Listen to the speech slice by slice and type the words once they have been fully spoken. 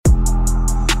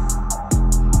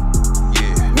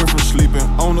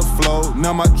on the floor.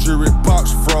 Now my jewelry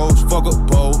box froze. Fuck a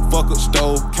bowl, fuck a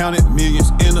stove. Counted millions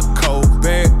in a cold.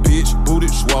 Bad bitch, booty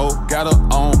swole. Got her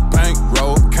on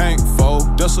bankroll. Can't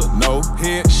fold, that's a no.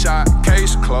 Headshot,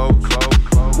 case closed.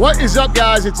 What is up,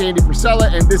 guys? It's Andy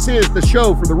Frisella, and this is the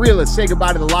show for the realists. Say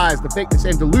goodbye to the lies, the fakeness,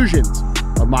 and delusions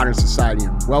of modern society,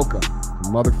 and welcome to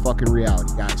motherfucking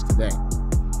reality, guys. Today,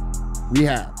 we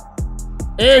have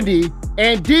Andy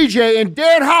and DJ and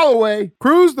Dan Holloway.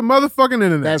 Cruise the motherfucking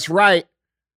internet. That's right.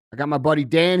 I got my buddy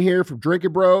Dan here from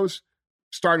Drinking Bros,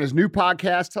 starting his new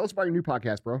podcast. Tell us about your new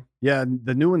podcast, bro. Yeah,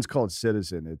 the new one's called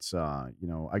Citizen. It's I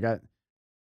got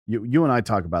you and I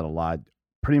talk about a lot.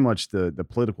 Pretty much the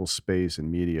political space and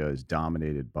media is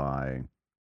dominated by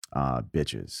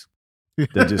bitches.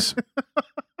 They're just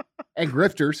and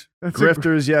grifters.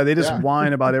 Grifters, yeah. They just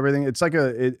whine about everything. It's like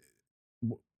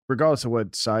regardless of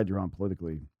what side you're on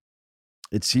politically,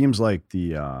 it seems like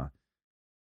the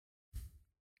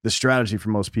strategy for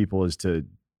most people is to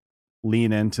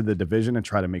lean into the division and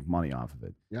try to make money off of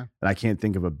it. Yeah. And I can't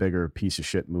think of a bigger piece of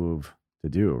shit move to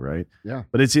do, right? Yeah.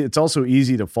 But it's also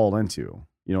easy to fall into,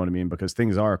 you know what I mean? Because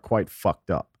things are quite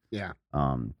fucked up. Yeah.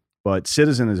 But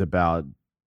Citizen is about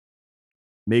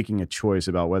making a choice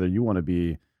about whether you want to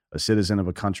be a citizen of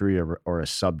a country or a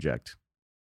subject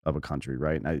of a country,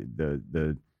 right? And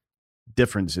the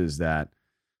difference is that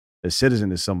a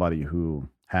citizen is somebody who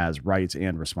has rights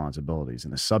and responsibilities,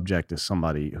 and a subject is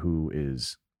somebody who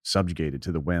is subjugated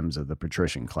to the whims of the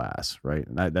patrician class, right?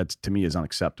 And that to me is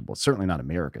unacceptable. It's certainly not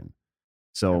American.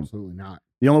 So absolutely not.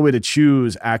 The only way to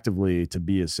choose actively to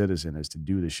be a citizen is to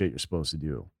do the shit you're supposed to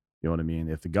do. You know what I mean?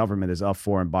 If the government is up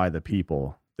for and by the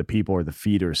people are the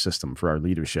feeder system for our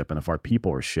leadership. And if our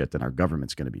people are shit, then our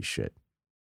government's going to be shit.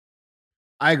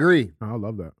 I agree. I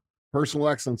love that. Personal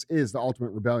excellence is the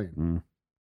ultimate rebellion.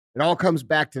 It all comes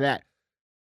back to that.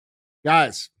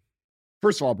 Guys,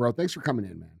 first of all, bro, thanks for coming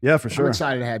in, man. Yeah, for sure. I'm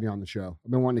excited to have you on the show.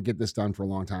 I've been wanting to get this done for a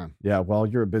long time. Yeah, well,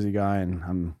 you're a busy guy,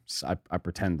 and I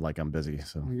pretend like I'm busy.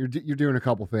 So you're doing a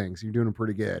couple things. You're doing them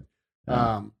pretty good.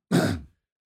 Yeah.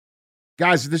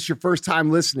 Guys, if this is your first time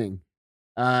listening,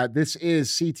 this is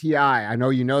CTI. I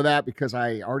know you know that because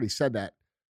I already said that.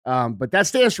 But that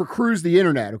stands for Cruise the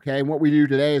Internet, okay? And what we do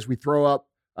today is we throw up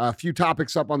a few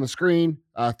topics up on the screen,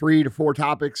 3 to 4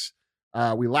 topics.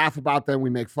 We laugh about them. We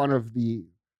make fun of the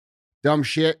dumb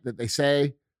shit that they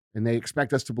say and they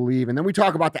expect us to believe. And then we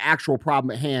talk about the actual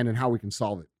problem at hand and how we can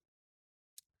solve it.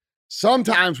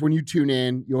 Sometimes when you tune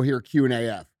in, you'll hear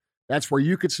Q&AF. That's where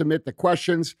you could submit the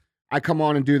questions. I come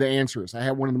on and do the answers. I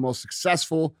have one of the most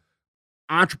successful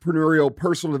entrepreneurial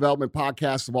personal development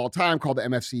podcasts of all time called the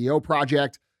MFCEO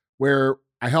Project, where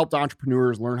I helped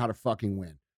entrepreneurs learn how to fucking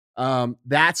win.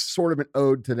 That's sort of an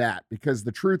ode to that, because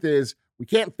the truth is we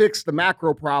can't fix the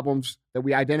macro problems that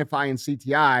we identify in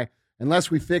CTI unless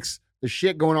we fix the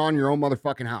shit going on in your own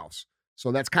motherfucking house.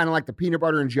 So that's kind of like the peanut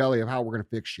butter and jelly of how we're going to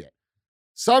fix shit.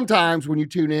 Sometimes when you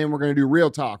tune in, we're going to do real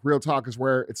talk. Real talk is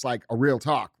where it's like a real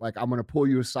talk. Like I'm going to pull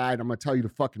you aside. I'm going to tell you the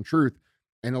fucking truth.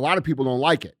 And a lot of people don't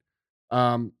like it.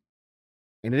 And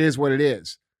it is what it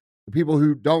is. The people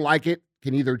who don't like it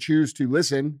can either choose to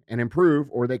listen and improve,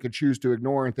 or they could choose to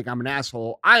ignore and think I'm an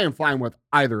asshole. I am fine with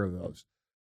either of those.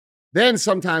 Then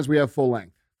sometimes we have full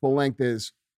length. Full length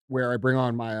is where I bring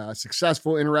on my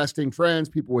successful, interesting friends,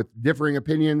 people with differing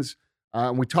opinions,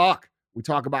 and we talk. We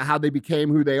talk about how they became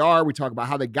who they are. We talk about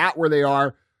how they got where they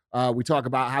are. We talk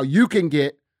about how you can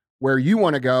get where you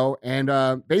want to go.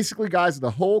 And basically, guys,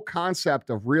 the whole concept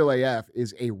of Real AF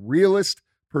is a realist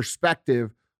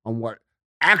perspective on what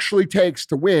actually takes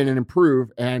to win and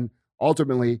improve and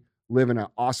ultimately live in an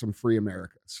awesome, free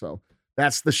America. So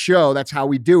that's the show. That's how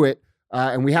we do it.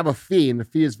 And we have a fee, and the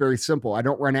fee is very simple. I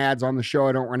don't run ads on the show.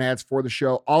 I don't run ads for the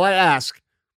show. All I ask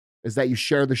is that you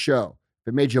share the show.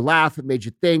 If it made you laugh, if it made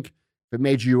you think, if it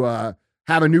made you have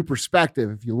a new perspective,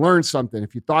 if you learned something,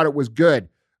 if you thought it was good,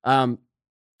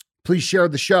 please share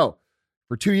the show.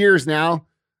 For 2 years now,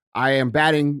 I am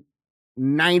batting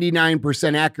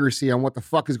 99% accuracy on what the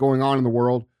fuck is going on in the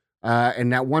world.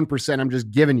 And that 1% I'm just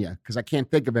giving you because I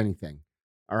can't think of anything.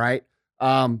 All right.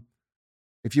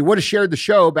 If you would have shared the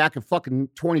show back in fucking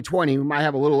 2020, we might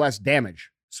have a little less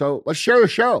damage. So let's share the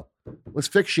show. Let's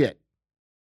fix shit.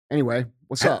 Anyway,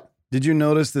 what's up? Did you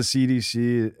notice the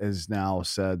CDC has now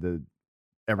said that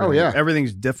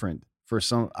everything's different for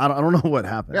some? I don't know what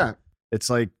happened. Yeah. It's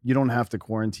like you don't have to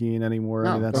quarantine anymore.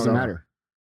 No, it doesn't matter.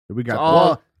 We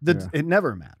got it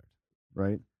never mattered,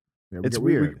 right? Yeah, it's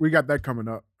weird. We got that coming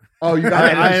up. Oh, you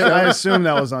got I assume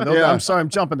that was on. Yeah. I'm sorry, I'm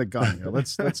jumping the gun here.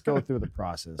 Let's go through the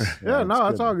process.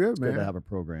 That's all good, man. Good to have a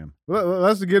program.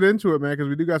 Let's get into it, man, because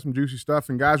we do got some juicy stuff.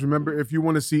 And guys, remember, if you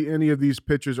want to see any of these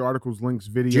pictures, articles, links,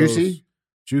 videos, juicy.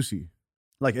 Juicy.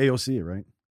 Like AOC, right?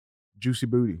 Juicy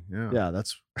booty. Yeah. Yeah,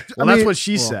 that's I that's mean- what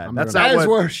she well, said. I'm That's not not That is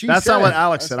what what she that's said. not what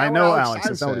Alex That's said. not I what know Alex Alex.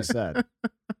 That's not what he said.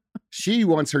 She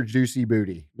wants her juicy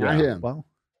booty, not Yeah, him. Well,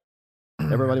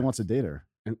 everybody wants to date her.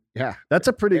 And, yeah, That's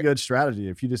a pretty good strategy.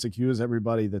 If you just accuse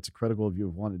everybody that's critical of you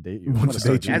of wanting to date you, Wants I'm gonna to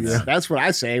start date you, doing that's that. that's what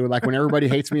I say. Like when everybody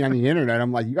hates me on the internet,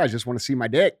 I'm like, you guys just want to see my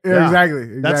dick. Yeah, Yeah.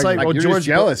 exactly. That's like, Like, well, you're just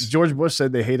jealous. George Bush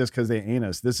said they hate us because they ain't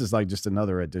us. This is like just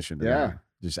another addition to Yeah. that.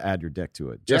 Just add your dick to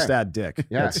it. Just add dick.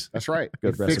 Yeah, That's, that's right.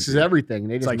 good It fixes recipe. everything.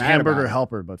 And they it's just like mad about hamburger it.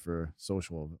 helper, but for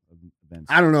social events.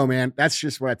 I don't know, man. That's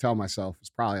just what I tell myself. It's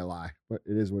probably a lie, but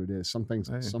it is what it is. Some things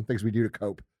we do to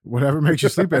cope. Whatever makes you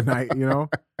sleep at night, you know?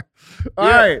 All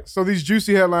Yeah, right. So these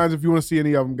juicy headlines, if you want to see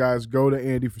any of them, guys, go to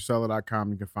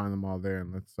andyfrisella.com. You can find them all there.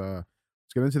 And let's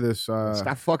get into this.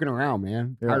 Stop fucking around,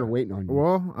 man. yeah. Tired of waiting on you.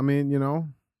 Well, I mean, you know,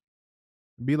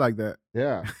 be like that.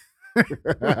 Yeah.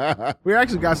 We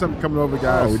actually got something coming over,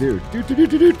 guys. Oh, we do. We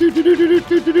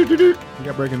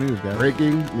got breaking news, guys.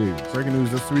 Breaking news. Breaking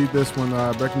news. Let's read this one.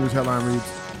 Breaking news headline reads,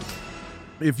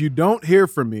 if you don't hear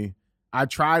from me, I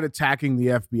tried attacking the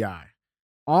FBI.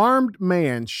 Armed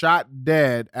man shot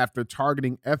dead after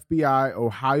targeting FBI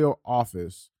Ohio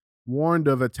office, warned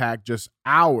of attack just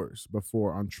hours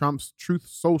before on Trump's Truth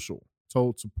Social,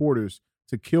 told supporters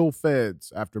to kill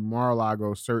feds after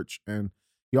Mar-a-Lago search, and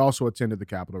he also attended the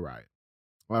Capitol riot.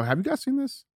 Well, have you guys seen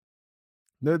this?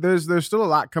 There's still a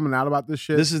lot coming out about this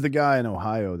shit. This is the guy in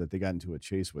Ohio that they got into a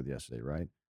chase with yesterday, right?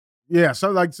 Yeah,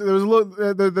 so like so there's a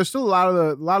little, there's still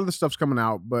a lot of the stuff's coming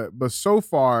out, but so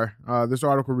far, this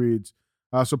article reads,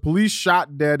 so police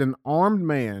shot dead an armed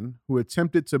man who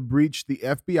attempted to breach the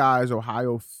FBI's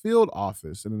Ohio field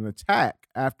office in an attack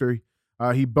after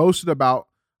he boasted about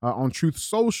on Truth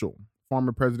Social,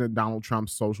 former President Donald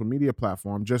Trump's social media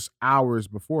platform, just hours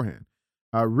beforehand.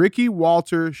 Ricky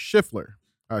Walter Schiffer,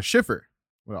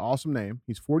 what an awesome name.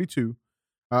 He's 42.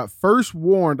 First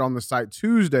warned on the site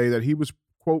Tuesday that he was,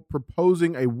 quote,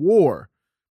 proposing a war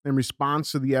in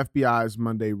response to the FBI's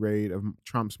Monday raid of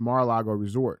Trump's Mar-a-Lago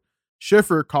resort.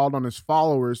 Schiffer called on his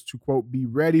followers to, quote, be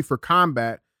ready for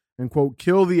combat and, quote,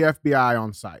 kill the FBI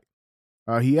on site.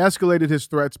 He escalated his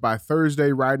threats by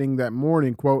Thursday, writing that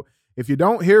morning, quote, if you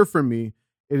don't hear from me,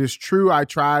 it is true I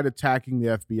tried attacking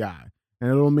the FBI.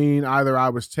 And it'll mean either I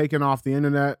was taken off the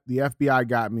internet, the FBI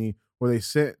got me, or they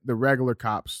sent the regular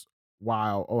cops,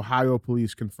 while Ohio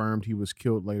police confirmed he was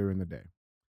killed later in the day.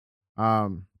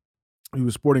 He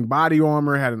was sporting body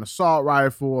armor, had an assault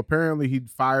rifle. Apparently, he'd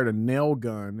fired a nail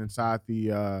gun inside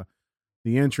the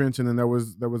entrance, and then there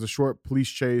was a short police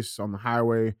chase on the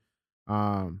highway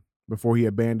before he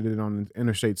abandoned it on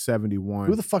Interstate 71.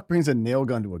 Who the fuck brings a nail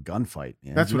gun to a gunfight,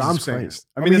 man? That's what Jesus I'm saying. Christ.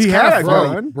 I mean, it's he kinda had a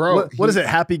funny. gun. Bro, What is it?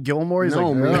 Happy Gilmore? He's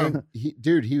no, like, man.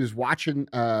 He was watching,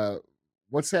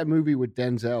 what's that movie with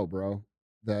Denzel, bro?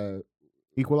 The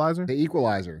Equalizer?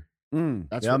 Equalizer.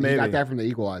 That's yeah, what maybe. he got that from the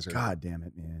Equalizer. God damn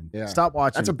it, man. Yeah. Stop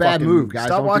watching. That's a bad fucking- move, guys.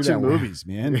 Stop Don't do watching that one. movies,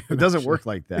 man. It doesn't work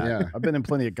like that. Yeah. I've been in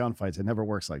plenty of gunfights. It never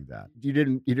works like that. You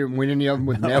didn't win any of them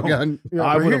with No. nail gun. Yeah,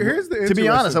 I but would've- here's the to be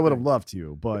honest, interesting I would have thing. loved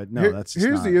to, but no, Here- that's just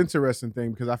here's not. the interesting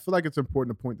thing, because I feel like it's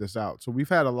important to point this out. So we've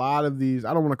had a lot of these,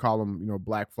 I don't want to call them,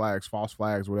 black flags, false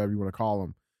flags, whatever you want to call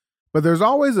them. But there's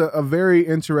always a very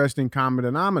interesting common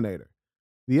denominator.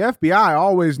 The FBI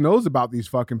always knows about these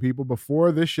fucking people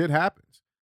before this shit happens.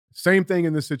 Same thing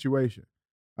in this situation.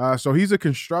 So he's a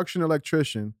construction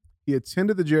electrician. He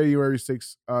attended the January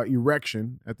 6th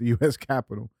erection at the U.S.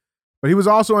 Capitol. But he was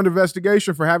also under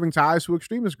investigation for having ties to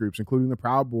extremist groups, including the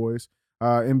Proud Boys,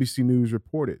 NBC News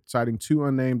reported, citing 2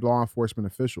 unnamed law enforcement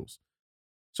officials.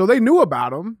 So they knew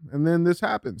about him, and then this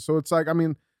happened. So it's like, I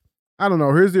mean, I don't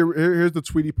know. Here's the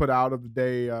tweet he put out of the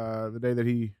day that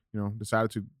he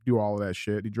decided to do all of that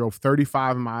shit. He drove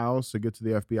 35 miles to get to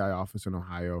the FBI office in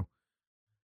Ohio.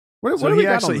 What So do we he got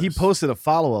on actually he this? posted a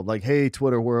follow up like, "Hey,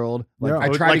 Twitter world." Like, Yeah. I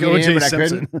tried to get O.J. in, but I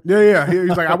Simpson. couldn't. Yeah. He's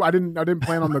like, I didn't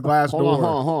plan on the glass Hold door.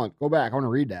 on. Go back. I want to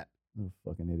read that. Oh,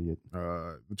 fucking idiot.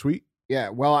 The tweet. Yeah,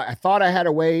 well, I thought I had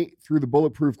a way through the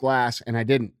bulletproof glass, and I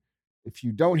didn't. If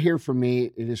you don't hear from me,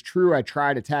 it is true I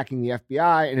tried attacking the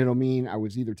FBI, and it'll mean I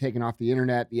was either taken off the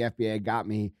internet, the FBI got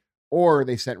me, or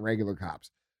they sent regular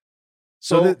cops.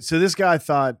 So this guy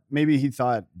thought he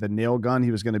thought the nail gun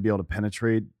he was going to be able to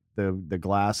penetrate the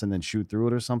glass and then shoot through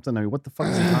it or something. I mean, what the fuck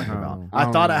is he talking about? I I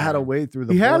don't thought know. I had a way through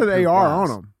the. He had an bulletproof AR glass.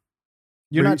 on him.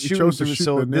 You're But not he shooting chose to through. shoot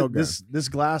So the nail this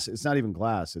glass, it's not even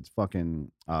glass. It's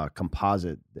fucking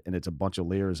composite, and it's a bunch of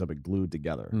layers of it glued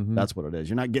together. Mhm. That's what it is.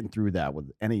 You're not getting through that with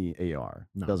any AR.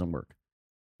 No. It doesn't work.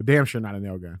 But damn sure not a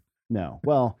nail gun. No.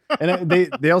 Well, and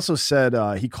they also said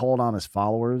he called on his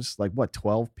followers, like what,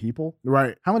 12 people?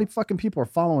 Right. How many fucking people are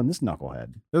following this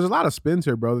knucklehead? There's a lot of spins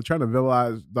here, bro. They're trying to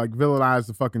villainize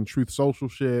the fucking Truth Social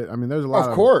shit. I mean, there's a lot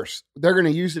Of course, they're going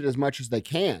to use it as much as they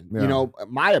can. Yeah. You know,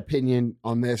 my opinion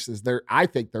on this is I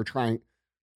think they're trying.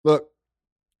 Look,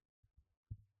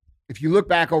 if you look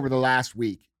back over the last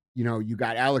week, you know, you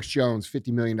got Alex Jones,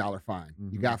 $50 million fine.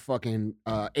 You got fucking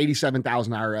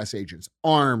 87,000 IRS agents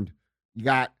armed. You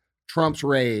got Trump's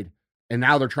raid, and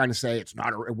now they're trying to say it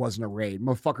wasn't a raid.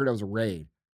 Motherfucker, that was a raid.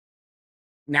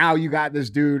 Now you got this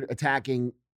dude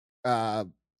attacking,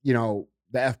 you know,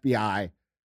 the FBI.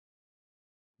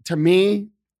 To me,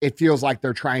 it feels like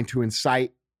they're trying to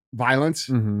incite violence.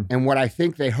 And what I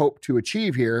think they hope to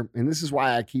achieve here, and this is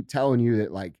why I keep telling you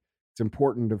that, like, it's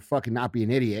important to fucking not be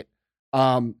an idiot,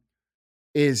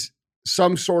 is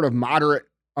some sort of moderate,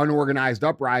 unorganized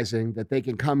uprising that they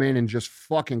can come in and just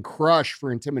fucking crush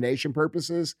for intimidation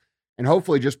purposes and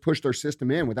hopefully just push their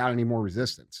system in without any more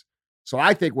resistance. So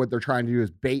I think what they're trying to do is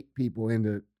bait people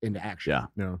into action.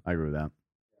 Yeah, I agree with that.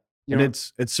 You And know,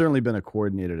 it's certainly been a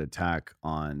coordinated attack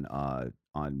on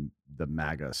the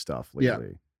MAGA stuff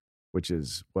lately, which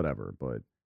is whatever. But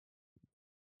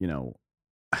you know,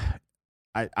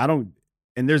 I don't.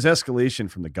 And there's escalation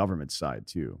from the government side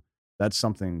too. That's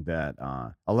something that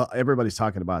everybody's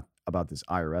talking about this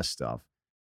IRS stuff.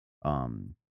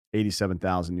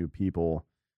 87,000 new people,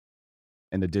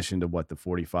 in addition to what the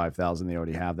 45,000 they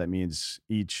already have. That means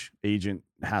each agent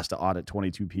has to audit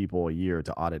 22 people a year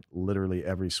to audit literally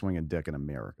every swinging dick in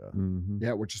America.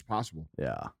 yeah, which is possible.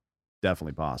 Yeah,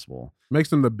 definitely possible. Makes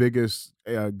them the biggest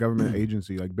government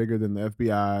agency, like bigger than the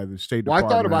FBI, the State Well, I Department.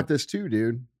 thought about this too,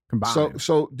 dude. Combined.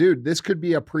 So, dude, this could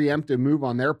be a preemptive move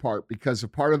on their part because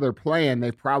of part of their plan. They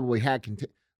probably had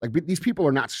these people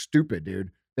are not stupid,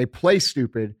 dude. They play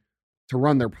stupid to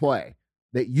run their play.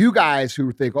 That you guys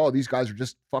who think, oh, these guys are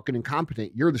just fucking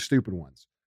incompetent, you're the stupid ones.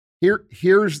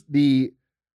 Here's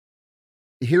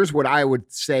what I would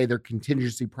say their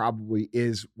contingency probably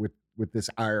is with this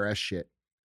IRS shit.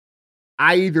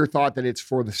 I either thought that it's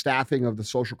for the staffing of the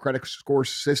social credit score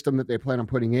system that they plan on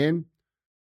putting in,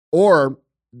 or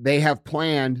they have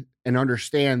planned and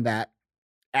understand that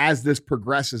as this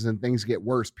progresses and things get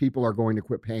worse, people are going to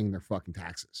quit paying their fucking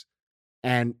taxes.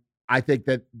 And I think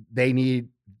that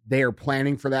they are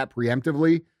planning for that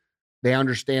preemptively. They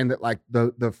understand that, like,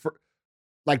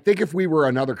 think if we were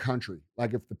another country,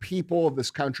 like if the people of this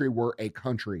country were a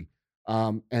country,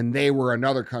 and they were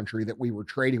another country that we were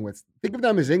trading with, think of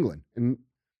them as England in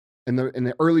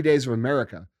the early days of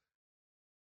America.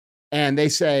 And they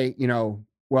say, you know,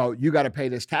 well, you got to pay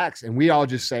this tax. And we all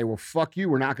just say, well, fuck you.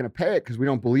 We're not going to pay it because we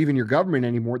don't believe in your government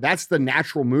anymore. That's the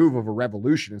natural move of a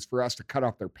revolution, is for us to cut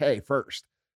off their pay first.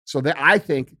 So that I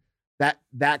think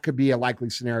that could be a likely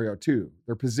scenario too.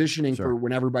 They're positioning for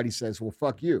when everybody says, well,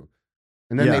 fuck you.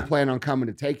 And then they plan on coming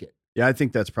to take it. Yeah, I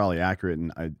think that's probably accurate.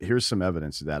 And here's some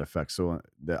evidence to that effect. So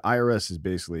the IRS is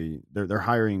basically, they're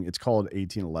hiring, it's called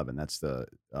 1811. That's the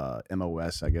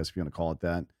MOS, I guess, if you want to call it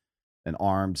that. An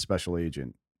armed special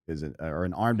agent or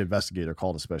an armed investigator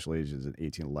called a special agent is an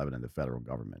 1811 in the federal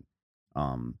government.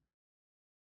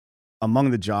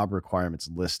 Among the job requirements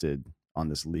listed on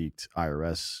this leaked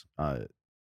IRS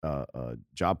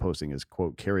job posting is,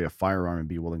 quote, carry a firearm and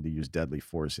be willing to use deadly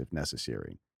force if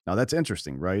necessary. Now that's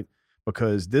interesting, right?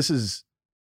 Because this is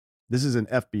an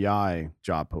FBI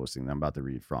job posting that I'm about to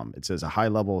read from. It says a high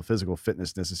level of physical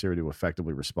fitness necessary to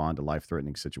effectively respond to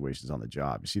life-threatening situations on the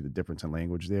job. You see the difference in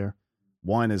language there?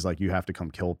 One is like, you have to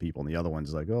come kill people, and the other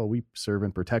one's like, oh, we serve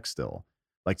and protect still.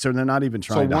 Like, so they're not even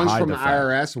trying to hide the fact. So one's from the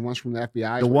IRS and one's from the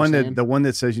FBI. The one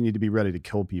that says you need to be ready to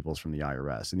kill people is from the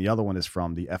IRS, and the other one is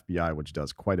from the FBI, which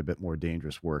does quite a bit more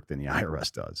dangerous work than the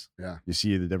IRS does. Yeah, you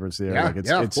see the difference there? Yeah, like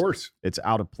of course. It's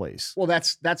out of place. Well,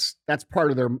 that's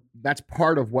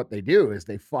part of what they do, is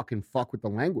they fucking fuck with the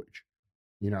language.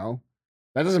 You know,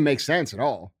 that doesn't make sense at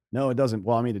all. No, it doesn't.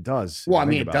 Well, I mean, it does. Well, I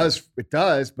mean, it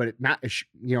does, but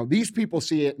you know, these people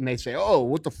see it and they say, oh,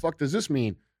 what the fuck does this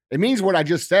mean? It means what I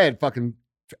just said fucking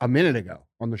a minute ago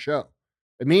on the show.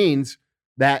 It means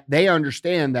that they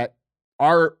understand that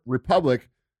our republic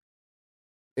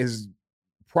is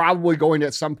probably going to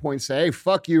at some point say, hey,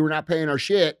 fuck you, we're not paying our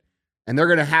shit. And they're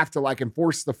going to have to, like,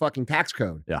 enforce the fucking tax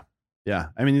code. Yeah. Yeah.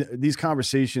 I mean, these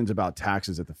conversations about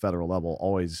taxes at the federal level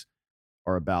always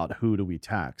are about who do we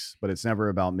tax, but it's never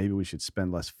about maybe we should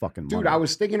spend less fucking money. Dude, I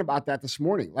was thinking about that this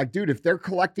morning. Like, dude, if they're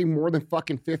collecting more than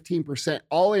fucking 15%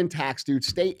 all in tax, dude,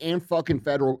 state and fucking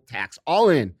federal tax, all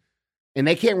in, and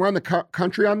they can't run the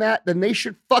country on that, then they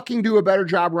should fucking do a better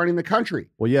job running the country.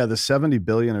 Well, yeah, the $70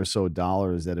 billion or so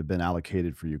that have been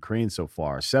allocated for Ukraine so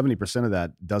far, 70% of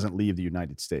that doesn't leave the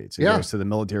United States. It goes to the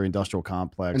military-industrial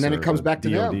complex. And then it comes back to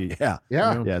DOD. them. Yeah.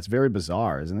 Yeah. Yeah, it's very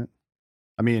bizarre, isn't it?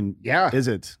 I mean, is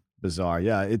it bizarre?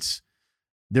 Yeah, it's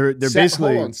they're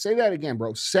basically. Hold on, say that again,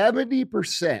 bro.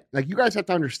 70%. Like, you guys have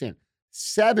to understand.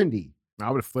 70. I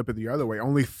would flip it the other way.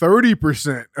 Only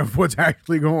 30% of what's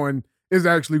actually going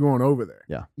over there.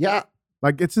 Yeah. Yeah.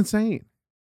 Like, it's insane.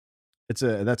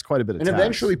 That's quite a bit of And tax.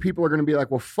 eventually people are going to be like,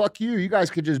 well, fuck you. You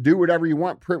guys could just do whatever you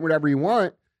want, print whatever you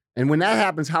want. And when that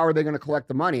happens, how are they going to collect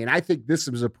the money? And I think this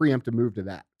was a preemptive move to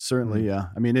that. Certainly, yeah.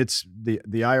 I mean, it's the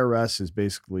IRS is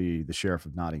basically the sheriff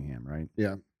of Nottingham, right?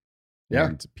 Yeah. Yeah.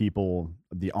 And people,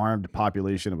 the armed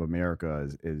population of America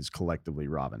is collectively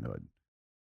Robin Hood.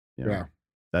 You know? Yeah.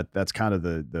 That's kind of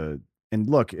the and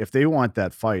look, if they want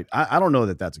that fight, I don't know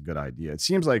that that's a good idea. It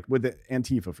seems like with the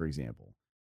Antifa, for example,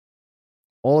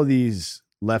 all of these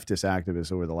leftist activists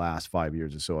over the last 5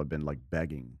 years or so have been like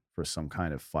begging for some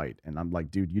kind of fight. And I'm like,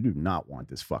 dude, you do not want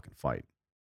this fucking fight.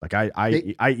 Like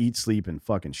I eat, sleep, and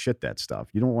fucking shit that stuff.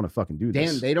 You don't want to fucking do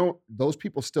this. Dan, those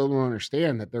people still don't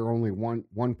understand that they're only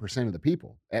 1% of the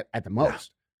people at the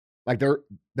most. Yeah. Like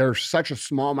they're such a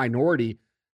small minority,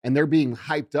 and they're being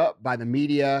hyped up by the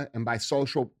media and by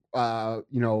social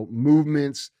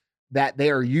movements that they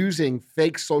are using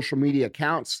fake social media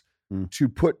accounts to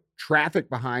put traffic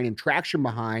behind and traction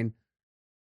behind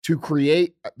to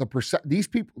create these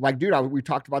people. Like, dude, we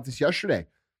talked about this yesterday.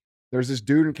 There's this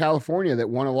dude in California that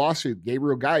won a lawsuit,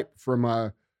 Gabriel Geip,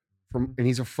 and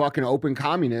he's a fucking open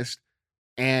communist.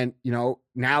 And,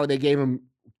 now they gave him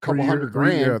a couple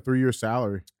 $100,000. 3-year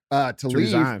salary. To leave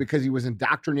resign. because he was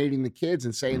indoctrinating the kids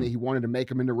and saying that he wanted to make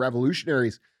them into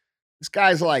revolutionaries. This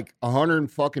guy's like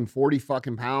 140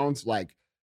 fucking pounds, like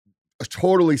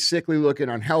totally sickly looking,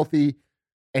 unhealthy.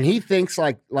 And he thinks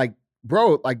like,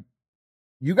 bro, like,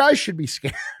 you guys should be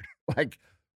scared. Like,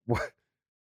 what?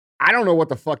 I don't know what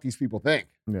the fuck these people think.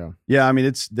 Yeah. Yeah. I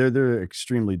mean, they're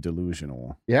extremely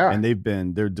delusional. Yeah. And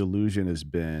their delusion has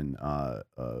been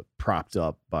propped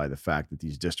up by the fact that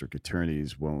these district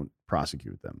attorneys won't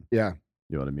prosecute them. Yeah.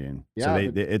 You know what I mean? Yeah.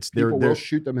 So people will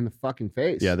shoot them in the fucking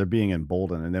face. Yeah. They're being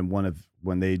emboldened. And then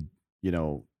when they,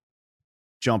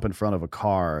 jump in front of a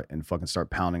car and fucking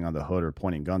start pounding on the hood or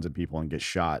pointing guns at people and get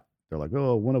shot, they're like,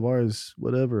 oh, one of ours,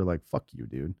 whatever. Like, fuck you,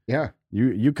 dude. Yeah.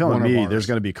 You come at me, there's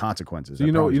going to be consequences. So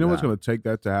you know what's going to take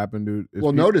that to happen, dude?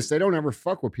 Well, notice they don't ever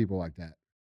fuck with people like that.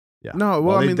 Yeah. No,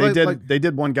 well, I mean, they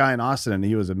did one guy in Austin, and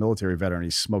he was a military veteran.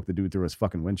 He smoked the dude through his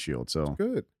fucking windshield. So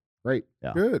good. Right.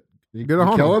 Yeah. Good. You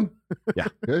kill him? Yeah.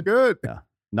 Good. Yeah.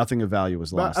 Nothing of value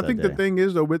was lost. But I think the thing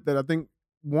is, though, with that, I think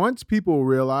once people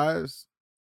realize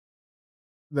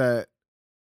that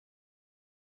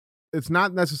it's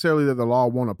not necessarily that the law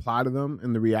won't apply to them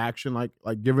in the reaction, like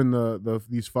giving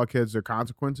these fuckheads their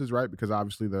consequences, right? Because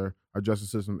obviously our justice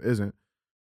system isn't.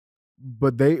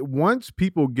 But once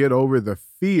people get over the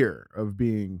fear of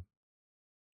being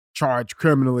charged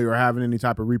criminally or having any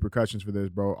type of repercussions for this,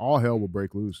 bro, all hell will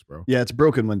break loose, bro. Yeah, it's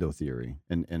broken window theory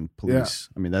in police.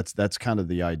 Yeah. I mean, that's kind of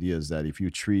the idea, is that if you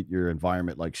treat your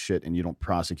environment like shit and you don't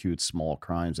prosecute small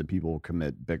crimes, then people will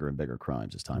commit bigger and bigger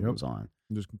crimes as time goes on.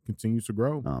 It just continues to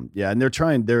grow. Yeah, and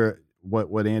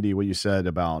what Andy, what you said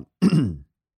about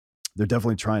they're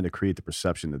definitely trying to create the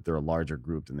perception that they're a larger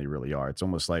group than they really are. It's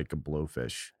almost like a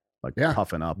blowfish, like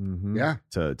puffing up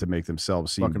to make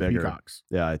themselves seem fucking bigger. Peacocks.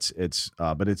 Yeah,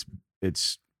 but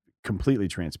it's completely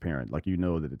transparent. Like,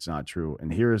 that it's not true.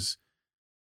 And there's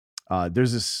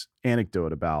this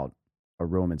anecdote about a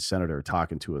Roman senator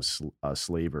talking to a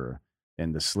slaver,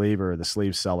 and the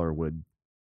slave seller would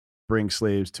bring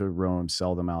slaves to Rome,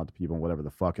 sell them out to people, and whatever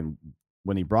the fuck. And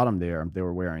when he brought them there, they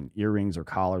were wearing earrings or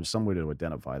collars, some way to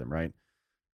identify them, right?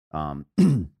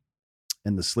 And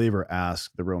the slaver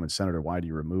asked the Roman senator, why do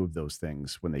you remove those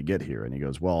things when they get here? And he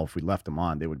goes, well, if we left them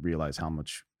on, they would realize how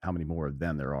many more of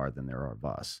them there are than there are of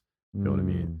us. You know what I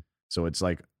mean? So it's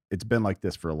been like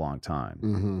this for a long time.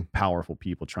 Mm-hmm. Powerful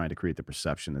people trying to create the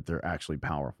perception that they're actually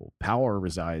powerful. Power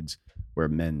resides where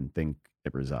men think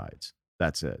it resides.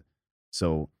 That's it.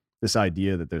 So this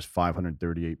idea that there's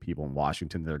 538 people in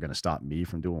Washington that are going to stop me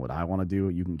from doing what I want to do,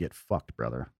 you can get fucked,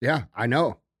 brother. Yeah, I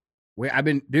know. I've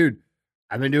been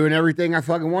doing everything I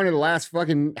fucking wanted the last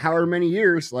fucking however many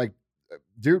years. Like,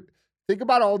 dude, think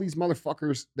about all these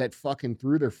motherfuckers that fucking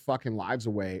threw their fucking lives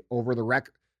away over the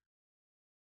record.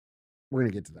 We're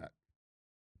going to get to that.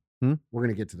 We're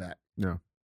going to get to that. Yeah.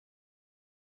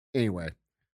 Anyway.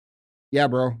 Yeah,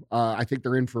 bro. I think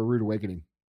they're in for a rude awakening.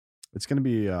 It's going to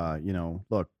be,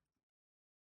 look,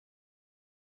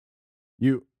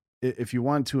 if you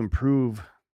want to improve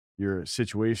your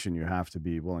situation, you have to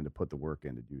be willing to put the work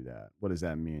in to do that. What does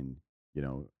that mean?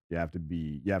 You have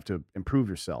to improve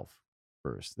yourself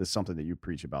first. That's something that you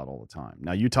preach about all the time.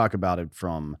 Now you talk about it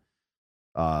from,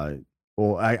 I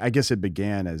guess it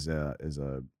began as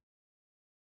a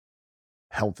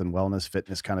health and wellness,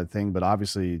 fitness kind of thing, but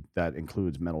obviously that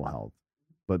includes mental health.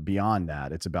 But beyond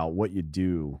that, it's about what you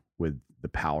do with the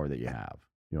power that you have.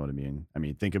 You know what I mean? I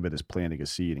mean, think of it as planting a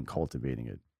seed and cultivating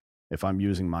it. If I'm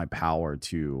using my power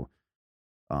to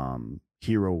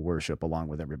hero worship along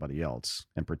with everybody else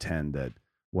and pretend that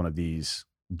one of these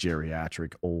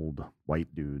geriatric old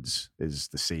white dudes is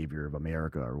the savior of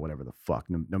America or whatever the fuck,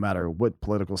 no matter what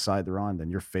political side they're on, then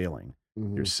you're failing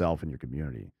yourself and your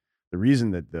community. The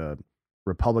reason that the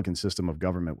Republican system of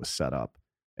government was set up,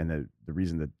 and the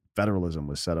reason that federalism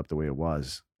was set up the way it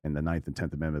was in the 9th and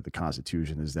 10th Amendment of the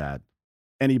Constitution is that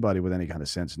anybody with any kind of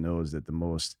sense knows that the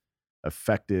most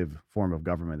effective form of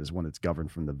government is when it's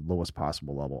governed from the lowest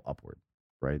possible level upward,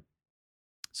 right?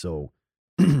 So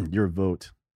your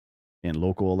vote in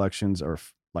local elections are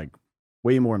like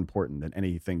way more important than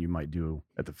anything you might do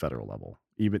at the federal level.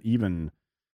 Even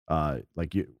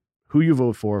who you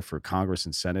vote for Congress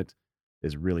and Senate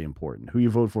is really important. Who you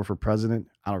vote for president,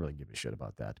 I don't really give a shit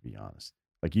about that, to be honest.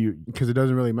 Like because it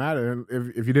doesn't really matter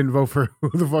if you didn't vote for who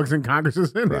the fuck's in Congress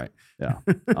is in right? Yeah.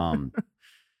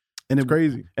 And it's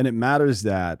crazy. And it matters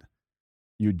that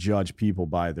you judge people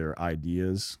by their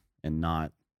ideas and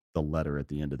not the letter at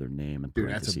the end of their name and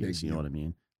parentheses. Dude, that's a big you know deal. what I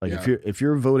mean? Like if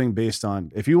you're voting based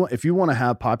on if you want to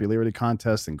have popularity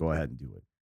contests, then go ahead and do it.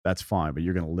 That's fine, but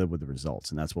you're going to live with the results,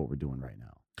 and that's what we're doing right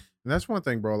now. And that's one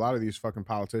thing, bro. A lot of these fucking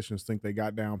politicians think they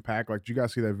got down packed. Like, did you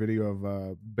guys see that video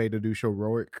of Beta Dusho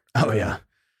Roick? Oh yeah,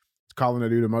 it's calling a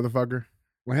dude a motherfucker.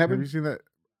 What happened? Have you seen that?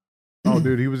 Oh,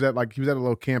 dude, he was at a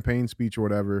little campaign speech or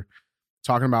whatever,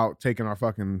 talking about taking our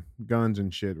fucking guns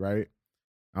and shit, right?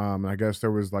 And I guess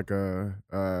there was like a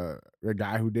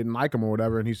guy who didn't like him or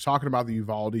whatever, and he's talking about the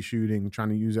Uvalde shooting, trying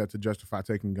to use that to justify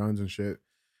taking guns and shit.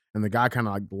 And the guy kind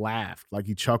of like laughed, like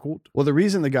he chuckled. Well, the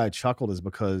reason the guy chuckled is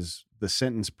because the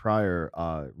sentence prior,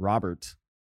 Robert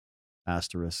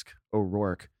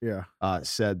O'Rourke,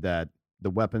 said that the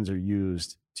weapons are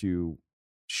used to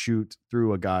shoot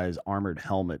through a guy's armored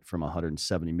helmet from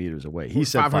 170 meters away. He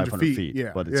said 500 feet,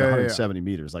 yeah, but it's 170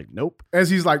 meters. Like, nope. As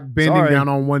he's like bending down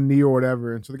on one knee or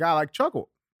whatever. And so the guy like chuckled.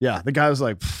 Yeah, the guy was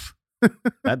like,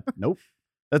 nope.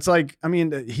 That's like, I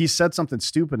mean, he said something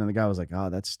stupid and the guy was like, oh,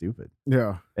 that's stupid.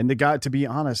 Yeah. And the guy, to be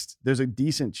honest, there's a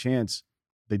decent chance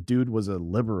the dude was a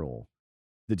liberal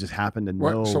that just happened to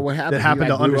know. So what happened? That happened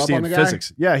to understand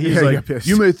physics. Yeah, he's like,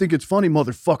 you may think it's funny,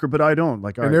 motherfucker, but I don't.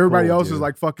 Like, and everybody else is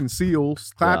like fucking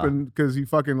seals clapping because he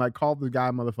fucking like called the guy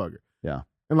motherfucker. Yeah.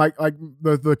 And like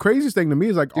the craziest thing to me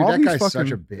is like, dude, all that these guy's fucking,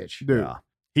 such a bitch. Dude. Yeah.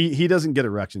 He doesn't get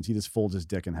erections. He just folds his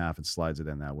dick in half and slides it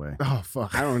in that way. Oh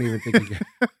fuck! I don't even think he can.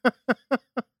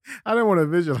 I didn't want to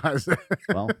visualize that.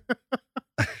 Well,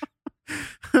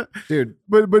 dude,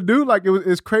 but dude, like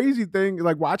it's crazy thing.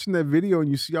 Like watching that video and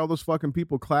you see all those fucking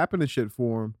people clapping and shit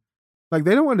for him. Like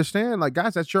they don't understand. Like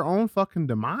guys, that's your own fucking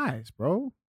demise,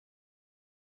 bro.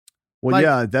 Well, like,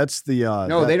 yeah, that's the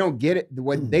no, they don't get it.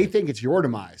 When they think it's your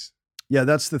demise. Yeah,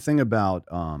 that's the thing about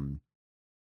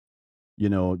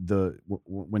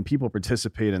when people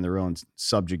participate in their own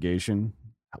subjugation,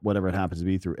 whatever it happens to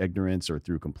be, through ignorance or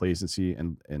through complacency,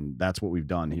 and that's what we've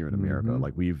done here in America. Mm-hmm.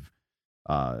 Like we've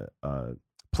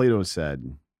Plato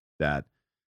said that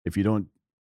if you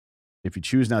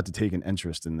choose not to take an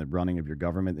interest in the running of your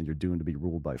government, then you're doomed to be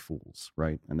ruled by fools,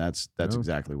 right? And that's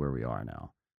exactly where we are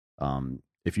now.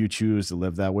 If you choose to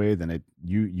live that way, then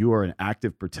you are an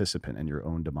active participant in your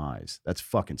own demise. That's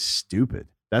fucking stupid.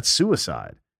 That's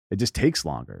suicide. It just takes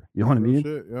longer. You know what I mean?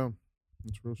 Shit, yeah.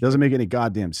 That's real shit. Doesn't make any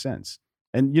goddamn sense.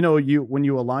 And when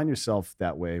you align yourself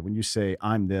that way, when you say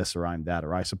I'm this or I'm that,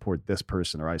 or I support this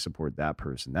person or I support that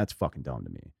person, that's fucking dumb to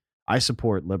me. I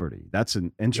support liberty. That's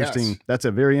an interesting. Yes. That's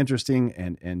a very interesting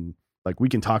and like we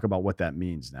can talk about what that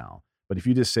means now. But if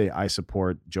you just say I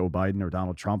support Joe Biden or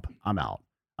Donald Trump, I'm out.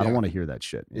 I don't want to hear that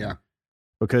shit. Yeah.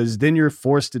 Because then you're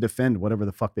forced to defend whatever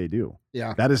the fuck they do.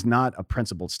 Yeah. That is not a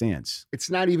principled stance. It's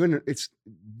not even,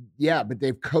 but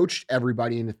they've coached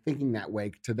everybody into thinking that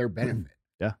way to their benefit.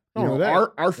 Yeah. You know,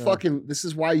 our fucking, this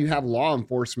is why you have law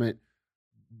enforcement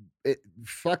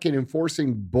fucking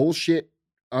enforcing bullshit,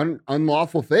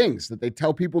 unlawful things that they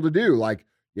tell people to do. Like,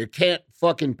 you can't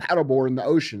fucking paddleboard in the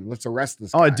ocean. Let's arrest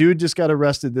this guy. Oh, a dude just got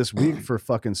arrested this week for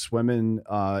fucking swimming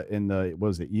in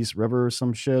the East River or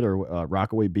some shit, or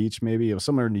Rockaway Beach maybe. It was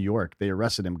somewhere in New York. They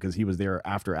arrested him because he was there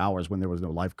after hours when there was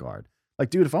no lifeguard. Like,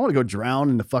 dude, if I want to go drown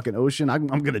in the fucking ocean, I'm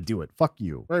going to do it. Fuck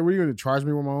you. Right? What are you going to charge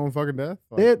me with my own fucking death?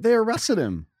 Like, They arrested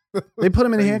him. They put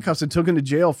him in handcuffs and took him to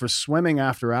jail for swimming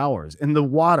after hours in the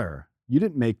water. You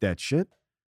didn't make that shit.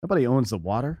 Nobody owns the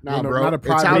water. No, No, bro, not a it's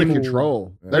out of private-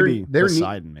 control. Maybe There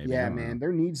Poseidon, maybe. I Yeah, don't know. man,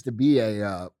 there needs to be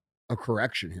a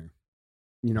correction here.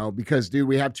 You know, because dude,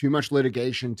 we have too much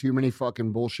litigation, too many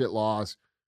fucking bullshit laws.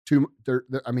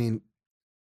 I mean,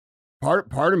 part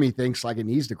of me thinks like it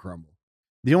needs to crumble.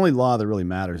 The only law that really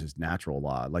matters is natural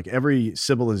law. Like every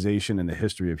civilization in the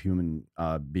history of human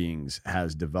beings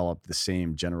has developed the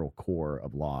same general core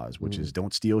of laws, which is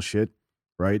don't steal shit,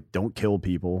 right? Don't kill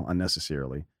people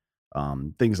unnecessarily.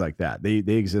 Things like that. They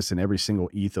exist in every single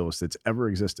ethos that's ever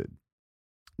existed.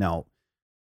 Now,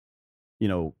 you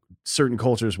know, certain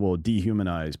cultures will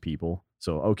dehumanize people.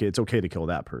 So, okay, it's okay to kill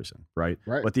that person, right?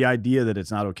 Right. But the idea that it's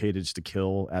not okay to just to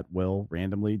kill at will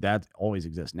randomly, that always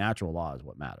exists. Natural law is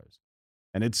what matters.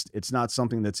 And it's not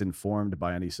something that's informed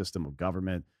by any system of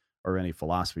government or any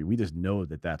philosophy. We just know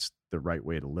that that's the right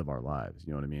way to live our lives.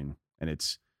 You know what I mean? And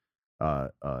it's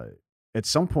at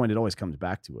some point it always comes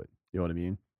back to it. You know what I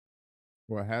mean?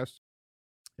 Well, it has.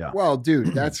 Yeah. Well,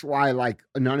 dude, that's why like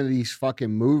none of these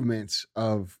fucking movements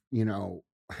of, you know,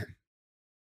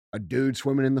 a dude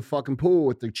swimming in the fucking pool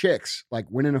with the chicks, like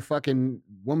winning a fucking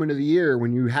woman of the year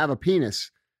when you have a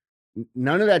penis.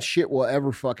 None of that shit will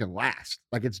ever fucking last.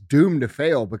 Like it's doomed to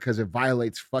fail because it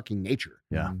violates fucking nature.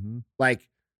 Yeah. Mm-hmm. Like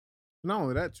Not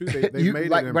only that too, they you, made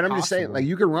like, it but I'm just saying, impossible. like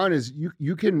you can run as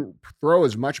you can throw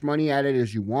as much money at it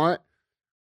as you want.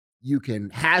 You can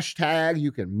hashtag,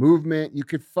 you can movement, you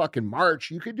could fucking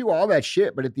march, you could do all that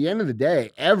shit. But at the end of the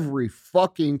day, every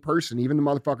fucking person, even the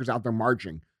motherfuckers out there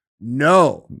marching,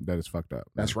 no, that is fucked up.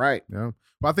 that's right. Yeah.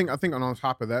 Well, I think on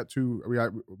top of that too,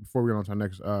 before we get on to our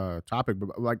next topic,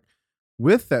 but like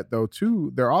with that though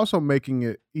too, they're also making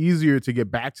it easier to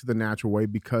get back to the natural way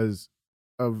because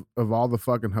of all the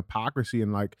fucking hypocrisy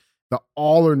and like the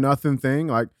all or nothing thing.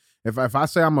 Like if I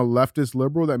say I'm a leftist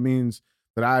liberal, that means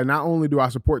that I not only do I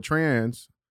support trans,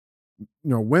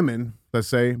 women, let's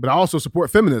say, but I also support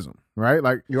feminism, right?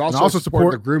 Like You and also,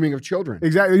 support the grooming of children.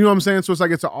 Exactly. You know what I'm saying? So it's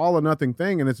like it's an all or nothing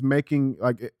thing, and it's making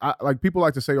like people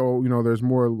like to say, oh, there's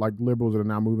more like liberals that are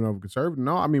now moving over conservative.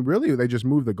 No, I mean really, they just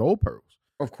move the goalposts.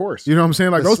 Of course. You know what I'm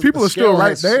saying? Like those people are still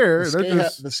right there.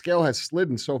 The scale has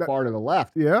slidden so far to the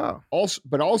left. Yeah.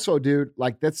 Also, dude,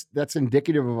 like that's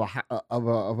indicative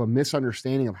of a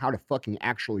misunderstanding of how to fucking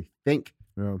actually think.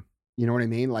 Yeah. You know what I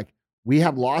mean? Like we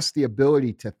have lost the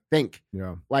ability to think.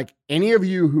 Yeah. Like any of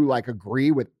you who like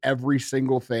agree with every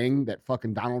single thing that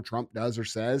fucking Donald Trump does or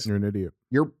says, You're an idiot.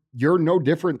 you're no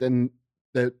different than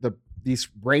these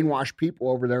brainwashed people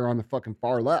over there on the fucking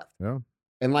far left. Yeah.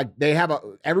 And like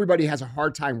everybody has a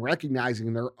hard time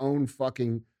recognizing their own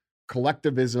fucking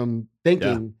collectivism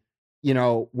thinking,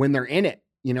 when they're in it,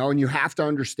 and you have to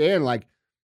understand, like,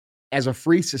 as a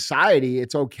free society,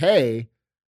 it's okay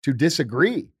to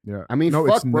disagree. Yeah. I mean, no,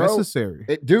 fuck, it's bro. necessary.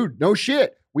 Dude, no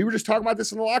shit. We were just talking about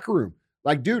this in the locker room.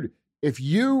 Like, dude, if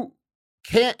you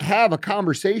can't have a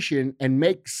conversation and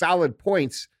make solid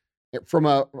points from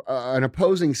an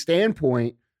opposing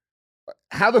standpoint,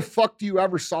 how the fuck do you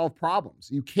ever solve problems?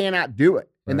 You cannot do it.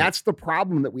 And Right. that's the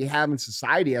problem that we have in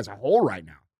society as a whole right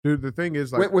now. Dude, the thing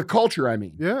is like With culture, I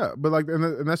mean. yeah, but like,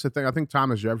 and that's the thing. I think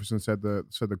Thomas Jefferson said the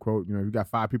quote. You got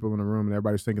 5 people in a room and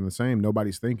everybody's thinking the same.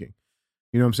 Nobody's thinking.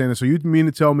 You know what I'm saying? And so you mean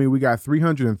to tell me we got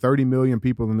 330 million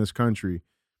people in this country,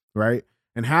 right?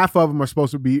 And half of them are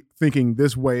supposed to be thinking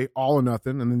this way, all or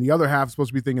nothing, and then the other half is supposed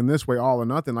to be thinking this way, all or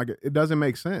nothing. Like it doesn't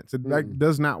make sense. It like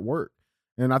does not work.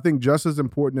 And I think just as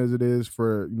important as it is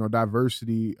for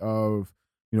diversity of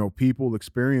people,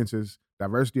 experiences,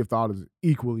 diversity of thought is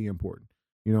equally important.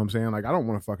 You know what I'm saying? Like, I don't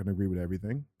want to fucking agree with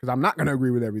everything because I'm not going to agree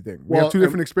with everything. We have 2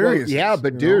 different experiences. yeah,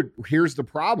 but dude, here's the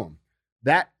problem.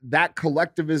 That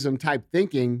collectivism type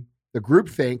thinking, the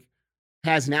groupthink,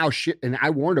 has now shit. And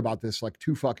I warned about this like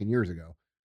 2 fucking years ago.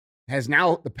 Has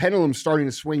now the pendulum starting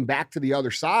to swing back to the other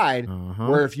side,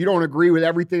 where if you don't agree with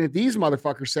everything that these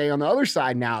motherfuckers say on the other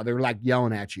side, now they're like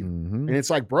yelling at you. And it's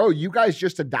like, bro, you guys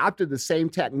just adopted the same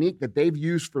technique that they've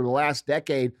used for the last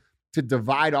decade to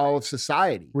divide all of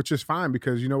society. Which is fine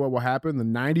because you know what will happen? The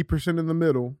 90% in the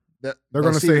middle, they're They'll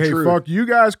going to see say, the hey, truth. fuck you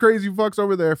guys crazy fucks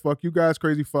over there. Fuck you guys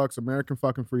crazy fucks. American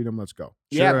fucking freedom. Let's go.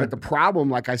 Yeah, Sure. but the problem,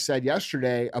 like I said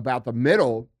yesterday about the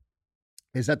middle,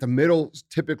 is that the middle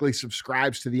typically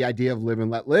subscribes to the idea of live and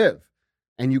let live.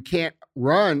 And you can't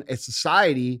run a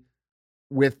society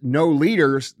with no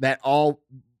leaders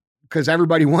because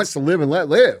everybody wants to live and let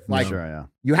live. Like, Sure, yeah.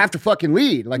 you have to fucking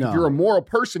lead. Like, if No. you're a moral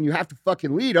person, you have to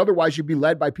fucking lead. Otherwise, you'd be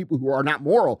led by people who are not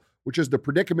moral, which is the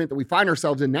predicament that we find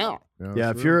ourselves in now.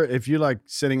 Yeah, if you're like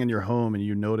sitting in your home and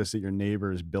you notice that your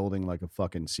neighbor is building like a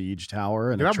fucking siege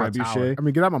tower and Get a out my tower. trebuchet, I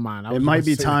mean, get out my mind. it might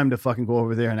be time to fucking go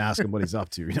over there and ask him what he's up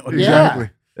to. You know what I mean? Exactly.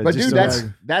 But Just dude, so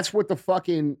that's what the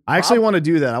fucking. I actually want to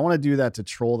do that. I want to do that to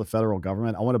troll the federal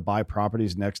government. I want to buy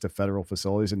properties next to federal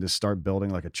facilities and just start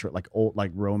building like like old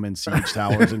like Roman siege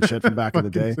towers and shit from back in the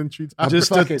day.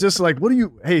 Just like, what do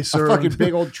you? Hey, sir, a fucking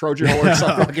big old Trojan horse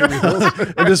on fucking wheels.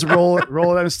 and just roll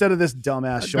it instead of this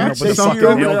dumbass showing up They with a see fucking you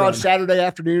over nail there on gun. Saturday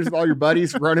afternoons with all your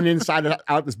buddies running inside and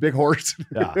out this big horse.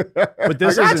 Yeah, but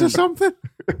this I got you isn't. something.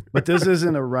 But this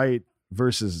isn't a right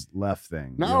versus left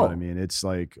thing. You know No. what I mean? It's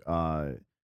like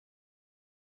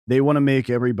they want to make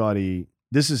everybody.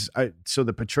 So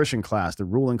the patrician class, the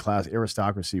ruling class,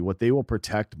 aristocracy, what they will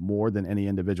protect more than any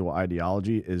individual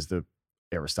ideology is the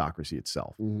aristocracy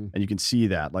itself. Mhm. And you can see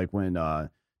that, like when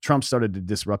Trump started to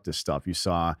disrupt this stuff, you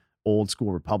saw old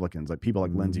school Republicans, like people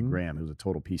like Lindsey Mhm. Graham, who's a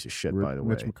total piece of shit, by the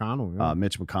Mitch way. McConnell. Yeah.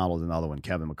 Mitch McConnell's another one,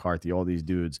 Kevin McCarthy, all these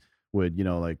dudes would,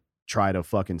 like try to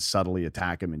fucking subtly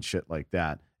attack him and shit like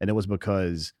that. And it was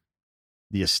because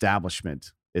the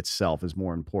establishment itself is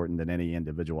more important than any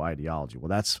individual ideology. Well,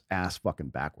 that's ass fucking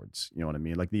backwards. You know what I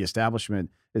mean? Like the establishment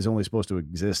is only supposed to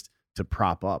exist to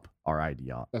prop up our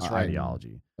That's right.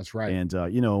 ideology. That's right.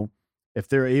 And, if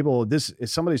they're able, if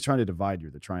somebody's trying to divide you,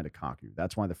 they're trying to conquer you.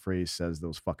 That's why the phrase says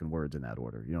those fucking words in that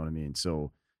order. You know what I mean?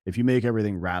 So if you make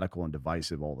everything radical and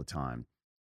divisive all the time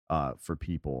for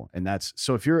people, and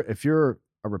so if you're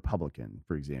a Republican,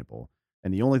 for example,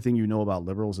 and the only thing you know about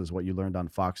liberals is what you learned on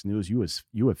Fox News,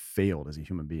 you have failed as a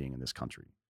human being in this country.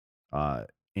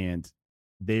 And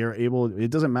they are able,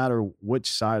 it doesn't matter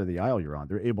which side of the aisle you're on,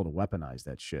 they're able to weaponize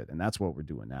that shit. And that's what we're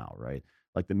doing now, right?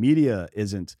 Like the media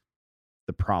isn't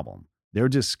the problem. They're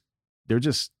just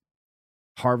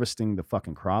harvesting the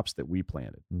fucking crops that we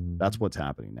planted. Mhm. That's what's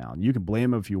happening now. And you can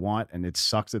blame them if you want, and it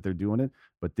sucks that they're doing it,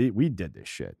 but we did this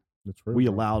shit. That's right, We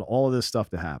bro. allowed all of this stuff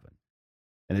to happen.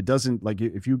 And it doesn't, like,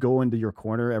 if you go into your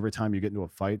corner every time you get into a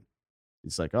fight,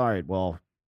 it's like, all right, well,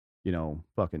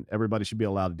 fucking everybody should be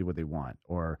allowed to do what they want,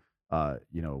 or,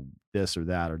 this or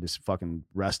that, or just fucking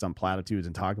rest on platitudes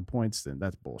and talking points, then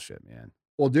that's bullshit, man.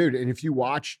 Well, dude, and if you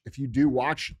do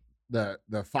watch the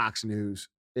Fox News,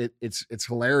 it's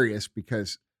hilarious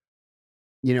because,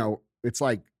 it's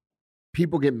like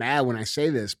people get mad when I say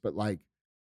this, but like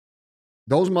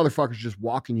those motherfuckers just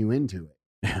walking you into it.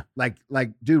 Yeah. Like,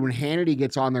 dude, when Hannity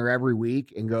gets on there every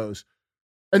week and goes,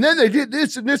 and then they did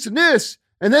this and this and this,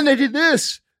 and then they did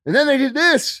this, and then they did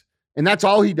this, and that's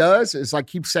all he does is like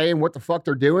keep saying what the fuck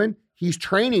they're doing. He's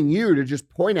training you to just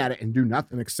point at it and do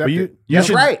nothing. And accept But it. That's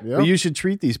should, right. Yeah. But you should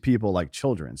treat these people like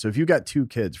children. So if you got two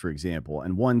kids, for example,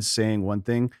 and one's saying one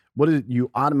thing, you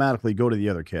automatically go to the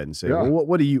other kid and say, Yeah. well,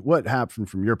 what happened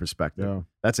from your perspective? Yeah.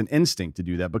 That's an instinct to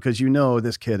do that because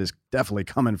this kid is definitely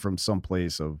coming from some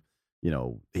place of,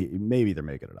 maybe they're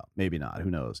making it up, maybe not,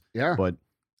 who knows? Yeah. But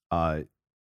I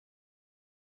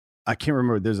can't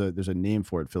remember. There's a name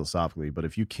for it philosophically, but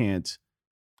if you can't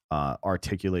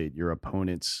articulate your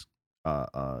opponent's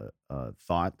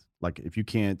thought, like if you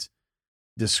can't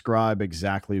describe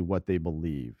exactly what they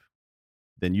believe,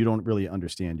 then you don't really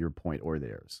understand your point or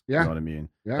theirs. Yeah. You know what I mean?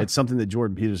 Yeah. It's something that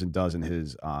Jordan Peterson does in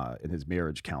his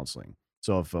marriage counseling.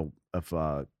 So if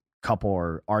a couple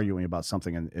are arguing about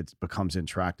something and it becomes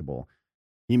intractable,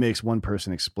 he makes one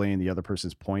person explain the other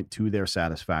person's point to their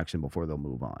satisfaction before they'll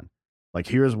move on. Like,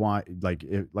 here's why, like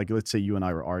let's say you and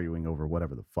I were arguing over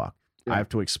whatever the fuck. Yeah. I have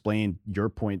to explain your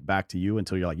point back to you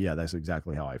until you're like, yeah, that's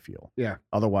exactly how I feel. Yeah.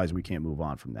 Otherwise, we can't move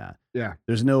on from that. Yeah.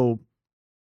 There's no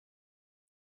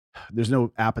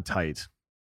appetite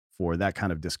for that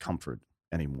kind of discomfort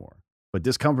anymore. But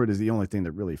discomfort is the only thing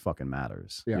that really fucking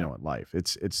matters, Yeah. in life.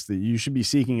 You should be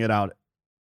seeking it out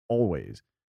always.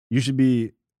 You should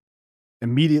be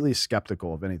immediately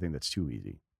skeptical of anything that's too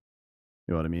easy.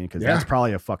 You know what I mean? Because that's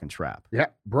probably a fucking trap. Yeah,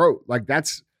 bro. Like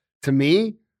that's, to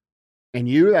me and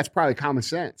you, that's probably common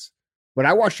sense. But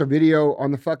I watched a video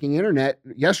on the fucking internet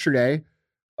yesterday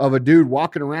of a dude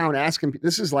walking around asking,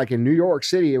 this is like in New York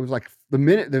City. It was like the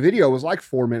video was like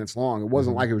 4 minutes long. It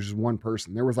wasn't like it was just one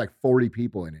person. There was like 40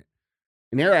 people in it.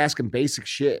 And they're asking basic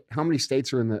shit. How many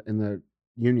states are in the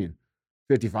union?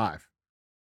 55.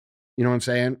 You know what I'm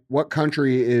saying? What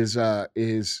country is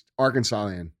Arkansas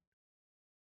in?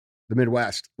 The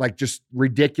Midwest. Like just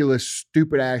ridiculous,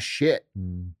 stupid ass shit.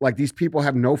 Mm. Like these people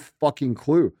have no fucking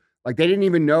clue. Like they didn't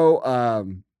even know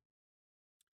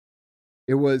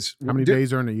it was How many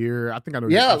days are in a year? I think I know.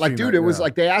 Yeah, I've like seen dude, that, it was yeah.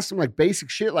 like they asked him like basic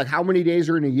shit, like how many days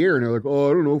are in a year, and they're like, oh,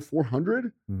 I don't know,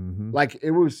 400. Mhm. Like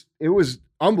it was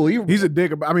unbelievable. He's a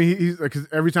dick. I mean, he's like, 'cause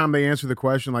every time they answer the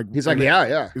question, like He's like,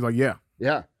 yeah. he's like, yeah.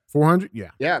 400?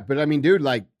 Yeah. Yeah, but I mean, dude,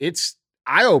 like it's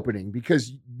eye-opening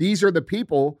because these are the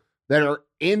people that are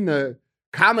in the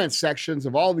comment sections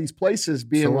of all these places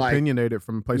being So like, opinionated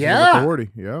from places Yeah. of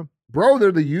authority. Yeah. bro,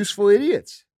 they're the useful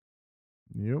idiots.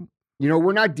 Yep. You know,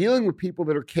 we're not dealing with people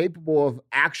that are capable of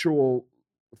actual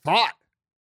thought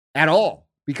at all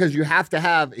because you have to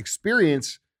have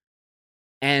experience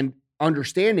and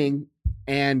understanding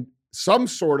and some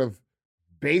sort of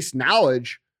base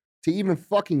knowledge to even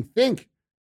fucking think.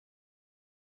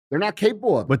 They're not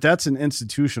capable of it. But that's an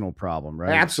institutional problem,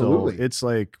 right? Absolutely. So it's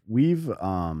like we've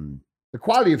The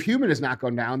quality of human has not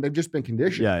gone down. They've just been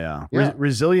conditioned. yeah. Yeah.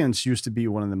 Resilience used to be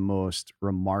one of the most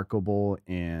remarkable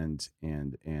and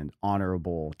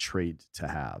honorable trait to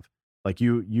have. Like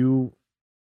you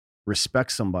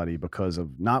respect somebody because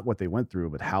of not what they went through,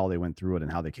 but how they went through it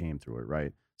and how they came through it,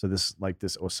 right? So this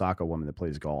Osaka woman that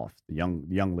plays golf, the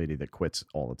young lady that quits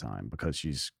all the time because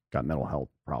she's got mental health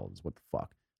problems. What the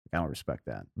fuck? I don't respect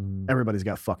that. Everybody's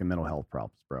got fucking mental health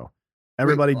problems, bro.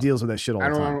 Everybody deals with that shit all the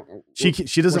time.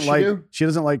 She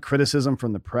doesn't like criticism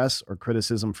from the press or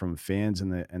criticism from fans in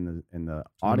the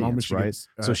audience, right?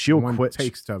 So she'll quit.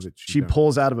 Taste of it. She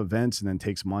pulls out of events and then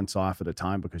takes months off at a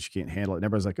time because she can't handle it. And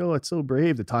everybody's like, "Oh, it's so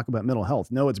brave to talk about mental health."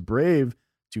 No, it's brave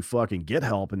to fucking get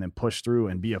help and then push through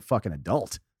and be a fucking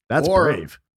adult. That's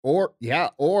brave. Or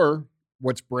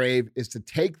what's brave is to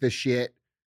take the shit,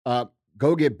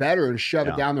 go get better and shove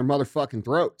it down their motherfucking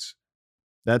throats.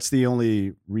 That's the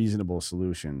only reasonable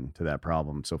solution to that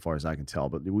problem, so far as I can tell.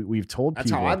 But we've told That's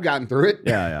people, how I've gotten through it.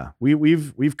 Yeah.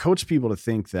 We've coached people to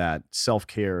think that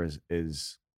self-care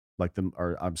is like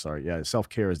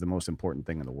self-care is the most important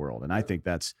thing in the world. And I think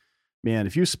that's, man,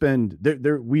 if you spend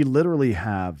we literally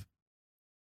have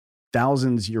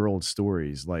thousands-year-old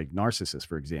stories, like Narcissus,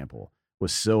 for example,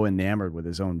 was so enamored with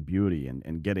his own beauty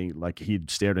and getting, like,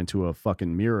 he'd stared into a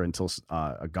fucking mirror until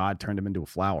a god turned him into a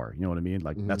flower. You know what I mean?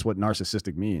 Like, that's what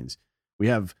narcissistic means. We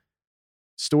have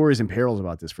stories and parables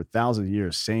about this for thousands of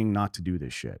years saying not to do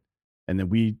this shit. And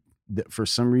then for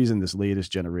some reason, this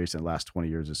latest generation, the last 20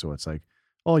 years or so, it's like,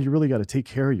 oh, you really got to take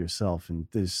care of yourself and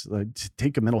this, like,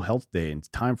 take a mental health day and it's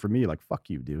time for me. Like, fuck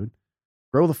you, dude.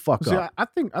 Grow the fuck up. I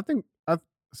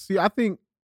think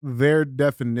their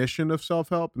definition of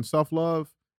self-help and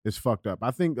self-love is fucked up. I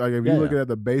think, like, if you look at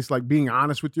the base, like being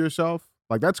honest with yourself,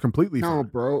 like that's completely No, fine.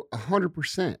 bro,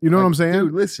 100%. You know what I'm saying?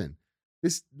 Dude, listen.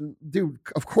 Dude,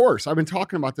 of course, I've been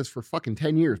talking about this for fucking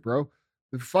 10 years, bro.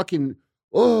 The fucking,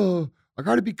 I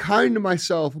gotta be kind to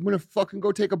myself. I'm gonna fucking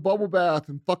go take a bubble bath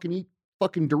and fucking eat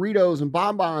fucking Doritos and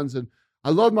bonbons and I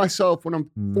love myself when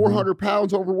I'm 400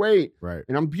 pounds overweight. Right.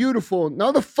 And I'm beautiful.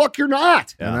 No, the fuck you're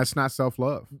not. And that's not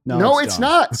self-love. No, it's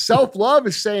not. Self-love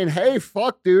is saying, hey,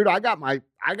 fuck, dude, I got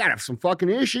some fucking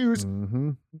issues.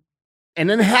 Mm-hmm. And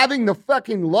then having the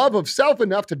fucking love of self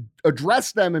enough to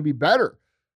address them and be better.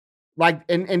 Like,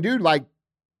 and dude, like,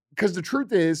 because the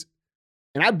truth is,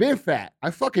 and I've been fat. I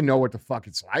fucking know what the fuck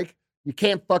it's like. You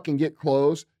can't fucking get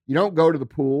clothes. You don't go to the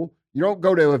pool. You don't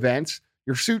go to events.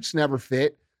 Your suits never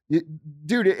fit.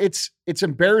 Dude, it's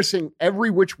embarrassing every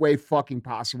which way fucking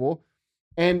possible.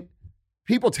 And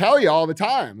people tell you all the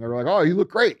time. They're like, oh, you look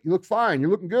great. You look fine.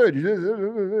 You're looking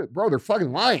good. Bro, they're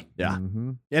fucking lying. Yeah.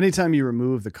 Mm-hmm. Anytime you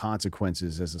remove the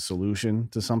consequences as a solution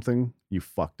to something, you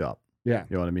fucked up. Yeah.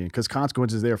 You know what I mean? Because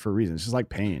consequences is there for a reason. It's just like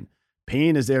pain.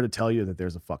 Pain is there to tell you that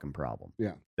there's a fucking problem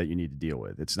that you need to deal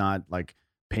with. It's not like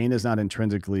pain is not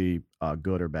intrinsically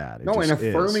good or bad. And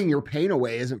affirming your pain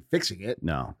away isn't fixing it.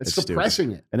 No, it's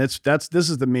suppressing it. And this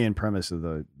is the main premise of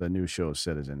the new show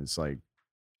Citizen. It's like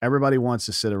everybody wants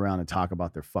to sit around and talk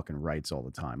about their fucking rights all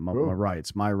the time. My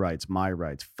rights, my rights, my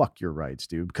rights. Fuck your rights,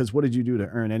 dude. Because what did you do to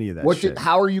earn any of that shit?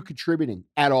 How are you contributing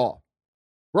at all?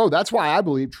 Bro, that's why I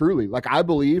believe truly. Like, I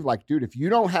believe, like, dude, if you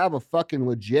don't have a fucking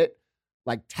legit,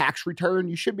 like, tax return,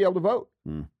 you should be able to vote.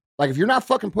 Like, if you're not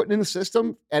fucking putting in the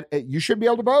system, you should be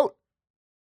able to vote.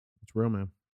 It's real, man.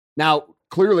 Now,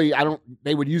 clearly,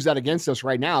 they would use that against us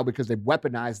right now because they've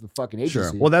weaponized the fucking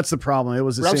agency. Sure. Well, that's the problem. It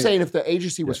was the same. I'm saying if the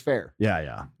agency was fair.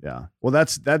 Yeah. Well,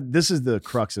 this is the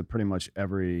crux of pretty much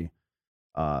every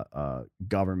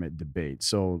government debate.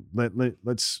 So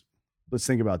let's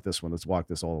think about this one. Let's walk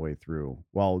this all the way through.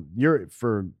 Well,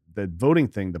 for the voting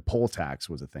thing, the poll tax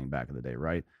was a thing back in the day,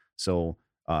 right? So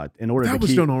in order that to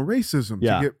was done on racism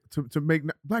to make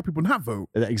black people not vote.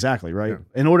 Exactly, right?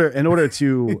 Yeah. In order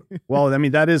to well, I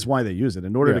mean, that is why they use it.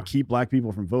 In order to keep black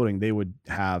people from voting, they would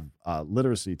have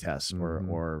literacy tests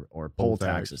or poll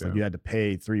taxes. Like you had to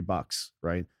pay $3,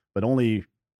 right? But only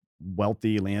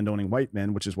wealthy landowning white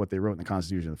men, which is what they wrote in the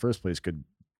Constitution in the first place, could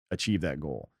achieve that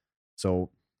goal. So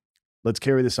let's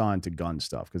carry this on to gun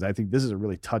stuff, because I think this is a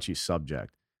really touchy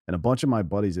subject. And a bunch of my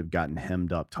buddies have gotten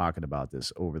hemmed up talking about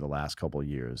this over the last couple of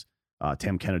years.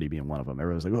 Tim Kennedy being one of them.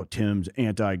 Everyone's like, oh, Tim's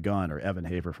anti-gun, or Evan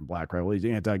Hafer from Black Rifle, he's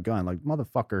anti-gun. Like,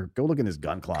 motherfucker, go look in his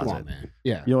gun closet. Come on, man.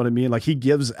 Yeah. You know what I mean? Like, he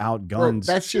gives out guns.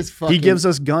 Bro, that's just fucking. He gives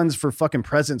us guns for fucking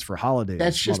presents for holidays.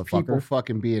 That's just people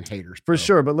fucking being haters. For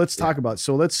sure. But let's talk about,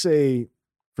 so let's say,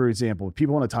 for example, if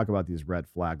people want to talk about these red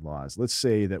flag laws, let's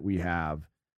say that we have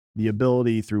the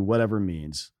ability through whatever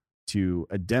means to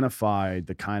identify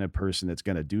the kind of person that's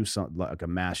going to do something like a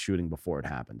mass shooting before it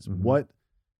happens. Mhm.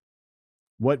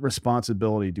 What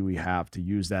responsibility do we have to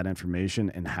use that information,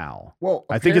 and how? Well,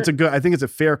 I think it's a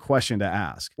fair question to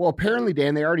ask. Well, apparently,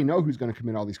 Dan, they already know who's going to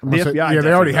commit all these crimes. The FBI, yeah,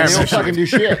 they already have They don't that shit. fucking do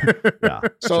shit. Yeah,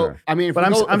 So, sure. I mean, But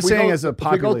I'm saying as a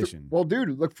population. Well,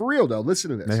 dude, look, for real, though,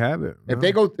 listen to this. They have it. If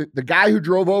they go, the guy who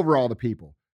drove over all the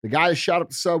people, the guy that shot up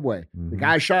the subway, the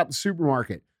guy who shot up the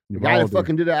supermarket, the guy that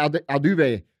fucking did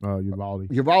Alduve,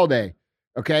 Uvalde,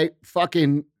 okay,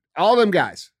 fucking all them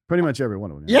guys. Pretty much every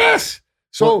one of them. Yes.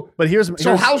 So, but here's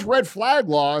how's red flag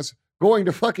laws going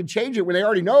to fucking change it when they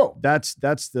already know? That's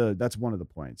one of the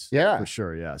points. Yeah. For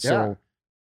sure. Yeah. So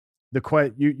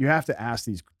you have to ask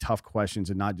these tough questions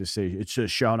and not just say it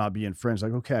shall not be infringed.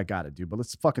 Like, okay, I got it, dude, but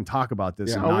let's fucking talk about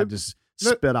this and not just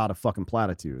spit out a fucking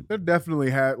platitude. There definitely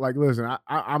had, like, listen,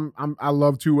 I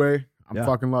love two-way. I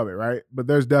fucking love it, right? But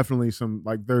there's definitely some,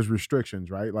 like, there's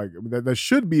restrictions, right? Like, that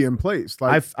should be in place.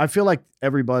 Like, I feel like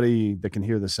everybody that can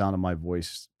hear the sound of my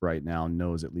voice right now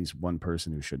knows at least one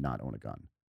person who should not own a gun,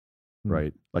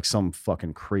 right? Like some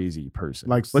fucking crazy person.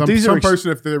 Like, but some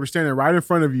person, if they were standing right in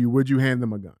front of you, would you hand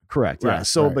them a gun? Correct. Right, Yeah.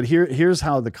 So, right. but here's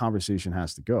how the conversation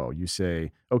has to go. You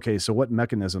say, okay, so what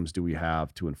mechanisms do we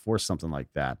have to enforce something like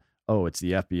that? Oh, it's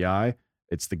the FBI.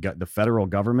 It's the federal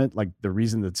government. Like, the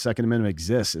reason that the Second Amendment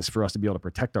exists is for us to be able to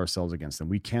protect ourselves against them.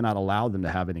 We cannot allow them to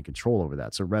have any control over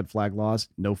that. So red flag laws,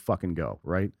 no fucking go,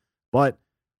 right? But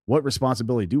what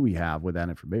responsibility do we have with that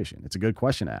information? It's a good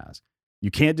question to ask.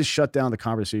 You can't just shut down the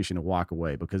conversation and walk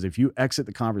away, because if you exit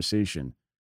that conversation,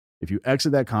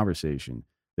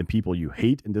 then people you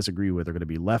hate and disagree with are going to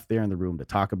be left there in the room to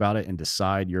talk about it and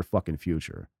decide your fucking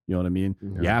future. You know what I mean?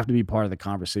 Yeah. You have to be part of the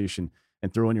conversation.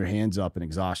 And throwing your hands up in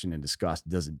exhaustion and disgust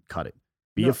doesn't cut it.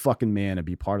 Be a fucking man and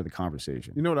be part of the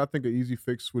conversation. You know what I think an easy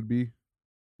fix would be?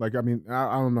 Like, I mean,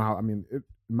 I don't know how, I mean, in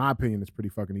my opinion, it's pretty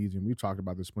fucking easy. And we've talked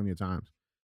about this plenty of times.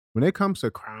 When it comes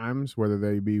to crimes, whether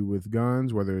they be with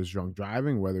guns, whether it's drunk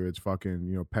driving, whether it's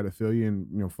fucking, pedophilia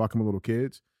and, fucking with little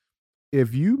kids,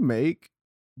 if you make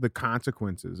the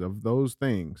consequences of those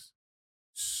things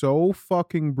so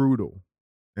fucking brutal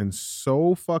and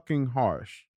so fucking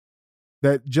harsh,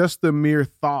 that just the mere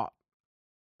thought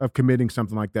of committing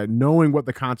something like that, knowing what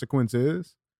the consequence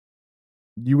is,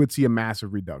 you would see a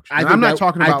massive reduction. I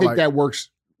think that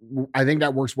works. I think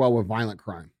that works well with violent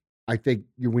crime. I think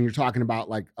when you're talking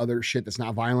about like other shit that's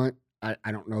not violent, I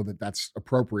don't know that that's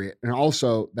appropriate. And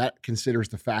also that considers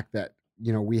the fact that,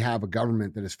 we have a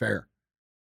government that is fair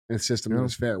and a system that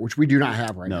is fair, which we do not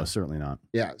have right now. No, certainly not.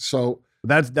 Yeah. So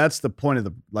that's the point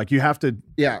of you have to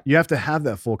have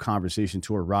that full conversation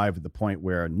to arrive at the point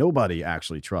where nobody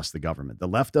actually trusts the government. The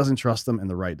left doesn't trust them and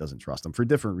the right doesn't trust them for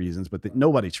different reasons, but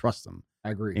nobody trusts them.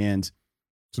 I agree. And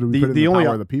so do we put it in the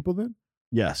power of the people then?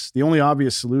 Yes. The only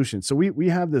obvious solution. So we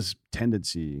have this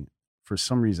tendency for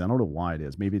some reason, I don't know why it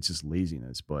is. Maybe it's just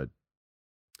laziness, but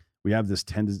we have this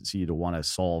tendency to want to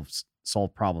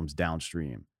solve problems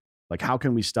downstream. Like, how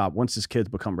can we stop once this kid's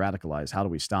become radicalized? How do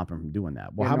we stop him from doing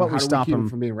that? Well, how about we stop him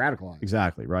from being radicalized?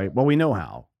 Exactly. Right. Well, we know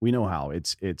how.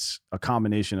 It's a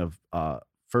combination of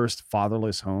first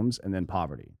fatherless homes and then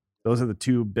poverty. Those are the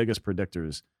two biggest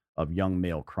predictors of young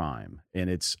male crime, and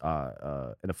it's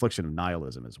an affliction of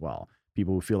nihilism as well.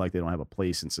 People who feel like they don't have a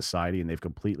place in society and they've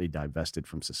completely divested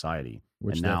from society.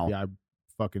 Which and now, I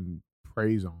fucking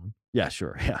preys on. Yeah,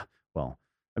 sure. Yeah. Well,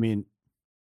 I mean,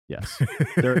 yes.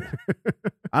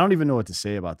 I don't even know what to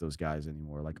say about those guys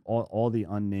anymore. Like all the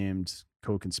unnamed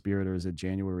co-conspirators at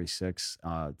January 6th.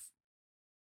 I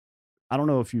don't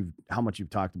know how much you've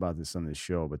talked about this on this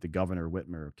show, but the Governor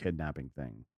Whitmer kidnapping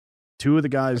thing. Two of the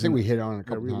guys. I think we hit on it a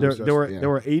couple times. There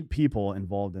were 8 people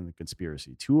involved in the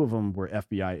conspiracy. 2 of them were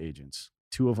FBI agents.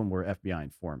 2 of them were FBI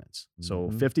informants. So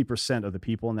 50% of the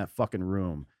people in that fucking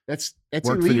room that's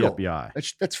worked illegal. For the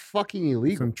FBI. That's fucking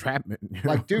illegal. It's entrapment.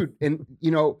 Like, dude, and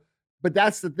but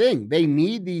that's the thing. They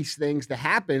need these things to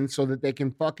happen so that they can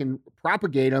fucking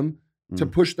propagate them to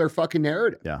push their fucking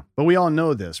narrative. Yeah. But we all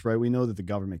know this, right? We know that the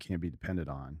government can't be depended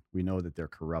on. We know that they're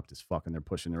corrupt as fuck and they're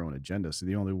pushing their own agenda. So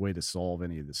the only way to solve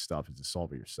any of this stuff is to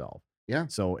solve it yourself. Yeah.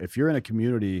 So if you're in a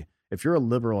community, if you're a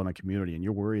liberal in a community and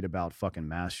you're worried about fucking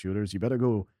mass shooters, you better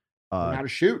go Learn how to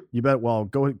shoot. You bet. Well,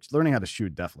 learning how to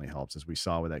shoot definitely helps, as we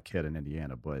saw with that kid in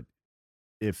Indiana. But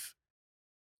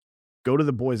go to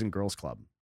the Boys and Girls Club,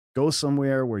 go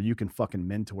somewhere where you can fucking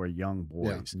mentor young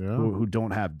boys who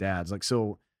don't have dads. Like,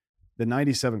 so the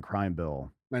 97 crime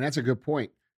bill. Man, that's a good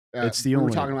point. It's we were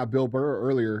talking about Bill Burr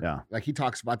earlier. Yeah. Like he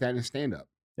talks about that in his stand-up.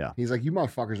 Yeah. He's like, you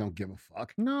motherfuckers don't give a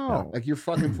fuck. No. Like you're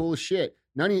fucking full of shit.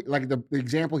 None of you, like the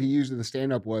example he used in the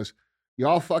stand-up was,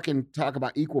 y'all fucking talk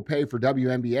about equal pay for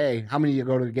WNBA. How many of you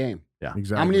go to the game? Yeah.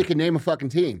 Exactly. How many of you can name a fucking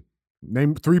team?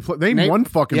 Name one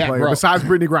fucking player besides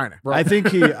Brittany Griner. Bro. I think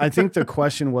the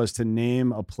question was to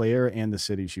name a player and the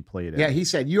city she played in. Yeah, he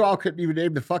said you all couldn't even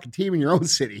name the fucking team in your own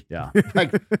city. Yeah.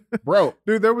 Like, bro.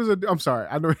 Dude, I'm sorry.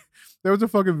 I know there was a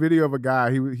fucking video of a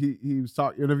guy. He was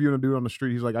interviewing a dude on the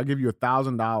street. He's like, I'll give you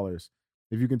 $1,000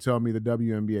 if you can tell me the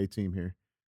WNBA team here.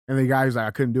 And the guy was like,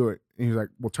 I couldn't do it. And he was like,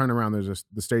 well, turn around.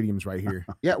 The stadium's right here.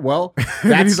 Yeah, well,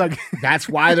 that's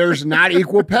why there's not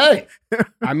equal pay.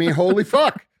 I mean, holy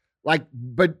fuck. Like,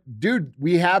 but dude,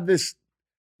 we have this,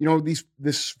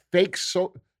 this fake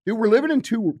dude, we're living in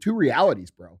two realities,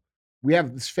 bro. We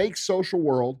have this fake social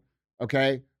world,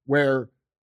 okay, where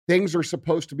things are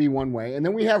supposed to be one way, and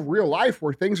then we have real life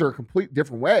where things are a complete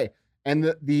different way. And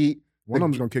one of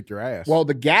them's gonna kick your ass. Well,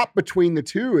 the gap between the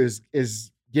two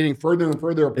is getting further and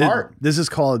further apart. This is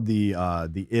called the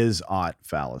is-ought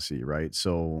fallacy, right?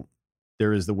 So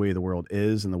there is the way the world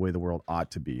is and the way the world ought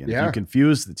to be. And if you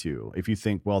confuse the two, if you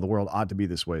think, well, the world ought to be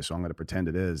this way, so I'm going to pretend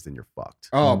it is, then you're fucked.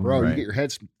 Oh, bro, right? You get your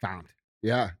head found.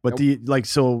 Yeah. But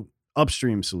so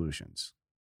upstream solutions,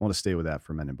 I want to stay with that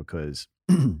for a minute because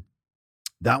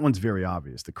that one's very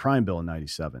obvious. The crime bill in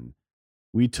 97,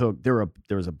 there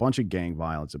was a bunch of gang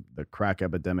violence. The crack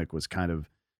epidemic was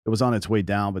it was on its way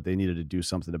down, but they needed to do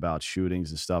something about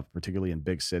shootings and stuff, particularly in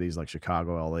big cities like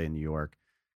Chicago, LA, and New York.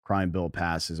 Crime bill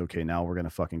passes. Okay, now we're going to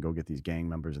fucking go get these gang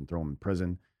members and throw them in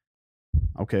prison.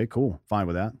 Okay, cool. Fine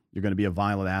with that. You're going to be a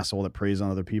violent asshole that preys on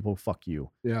other people. Fuck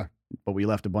you. Yeah. But we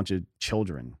left a bunch of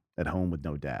children at home with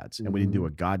no dads, and we didn't do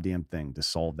a goddamn thing to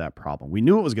solve that problem. We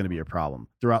knew it was going to be a problem.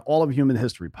 Throughout all of human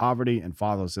history, poverty and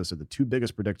fatherlessness are the two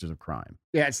biggest predictors of crime.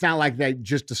 Yeah, it's not like they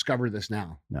just discovered this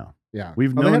now. No. Yeah.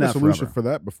 We've they known had that a solution forever. for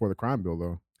that before the crime bill,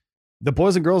 though. The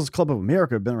Boys and Girls Club of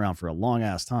America have been around for a long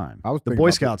ass time. The Boy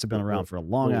Scouts have been around for a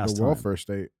long ass time. The welfare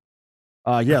state.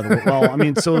 Yeah. Well, I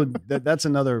mean, so that's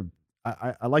another.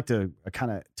 I like to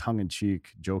kind of tongue in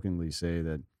cheek, jokingly say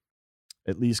that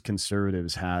at least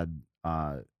conservatives had,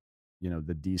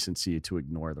 the decency to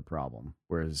ignore the problem,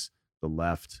 whereas the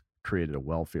left created a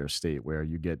welfare state where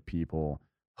you get people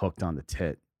hooked on the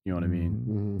tit. You know what I mean?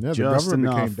 Mm-hmm. Yeah, Just the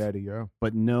government enough, became daddy, yeah.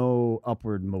 but no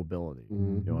upward mobility.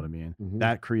 Mm-hmm. You know what I mean? Mm-hmm.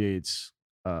 That creates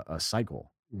a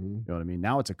cycle. Mm-hmm. You know what I mean?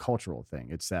 Now it's a cultural thing.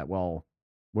 It's that, well,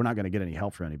 we're not going to get any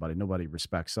help from anybody. Nobody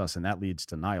respects us. And that leads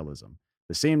to nihilism.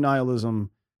 The same nihilism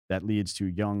that leads to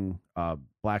young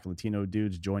Black Latino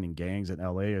dudes joining gangs in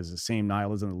LA is the same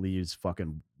nihilism that leads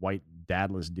fucking white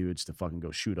dadless dudes to fucking go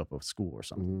shoot up a school or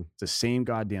something. Mm-hmm. It's the same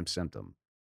goddamn symptom.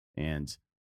 And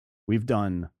we've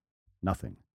done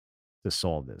nothing to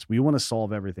solve this. We want to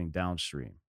solve everything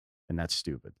downstream. And that's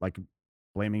stupid. Like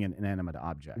blaming an inanimate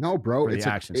object. No, bro. For the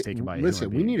actions taken by a listen,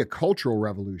 human we being. need a cultural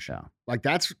revolution. Yeah. Like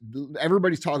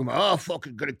everybody's talking about,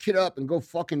 fucking gonna kid up and go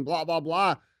fucking blah, blah,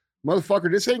 blah.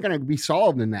 Motherfucker, this ain't gonna be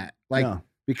solved in that. Like, No.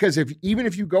 because even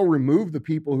if you go remove the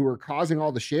people who are causing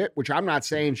all the shit, which I'm not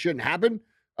saying shouldn't happen,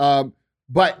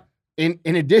 but in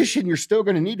addition, you're still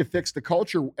gonna need to fix the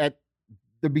culture at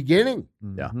the beginning.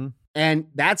 Yeah. Mm-hmm. And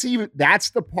that's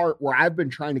the part where I've been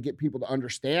trying to get people to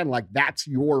understand, like, that's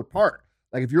your part.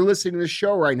 Like, if you're listening to this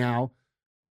show right now,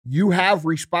 you have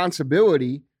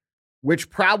responsibility, which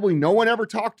probably no one ever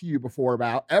talked to you before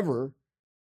about ever,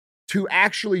 to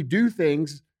actually do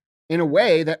things in a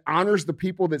way that honors the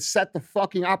people that set the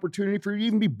fucking opportunity for you to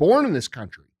even be born in this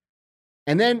country.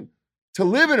 And then to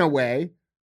live in a way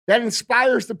that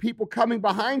inspires the people coming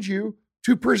behind you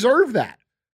to preserve that.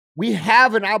 We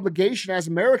have an obligation as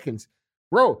Americans.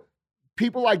 Bro,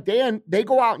 people like Dan, they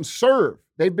go out and serve.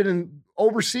 They've been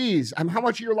overseas. How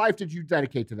much of your life did you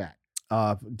dedicate to that?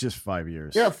 Just 5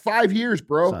 years. Yeah, 5 years,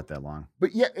 bro. It's not that long.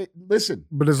 But yeah, listen.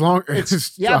 But it's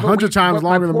 100 times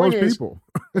longer than most people.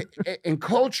 In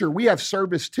culture, we have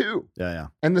service too. Yeah.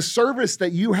 And the service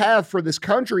that you have for this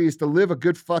country is to live a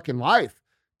good fucking life,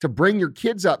 to bring your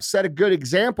kids up, set a good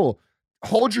example,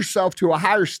 hold yourself to a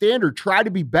higher standard, try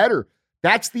to be better.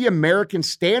 That's the American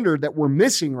standard that we're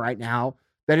missing right now,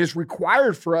 that is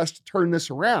required for us to turn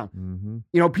this around. Mm-hmm.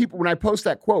 You know, people, when I post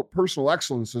that quote, personal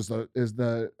excellence is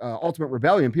the ultimate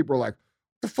rebellion, people are like,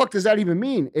 what the fuck does that even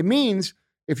mean? It means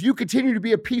if you continue to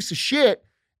be a piece of shit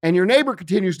and your neighbor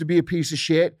continues to be a piece of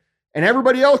shit and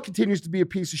everybody else continues to be a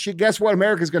piece of shit, guess what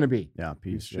America's going to be? Yeah,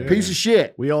 piece Of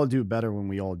shit. We all do better when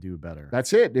we all do better.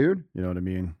 That's it, dude. You know what I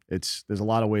mean? There's a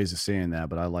lot of ways of saying that,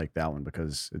 but I like that one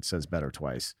because it says better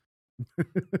twice.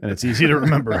 And it's easy to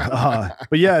remember.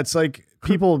 But yeah, it's like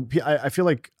I feel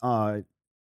like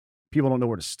people don't know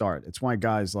where to start. It's why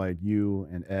guys like you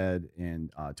and Ed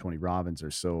and Tony Robbins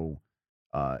are so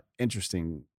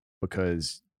interesting,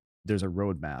 because there's a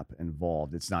roadmap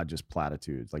involved. It's not just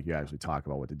platitudes. Like, you actually talk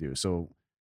about what to do. So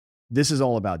this is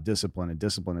all about discipline, and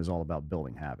discipline is all about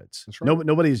building habits. That's right.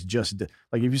 Nobody's just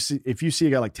like, if you see a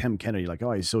guy like Tim Kennedy, like,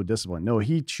 oh, he's so disciplined. No,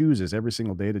 he chooses every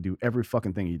single day to do every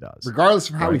fucking thing he does, regardless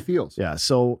of how he feels. Yeah.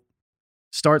 So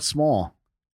start small.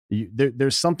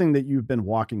 There's something that you've been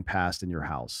walking past in your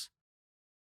house.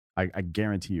 I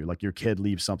guarantee you, like, your kid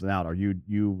leaves something out, or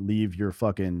you leave your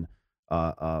fucking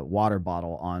water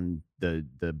bottle on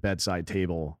the bedside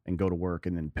table and go to work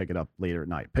and then pick it up later at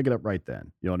night. Pick it up right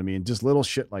then. You know what I mean? Just little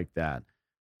shit like that.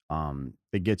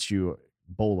 That gets you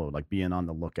boloed, like being on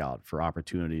the lookout for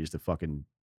opportunities to fucking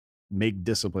make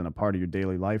discipline a part of your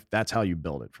daily life. That's how you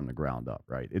build it from the ground up,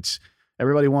 right?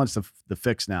 Everybody wants the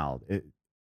fix now.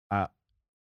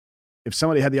 If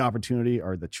somebody had the opportunity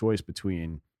or the choice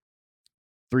between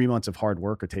 3 months of hard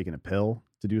work or taking a pill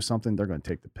to do something, they're going to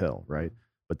take the pill, right?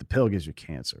 But the pill gives you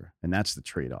cancer, and that's the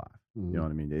trade-off. You know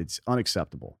what I mean? It's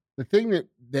unacceptable. The thing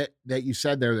that you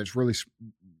said there that's really,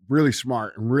 really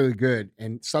smart and really good,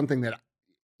 and something that,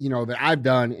 that I've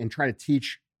done and try to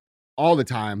teach all the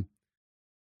time,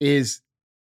 is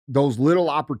those little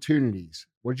opportunities.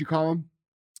 What did you call them?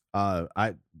 Yeah.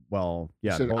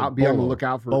 So I'll be on the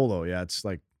lookout for BOLO. Yeah, it's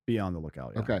like be on the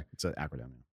lookout. Yeah. Okay. It's an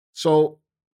acronym. So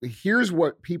here's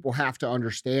what people have to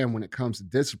understand when it comes to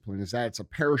discipline, is that it's a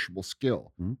perishable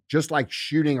skill. Mm-hmm. Just like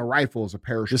shooting a rifle is a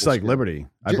perishable Just like skill. liberty.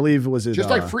 I believe, was it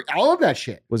just like free, all of that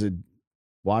shit. Was it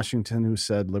Washington who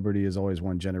said liberty is always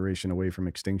one generation away from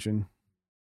extinction?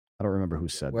 I don't remember who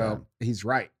said that. Well, he's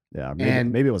right. Yeah,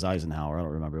 maybe it was Eisenhower. I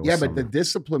don't remember. It was but the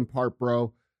discipline part,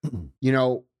 bro,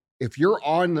 if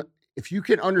you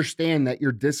can understand that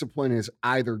your discipline is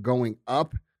either going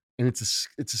up, and it's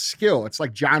a skill. It's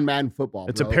like John Madden football.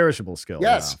 It's a perishable skill.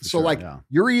 Yes. Yeah, so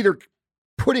you're either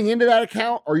putting into that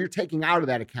account or you're taking out of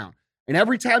that account. And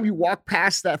every time you walk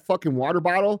past that fucking water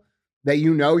bottle that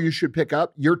you should pick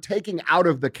up, you're taking out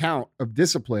of the count of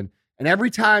discipline. And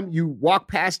every time you walk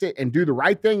past it and do the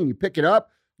right thing and you pick it up,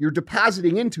 you're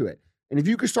depositing into it. And if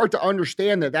you can start to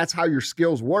understand that that's how your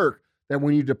skills work, that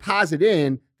when you deposit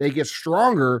in, they get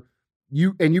stronger,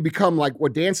 you become, like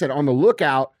what Dan said, on the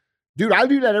lookout. Dude, I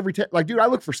do that every time. Like, dude, I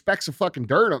look for specks of fucking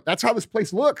dirt. That's how this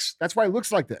place looks. That's why it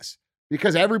looks like this.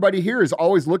 Because everybody here is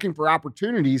always looking for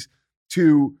opportunities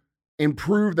to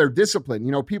improve their discipline.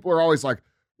 People are always like,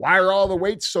 why are all the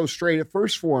weights so straight at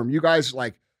First Form? You guys,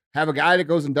 like, have a guy that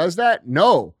goes and does that?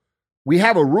 No. We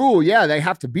have a rule. Yeah, they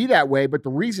have to be that way. But the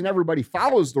reason everybody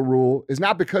follows the rule is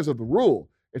not because of the rule.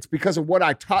 It's because of what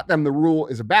I taught them the rule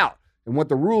is about. And what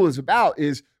the rule is about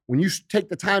is when you take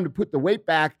the time to put the weight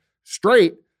back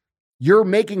straight, you're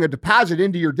making a deposit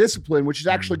into your discipline, which is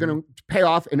actually going to pay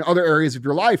off in other areas of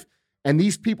your life. And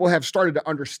these people have started to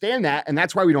understand that. And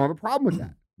that's why we don't have a problem with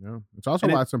that. Yeah. It's also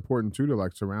why it's important too, to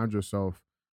like surround yourself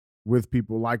with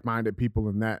people, like-minded people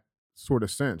in that sort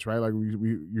of sense, right? Like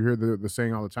you hear the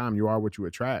saying all the time, you are what you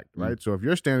attract, right? So if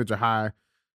your standards are high,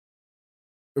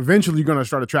 eventually you're going to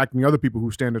start attracting other people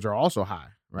whose standards are also high,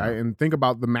 right? And think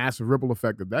about the massive ripple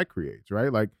effect that creates,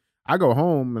 right? Like, I go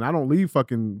home and I don't leave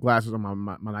fucking glasses on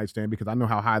my nightstand because I know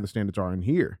how high the standards are in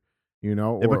here,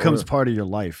 It becomes part of your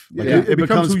life. Like, Yeah, it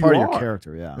becomes part of your are.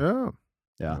 character.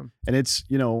 Yeah. And it's,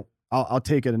 I'll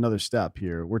take it another step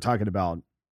here. We're talking about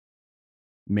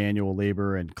manual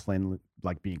labor and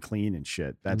like being clean and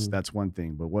shit. That's one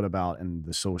thing. But what about in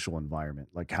the social environment?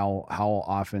 Like, how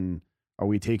often are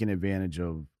we taking advantage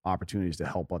of opportunities to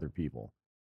help other people?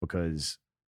 Because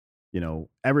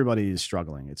everybody is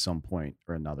struggling at some point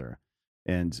or another.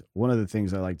 And one of the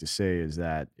things I like to say is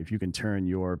that if you can turn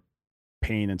your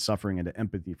pain and suffering into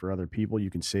empathy for other people, you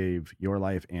can save your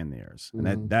life and theirs.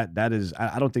 And that is,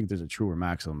 I don't think there's a truer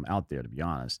maximum out there, to be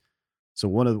honest. So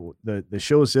one of the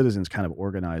show Citizens kind of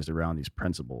organized around these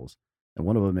principles. And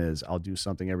one of them is, I'll do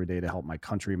something every day to help my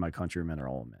country. My countrymen are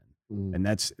all men. And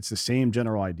it's the same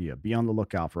general idea. Be on the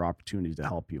lookout for opportunities to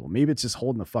help people. Maybe it's just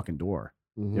holding the fucking door.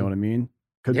 You know what I mean?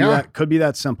 Could be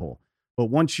that simple. But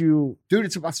once you, dude,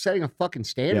 it's about setting a fucking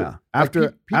standard. Yeah.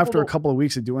 After a couple of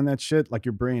weeks of doing that shit, like,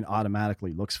 your brain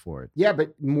automatically looks for it. Yeah,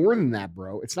 but more than that,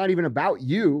 bro. It's not even about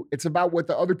you. It's about what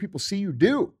the other people see you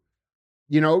do.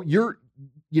 You're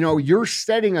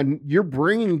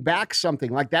bringing back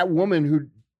something, like that woman who,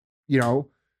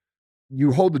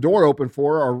 you hold the door open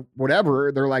for or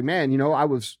whatever, they're like, man,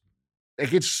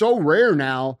 it's so rare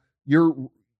now.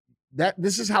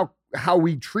 This is how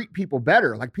we treat people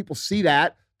better. Like people see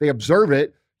that, they observe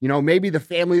it. Maybe the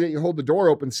family that you hold the door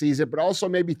open sees it, but also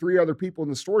maybe 3 other people in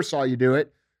the store saw you do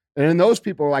it. And then those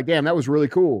people are like, damn, that was really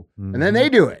cool. Mm-hmm. And then they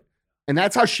do it. And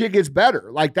that's how shit gets better.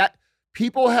 Like that,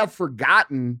 people have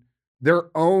forgotten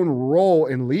their own role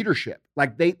in leadership.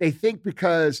 Like they think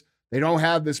because they don't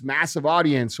have this massive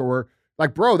audience or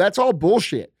like, bro, that's all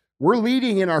bullshit. We're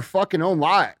leading in our fucking own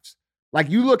lives. Like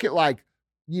you look at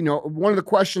one of the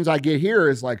questions I get here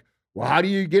is like, well, how do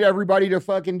you get everybody to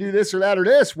fucking do this or that or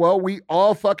this? Well, we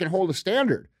all fucking hold a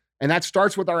standard, and that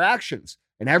starts with our actions,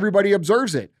 and everybody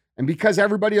observes it. And because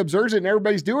everybody observes it and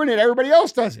everybody's doing it, everybody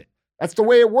else does it. That's the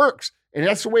way it works. And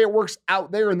that's the way it works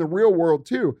out there in the real world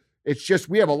too. It's just,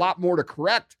 we have a lot more to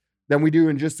correct than we do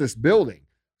in just this building.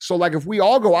 So like if we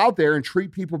all go out there and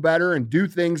treat people better and do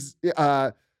things,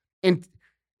 and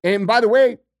by the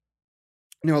way,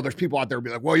 there's people out there who be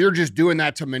like, well, you're just doing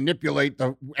that to manipulate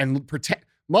and protect.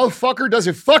 Motherfucker, does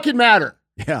it fucking matter?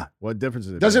 Yeah. What difference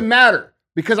does it Doesn't matter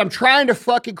because I'm trying to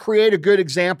fucking create a good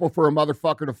example for a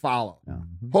motherfucker to follow. Yeah.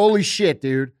 Holy shit,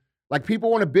 dude. Like people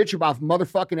want to bitch about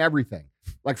motherfucking everything.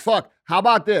 Like, fuck, how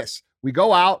about this? We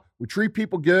go out, we treat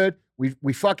people good.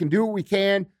 We fucking do what we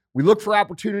can. We look for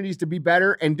opportunities to be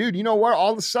better. And dude, you know what?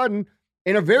 All of a sudden,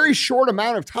 in a very short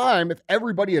amount of time, if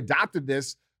everybody adopted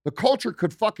this, the culture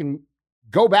could fucking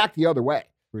go back the other way.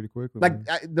 Pretty quickly. Like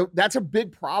that's a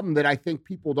big problem that I think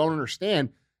people don't understand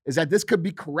is that this could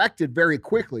be corrected very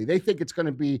quickly. They think it's going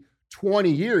to be 20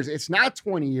 years. It's not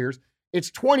 20 years. It's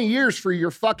 20 years for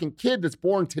your fucking kid that's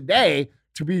born today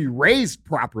to be raised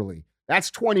properly.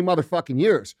 That's 20 motherfucking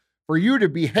years. For you to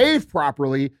behave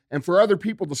properly and for other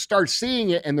people to start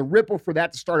seeing it and the ripple for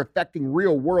that to start affecting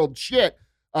real world shit,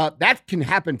 that can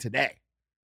happen today.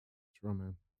 True,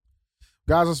 man.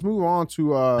 Guys, let's move on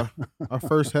to our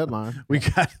first headline. We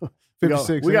got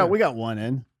 56. We got one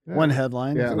in. Yeah. One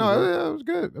headline. Yeah, no, it was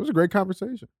good. It was a great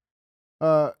conversation.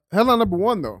 Headline number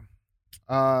 1, though.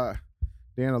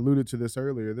 Dan alluded to this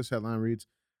earlier. This headline reads,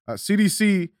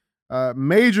 CDC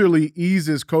majorly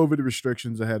eases COVID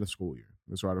restrictions ahead of school year.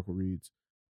 This article reads,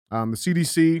 the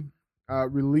CDC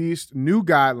released new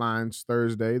guidelines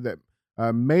Thursday that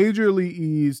majorly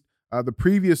eased the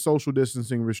previous social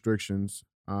distancing restrictions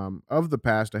of the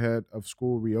past ahead of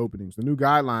school reopenings. The new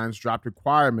guidelines dropped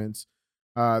requirements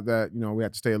that, we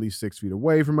have to stay at least 6 feet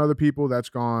away from other people. That's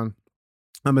gone.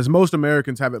 As most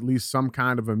Americans have at least some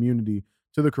kind of immunity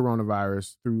to the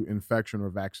coronavirus through infection or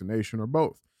vaccination or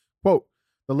both. Quote,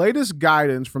 the latest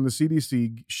guidance from the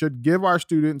CDC should give our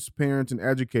students, parents, and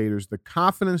educators the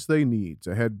confidence they need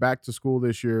to head back to school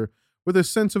this year with a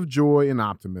sense of joy and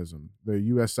optimism, the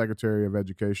U.S. Secretary of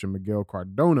Education, Miguel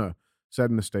Cardona, said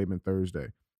in a statement Thursday.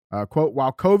 Quote,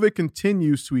 while COVID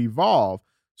continues to evolve,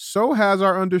 so has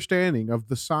our understanding of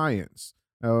the science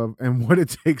and what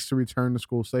it takes to return to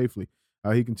school safely.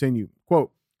 He continued,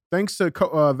 quote, thanks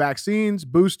to vaccines,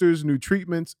 boosters, new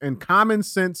treatments, and common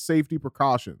sense safety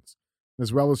precautions,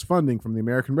 as well as funding from the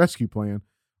American Rescue Plan,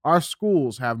 our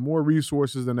schools have more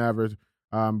resources than ever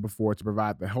before to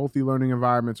provide the healthy learning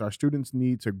environments our students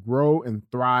need to grow and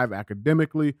thrive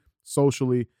academically,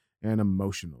 socially, and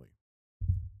emotionally.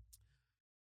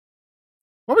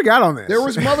 What we got on this? There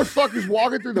was motherfuckers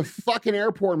walking through the fucking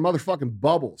airport in motherfucking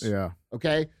bubbles. Yeah.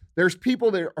 Okay? There's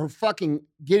people that are fucking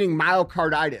getting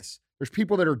myocarditis. There's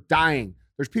people that are dying.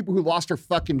 There's people who lost their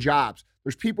fucking jobs.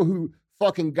 There's people who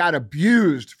fucking got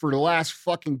abused for the last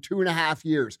fucking 2.5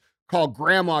 years. Called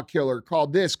grandma killer,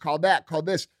 called this, called that, called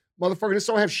this. Motherfucker, this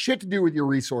don't have shit to do with your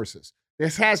resources.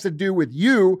 This has to do with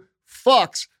you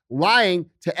fucks lying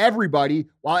to everybody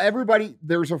while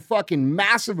there's a fucking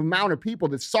massive amount of people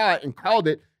that saw it and called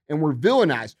it and were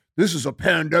villainized. This is a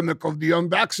pandemic of the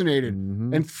unvaccinated.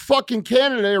 Mm-hmm. And fucking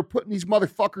Canada, they were putting these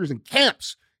motherfuckers in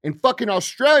camps. In fucking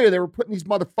Australia, they were putting these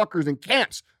motherfuckers in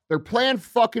camps. Their plan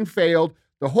fucking failed.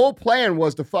 The whole plan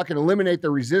was to fucking eliminate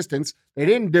the resistance. They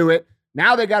didn't do it.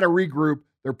 Now they got to regroup.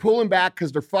 They're pulling back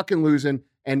because they're fucking losing.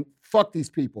 And fuck these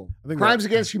people. Crimes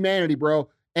against humanity, bro.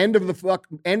 End of the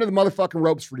motherfucking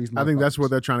ropes for these motherfuckers. I think that's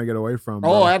what they're trying to get away from. Bro.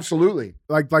 Oh, absolutely.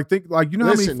 Think how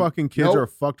many fucking kids are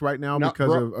fucked right now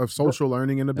because of social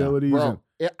learning inabilities? Yeah,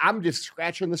 bro, I'm just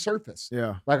scratching the surface.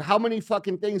 Yeah. Like how many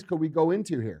fucking things could we go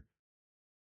into here?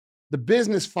 The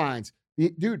business fines.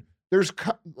 Dude, there's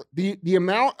the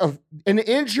amount of, and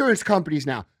the insurance companies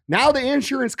now Now the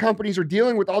insurance companies are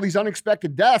dealing with all these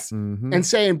unexpected deaths Mhm. and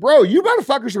saying, bro, you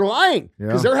motherfuckers are lying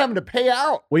because Yeah. they're having to pay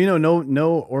out. Well, you know,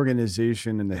 no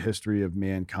organization in the history of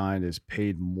mankind has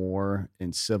paid more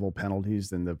in civil penalties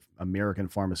than the American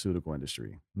pharmaceutical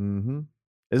industry. Mhm.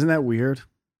 Isn't that weird?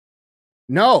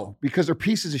 No, because they're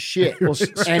pieces of shit. Well,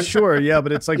 And- sure, yeah,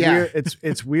 but it's like Yeah. weird.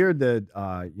 It's weird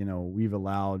that you know, we've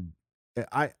allowed.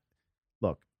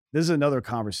 Look. This is another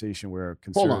conversation where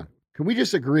Hold on. Can we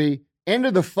just agree? End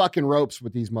of the fucking ropes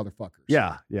with these motherfuckers.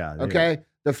 Yeah. Okay.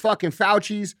 The fucking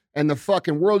Fauci's and the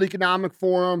fucking World Economic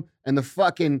Forum and the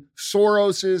fucking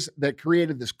Soroses that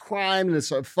created this crime and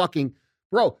this fucking,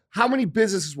 bro, how many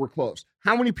businesses were closed?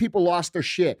 How many people lost their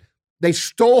shit? They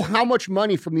stole how much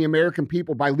money from the American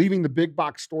people by leaving the big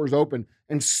box stores open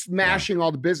and smashing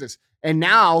all the business. And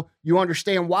now you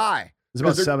understand why. There's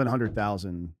about they're-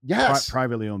 700,000 Yes.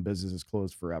 privately owned businesses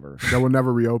closed forever. That will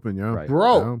never reopen. Yeah. Right.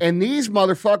 Bro, and these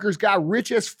motherfuckers got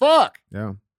rich as fuck.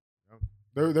 Yeah.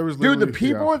 There was Dude, the literally-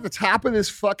 people yeah. at the top of this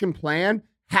fucking plan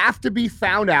have to be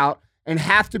found out and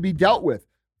have to be dealt with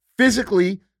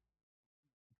physically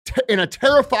in a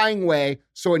terrifying way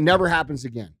so it never happens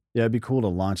again. Yeah, it'd be cool to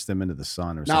launch them into the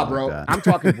sun or Nah, something bro. like that. I'm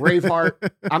talking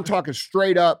Braveheart. I'm talking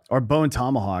straight up. Or Bone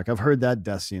Tomahawk. I've heard that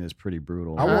death scene is pretty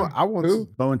brutal. I want Who?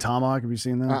 Bone Tomahawk. Have you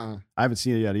seen that? Uh-uh. I haven't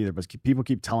seen it yet either, but people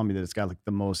keep telling me that it's got like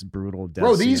the most brutal death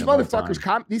Bro, scene these of all motherfuckers,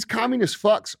 time. these communist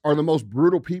fucks are the most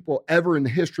brutal people ever in the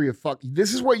history of fuck.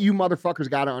 This is what you motherfuckers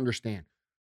got to understand.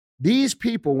 These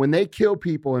people, when they kill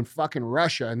people in fucking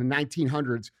Russia in the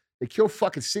 1900s, they kill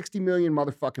fucking 60 million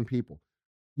motherfucking people.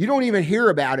 You don't even hear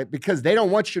about it because they don't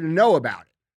want you to know about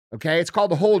it. Okay, it's called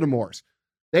the Holodomors.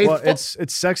 Well, it's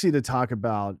sexy to talk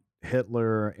about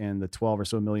Hitler and the 12 or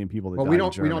so million people that but died we in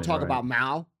don't Germany, talk right? about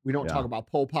Mao. We don't Yeah. talk about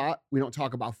Pol Pot. We don't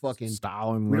talk about fucking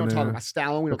Stalin. We don't talk Lenin. about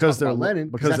Stalin. We don't because talk they're about Lenin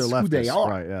because that's they're who they leftists. are.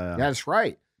 Right? Yeah. That's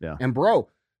right. Yeah. And bro,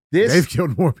 this They've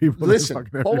killed more people. than Listen,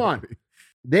 fucking hold on. everybody.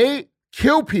 They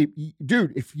kill people.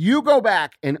 Dude, if you go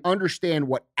back and understand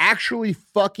what actually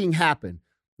fucking happened,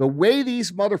 the way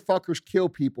these motherfuckers kill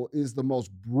people is the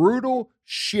most brutal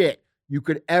shit you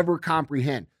could ever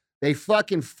comprehend. They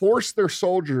fucking force their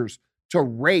soldiers to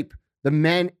rape the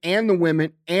men and the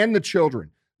women and the children.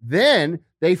 Then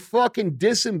they fucking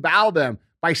disembowel them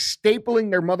by stapling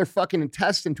their motherfucking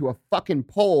intestine to a fucking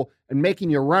pole and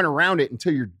making you run around it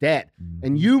until you're dead.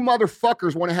 And you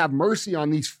motherfuckers want to have mercy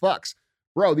on these fucks.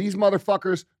 Bro, these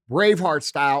motherfuckers, Braveheart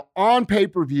style, on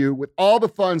pay-per-view with all the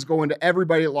funds going to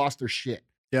everybody that lost their shit.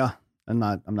 Yeah. I'm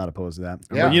not opposed to that.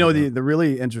 Yeah. But, you know, the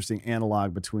really interesting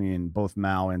analog between both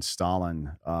Mao and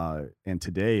Stalin and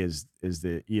today is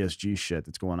the ESG shit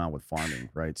that's going on with farming,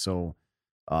 right? So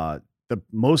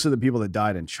most of the people that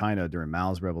died in China during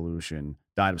Mao's revolution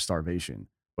died of starvation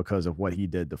because of what he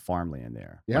did to farmland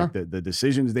there. Yeah. Like the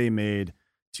decisions they made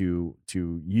to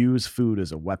use food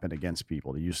as a weapon against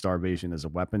people, to use starvation as a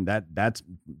weapon, that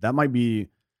might be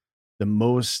the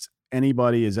most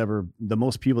the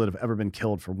most people that have ever been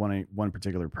killed for one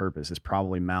particular purpose is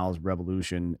probably Mao's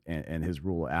revolution and his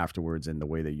rule afterwards and the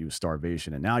way they use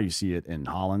starvation. And now you see it in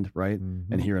Holland, right?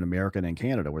 Mm-hmm. And here in America and in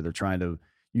Canada, where they're trying to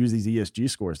use these ESG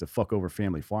scores to fuck over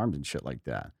family farms and shit like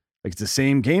that. Like, it's the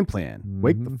same game plan.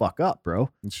 Wake the Mhm. fuck up, bro.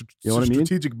 It's You know what I mean?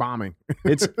 Strategic bombing.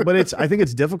 I think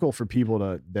it's difficult for people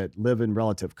that live in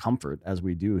relative comfort as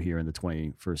we do here in the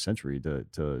 21st century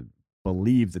to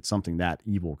believe that something that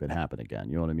evil could happen again.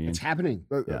 You know what I mean? It's happening.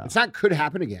 Yeah. It's not could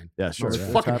happen again. Yeah, sure. it's yeah.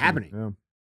 fucking happening. Yeah.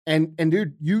 And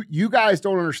dude, you guys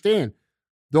don't understand.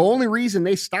 The only reason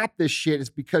they stopped this shit is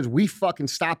because we fucking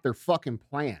stopped their fucking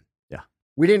plan. Yeah.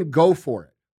 We didn't go for it.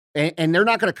 And they're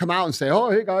not going to come out and say, "Oh,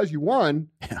 hey guys, you won."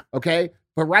 Yeah. Okay?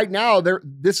 But right now,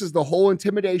 this is the whole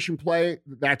intimidation play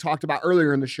that I talked about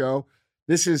earlier in the show.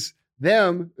 This is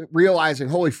them realizing,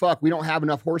 "Holy fuck, we don't have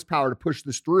enough horsepower to push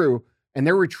this through," and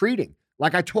they're retreating.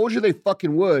 Like I told you they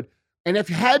fucking would. And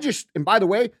and by the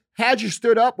way, had you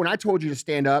stood up when I told you to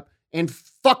stand up in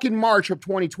fucking March of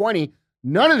 2020,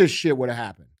 none of this shit would have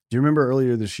happened. Do you remember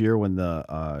earlier this year when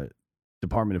the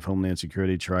Department of Homeland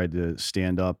Security tried to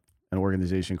stand up an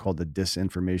organization called the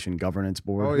Disinformation Governance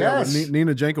Board? Oh yeah, Yes.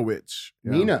 Nina Jankowicz.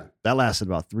 Yeah. Nina. That lasted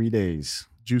about 3 days.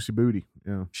 Juicy booty.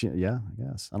 Yeah. Yeah, I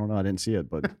guess. I don't know. I didn't see it,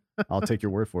 but I'll take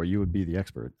your word for it. You would be the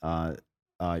expert.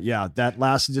 Yeah, that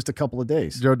lasted just a couple of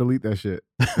days. Joe, delete that shit.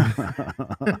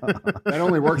 That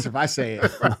only works if I say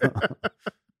it.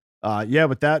 Yeah,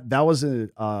 but that was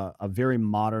a very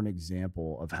modern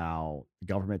example of how the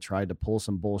government tried to pull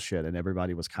some bullshit, and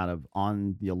everybody was kind of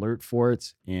on the alert for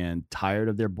it and tired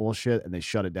of their bullshit, and they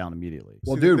shut it down immediately.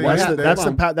 Well, See, dude, the what thing is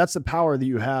happened? that- That's the power that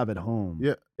you have at home.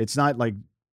 Yeah. It's not like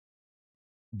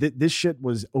this shit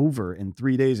was over in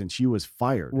 3 days and she was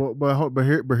fired. Well, but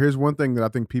here's one thing that I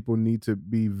think people need to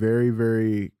be very,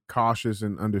 very cautious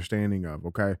and understanding of.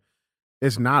 Okay,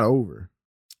 it's not over.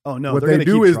 Oh no! What they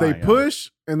do is they push,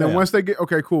 and then once they get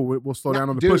cool, we'll slow down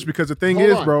on the push, because the thing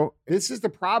is, bro, this is the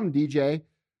problem, DJ.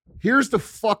 Here's the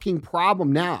fucking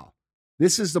problem now.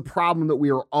 This is the problem that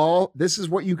we are all. This is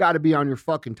what you got to be on your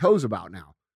fucking toes about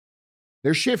now.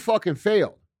 Their shit fucking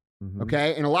failed. Mm-hmm.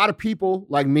 Okay, and a lot of people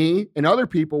like me and other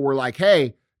people were like,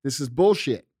 "Hey, this is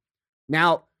bullshit."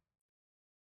 Now,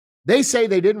 they say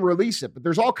they didn't release it, but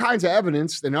there's all kinds of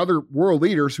evidence and other world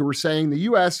leaders who are saying the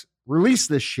U.S. released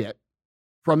this shit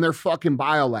from their fucking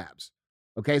biolabs.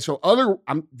 Okay, so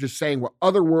I'm just saying what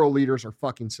other world leaders are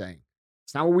fucking saying.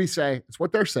 It's not what we say, it's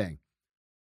what they're saying.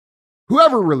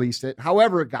 Whoever released it,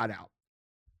 however it got out.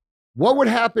 What would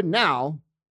happen now,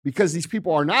 because these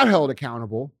people are not held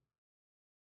accountable?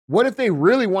 What if they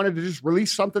really wanted to just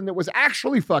release something that was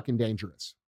actually fucking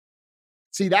dangerous?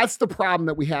 See, that's the problem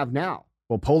that we have now.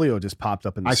 Well, polio just popped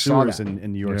up in the sewers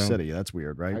in New York City. That's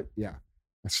weird, right?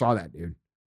 I saw that, dude.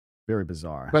 Very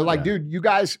bizarre. But dude, you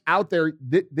guys out there,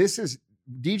 this is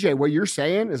DJ. What you're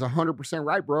saying is 100%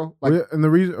 right, bro. Like, and the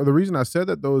reason I said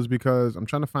that though is because I'm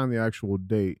trying to find the actual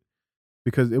date,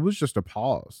 because it was just a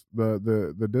pause.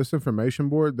 The disinformation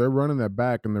board, they're running that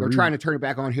back, and they're trying to turn it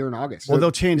back on here in August. Well,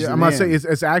 they'll change. I'm not saying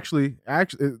it's actually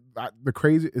the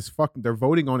crazy is fucking. They're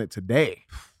voting on it today,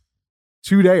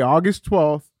 August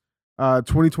 12th,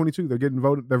 2022. They're getting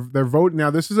voted. They're voting now.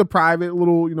 This is a private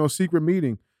little secret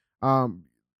meeting.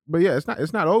 But yeah,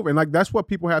 it's not over. And like, that's what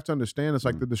people have to understand. It's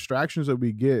like the distractions that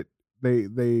we get,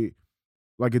 they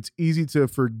like, it's easy to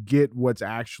forget what's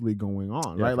actually going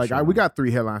on, right? Like we got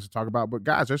 3 headlines to talk about, but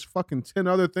guys, there's fucking 10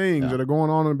 other things that are going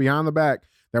on behind the back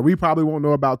that we probably won't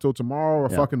know about till tomorrow or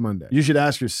fucking Monday. You should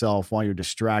ask yourself, while you're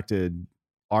distracted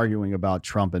arguing about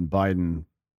Trump and Biden,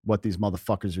 what these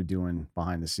motherfuckers are doing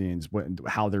behind the scenes,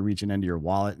 how they're reaching into your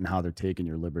wallet and how they're taking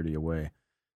your liberty away.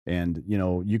 And,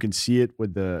 you can see it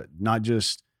with not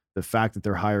just the fact that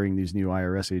they're hiring these new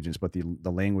IRS agents, but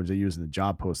the language they use in the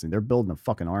job posting. They're building a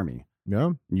fucking army.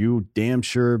 Yeah. You damn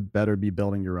sure better be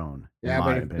building your own.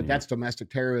 Yeah, but that's domestic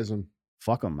terrorism.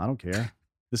 Fuck them. I don't care.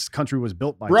 This country was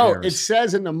built by Bro, terrorists. it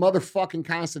says in the motherfucking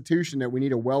Constitution that we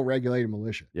need a well-regulated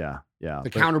militia. Yeah. To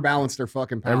counterbalance their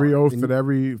fucking power. Every oath that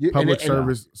every public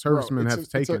serviceman has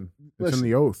taken. It's in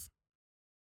the oath.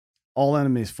 All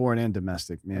enemies, foreign and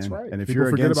domestic, man. That's right. And if People you're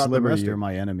forget against about liberty, domestic. you're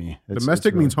my enemy.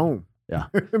 Domestic means home. Yeah.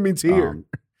 It means here.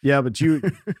 Yeah, but you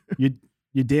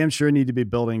damn sure need to be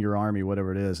building your army,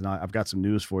 whatever it is. And I've got some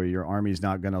news for you. Your army's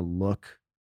not going to look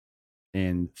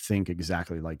and think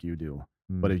exactly like you do.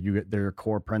 But if there are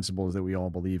core principles that we all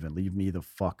believe in. Leave me the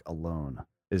fuck alone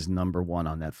is number 1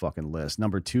 on that fucking list.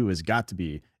 Number 2 has got to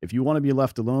be, if you want to be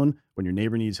left alone, when your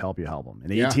neighbor needs help, you help them.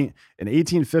 In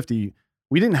 1850,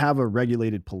 we didn't have a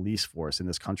regulated police force in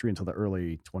this country until the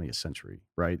early 20th century,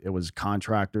 right? It was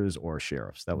contractors or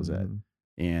sheriffs. That was it.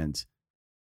 And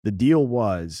the deal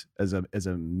was, as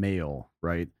a male,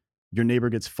 right? Your neighbor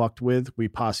gets fucked with, we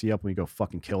posse up and we go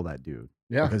fucking kill that dude.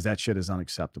 Yeah. Because that shit is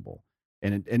unacceptable.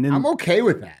 And then I'm okay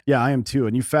with that. Yeah, I am too.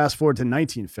 And you fast forward to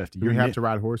 1950. You have to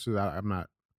ride horses? I'm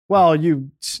not. Well, you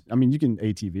can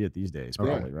ATV it these days,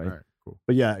 probably, right? All right, cool.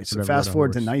 But yeah, so fast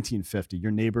forward to 1950.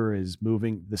 Your neighbor is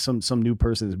moving. Some new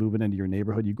person is moving into your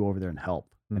neighborhood. You go over there and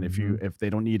help. And if they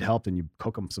don't need help, then you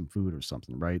cook them some food or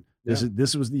something, right? Yeah.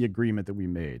 This was the agreement that we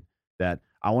made, that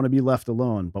I want to be left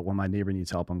alone, but when my neighbor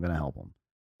needs help, I'm going to help him.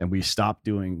 And we stopped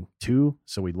doing 2,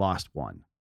 so we lost 1.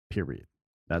 Period.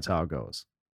 That's how it goes.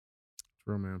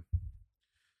 True, man.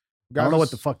 I don't know what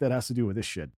the fuck that has to do with this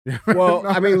shit. Well,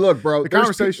 I mean, look, bro. The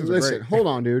conversations are listen, great. hold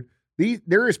on, dude.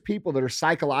 There is people that are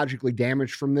psychologically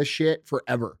damaged from this shit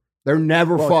forever. They're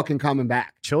never fucking coming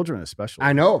back. Children, especially.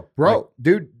 I know, bro.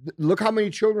 Dude, look how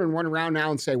many children run around now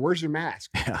and say, "Where's your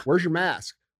mask? Yeah. Where's your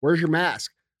mask? Where's your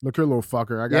mask?" Look here, little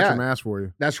fucker. I got your mask for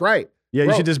you. That's right. Yeah,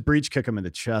 Bro. you should just breach kick him in the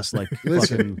chest like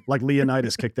like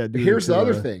Leonidas kicked that dude. Here's the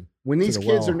other thing. When these the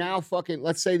kids well. are now fucking,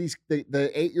 let's say the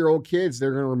 8-year-old kids,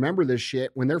 they're going to remember this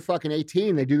shit. When they're fucking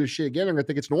 18, they do this shit again. They're going to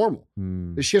think it's normal.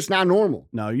 This shit's not normal.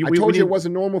 No, I told you it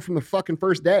wasn't normal from the fucking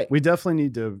first day. We definitely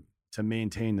need to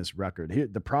maintain this record. Here,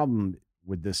 the problem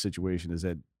with this situation is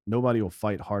that nobody will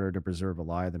fight harder to preserve a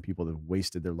lie than people that have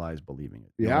wasted their lives believing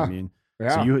it. You know what I mean?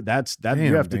 Yeah. So you have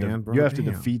to Dan, bro, you have to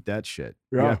damn. defeat that shit.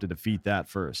 Yeah. You have to defeat that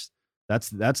first.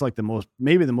 That's like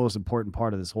maybe the most important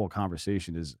part of this whole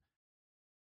conversation is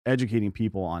educating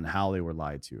people on how they were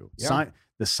lied to. Yeah.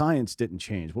 The science didn't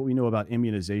change. What we know about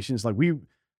immunizations, like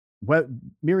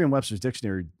Merriam-Webster's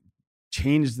dictionary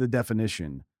changed the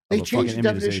definition. They of a changed fucking the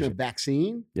definition of immunization.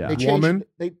 vaccine. Yeah. They changed, Woman.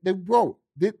 They wrote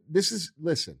this is,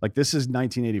 listen. Like, this is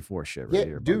 1984 shit right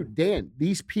here, dude, buddy. Dan,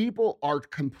 these people are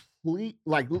complete.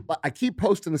 Like, I keep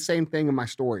posting the same thing in my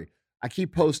story. I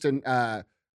keep posting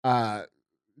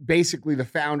basically the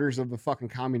founders of the fucking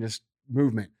communist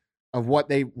movement, of what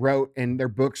they wrote and their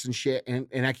books and shit.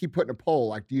 And I keep putting a poll,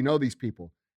 like, do you know these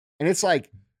people? And it's like,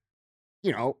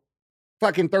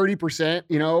 fucking 30%,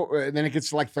 and then it gets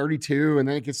to like 32, and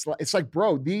then it gets, it's like,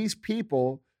 bro, these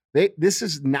people, this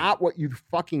is not what you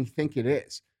fucking think it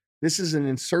is. This is an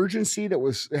insurgency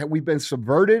we've been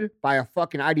subverted by a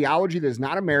fucking ideology that is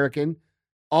not American.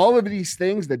 All of these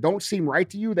things that don't seem right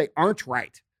to you, they aren't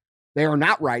right. They are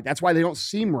not right. That's why they don't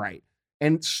seem right.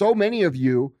 And so many of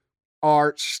you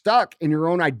are stuck in your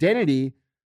own identity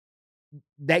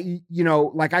that,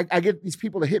 like I get these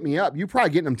people to hit me up. You're probably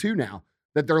getting them too now,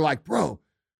 that they're like, bro,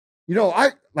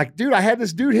 I had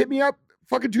this dude hit me up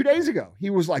fucking 2 days ago. He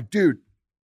was like, dude,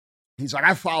 he's like,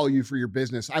 I follow you for your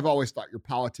business. I've always thought your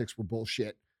politics were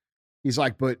bullshit. He's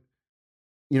like, but,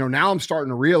 now I'm starting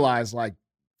to realize, like,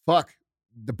 fuck,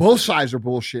 both sides are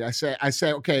bullshit. I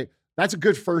say, okay, that's a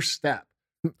good first step.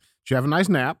 Did you have a nice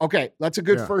nap? Okay, that's a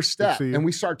good first step. And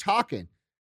we start talking.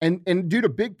 And dude, a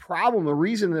big problem, the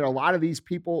reason that a lot of these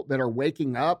people that are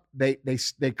waking up, they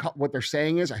what they're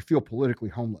saying is, I feel politically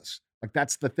homeless. Like,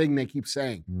 that's the thing they keep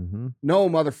saying. Mm-hmm. No,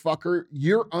 motherfucker,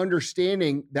 you're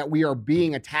understanding that we are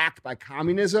being attacked by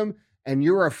communism, and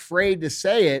you're afraid to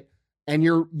say it. And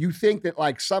you think that,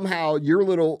 like, somehow your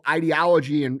little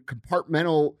ideology and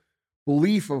compartmental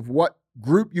belief of what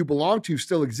group you belong to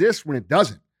still exists, when it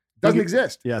doesn't. It doesn't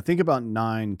exist. Yeah, think about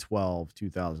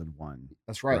 9/12/2001.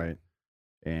 That's right.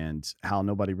 And how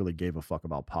nobody really gave a fuck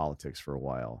about politics for a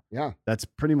while. Yeah. That's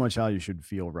pretty much how you should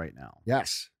feel right now.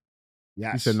 Yes.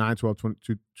 You said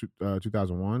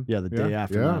 9/12/2001? Yeah, the day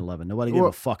after 9/11. Nobody gave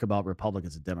a fuck about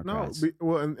Republicans and Democrats.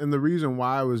 No, and the reason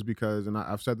why was because, and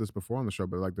I've said this before on the show,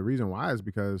 but like the reason why is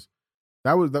because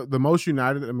that was the most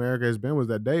united America has been was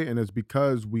that day, and it's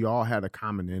because we all had a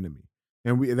common enemy.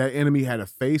 And that enemy had a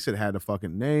face, it had a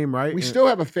fucking name, right? We still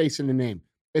have a face and a name.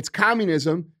 It's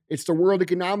communism. It's the World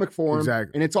Economic Forum.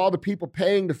 Exactly. And it's all the people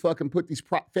paying to fucking put these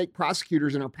fake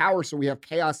prosecutors in our power so we have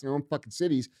chaos in our own fucking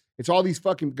cities. It's all these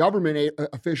fucking government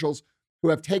officials who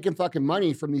have taken fucking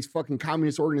money from these fucking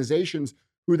communist organizations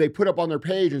who they put up on their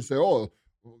page and say, oh,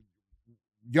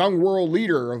 young world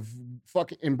leader of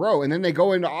fucking, and bro, and then they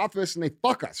go into office and they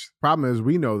fuck us. Problem is,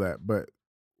 we know that, but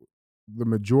the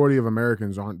majority of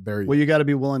Americans aren't there yet. Well, you got to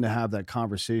be willing to have that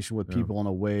conversation with people in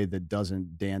a way that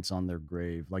doesn't dance on their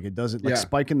grave. Like, it doesn't, like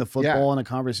spiking the football in a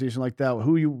conversation like that.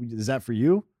 Is that for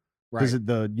you? Right. Because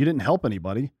you didn't help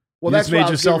anybody. Well, you that's just made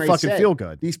yourself fucking feel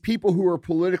good. These people who are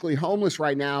politically homeless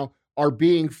right now are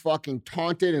being fucking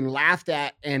taunted and laughed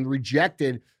at and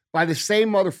rejected by the same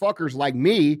motherfuckers like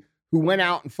me who went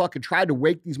out and fucking tried to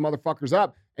wake these motherfuckers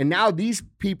up. And now these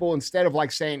people, instead of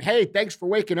like saying, hey, thanks for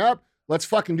waking up, let's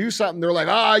fucking do something, they're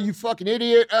like, you fucking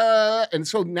idiot. And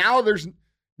so now there's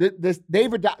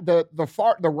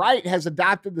the right has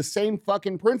adopted the same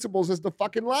fucking principles as the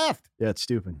fucking left. Yeah, it's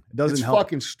stupid. It doesn't it's help.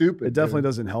 Fucking stupid. It definitely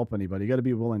doesn't help anybody. You got to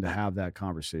be willing to have that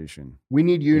conversation. We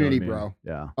need unity, you know what I mean? bro.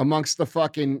 Yeah. Amongst the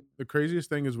fucking the craziest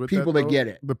thing is with people that get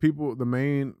it. The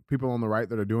main people on the right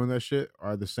that are doing that shit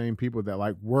are the same people that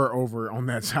like were over on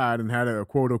that side and had a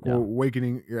quote unquote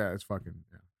awakening. Yeah, it's fucking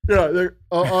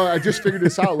I just figured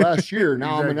this out last year.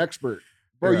 Now I'm an expert.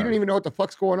 Bro, you didn't even know what the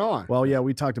fuck's going on. Well, yeah,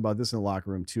 we talked about this in the locker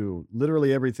room too.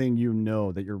 Literally everything you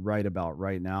know that you're right about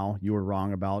right now, you were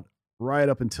wrong about right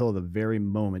up until the very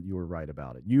moment you were right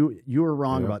about it. You were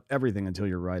wrong about everything until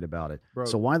you're right about it. Bro.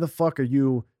 So why the fuck are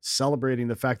you celebrating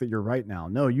the fact that you're right now?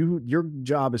 No, your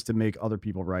job is to make other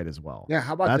people right as well. Yeah,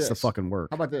 how about That's this? the fucking work.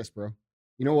 How about this, bro?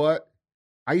 You know what?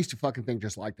 I used to fucking think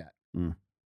just like that. Mm.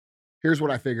 Here's what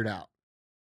I figured out.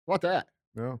 How about that?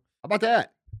 Yeah. How about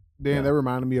that? Dan, that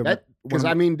reminded me of that, because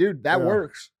I mean, dude, that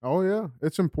works. Oh yeah,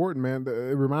 it's important, man.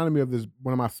 It reminded me of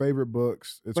one of my favorite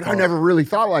books. But I never really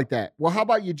thought like that. Well, how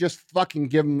about you just fucking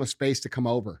give them a space to come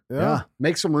over? Yeah.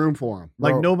 Make some room for them.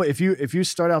 Like nobody, if you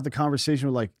start out the conversation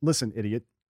with like, listen, idiot,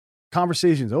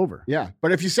 conversation's over. Yeah,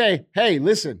 but if you say, hey,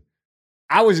 listen,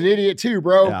 I was an idiot too,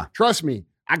 bro. Yeah. Trust me,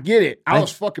 I get it. I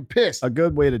was fucking pissed. A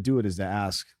good way to do it is to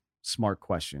ask smart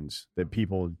questions that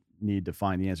people need to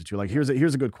find the answer to. Like, here's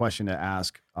a good question to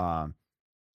ask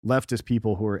leftist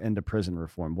people who are into prison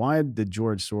reform. Why did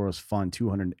George Soros fund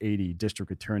 280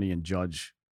 district attorney and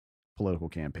judge political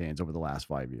campaigns over the last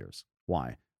 5 years?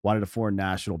 Why? Why did a foreign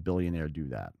national billionaire do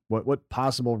that? What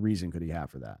possible reason could he have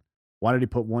for that? Why did he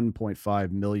put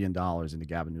 $1.5 million into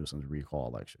Gavin Newsom's recall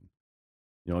election?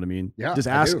 You know what I mean? Yeah. Just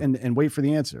ask and wait for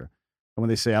the answer. And when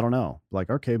they say, I don't know, like,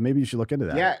 okay, maybe you should look into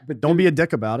that. Yeah, but don't dude, be a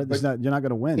dick about it. but- You're not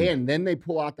going to win. And then they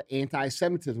pull out the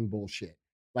anti-Semitism bullshit.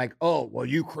 Like, oh, well,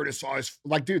 you criticize.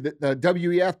 Like, dude, the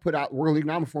WEF World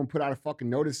Economic Forum put out a fucking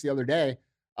notice the other day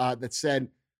that said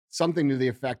something to the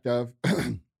effect of,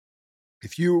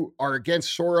 if you are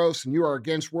against Soros and you are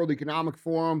against World Economic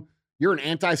Forum, you're an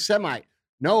anti-Semite.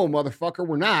 No, motherfucker,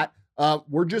 we're not.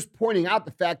 We're just pointing out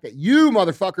the fact that you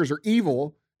motherfuckers are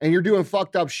evil and you're doing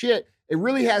fucked up shit. It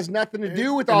really has nothing to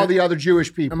do with all the other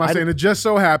Jewish people. Am I saying it just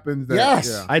so happens that Yes.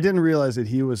 yeah. I didn't realize that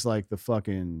he was like the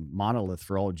fucking monolith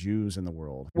for all Jews in the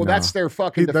world. Well, No. that's their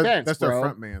fucking defense. That's bro. their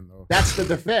front man, though. That's the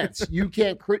defense. You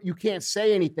can't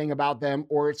say anything about them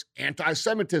or it's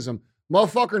anti-Semitism.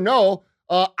 Motherfucker, no.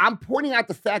 I'm pointing out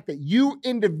the fact that you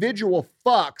individual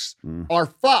fucks are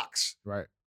fucks. Right.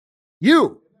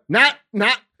 You, not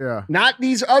Yeah.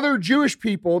 these other Jewish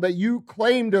people that you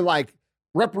claim to like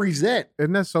represent.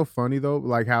 Isn't that so funny though?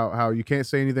 Like how you can't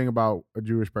say anything about a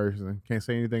Jewish person, can't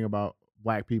say anything about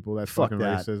black people. That's Fuck fucking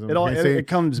that. racism. It all Can't say- it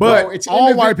comes but Bro, it's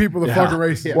all individ- white people are Yeah. fucking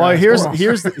racist. Yeah. Well, Of here's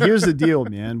course. the deal,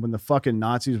 man. When the fucking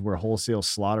Nazis were wholesale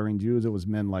slaughtering Jews, it was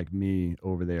men like me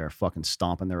over there fucking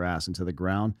stomping their ass into the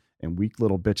ground, and weak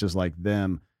little bitches like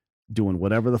them doing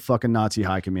whatever the fucking Nazi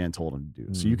high command told them to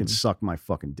do. So you can suck my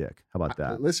fucking dick. How about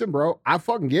that? Listen, bro, I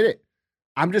fucking get it.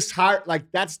 I'm just tired.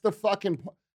 Like that's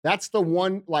the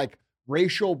one like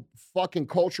racial fucking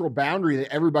cultural boundary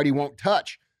that everybody won't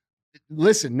touch.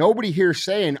 Listen, nobody here is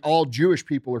saying all Jewish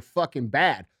people are fucking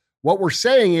bad. What we're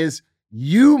saying is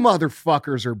you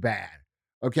motherfuckers are bad.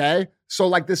 Okay? So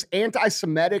like this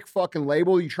anti-Semitic fucking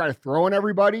label you try to throw on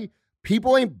everybody,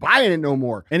 people ain't buying it no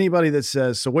more. Anybody that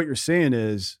says, so what you're saying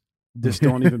is, just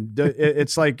don't even,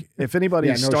 it's like if anybody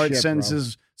Yeah, no starts shit, bro.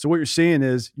 sentences, so what you're saying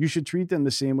is you should treat them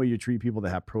the same way you treat people that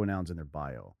have pronouns in their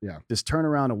bio. Yeah. Just turn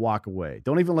around and walk away.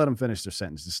 Don't even let them finish their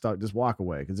sentence. Just walk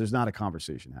away because there's not a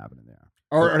conversation happening there.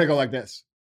 Or they go like this.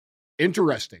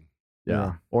 Interesting.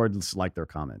 Yeah. Or just like their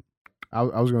comment. I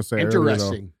was going to say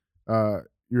Interesting. earlier, though,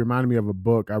 you reminded me of a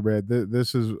book I read.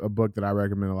 This is a book that I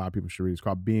recommend a lot of people should read. It's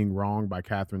called Being Wrong by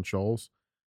Catherine Scholes.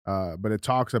 But it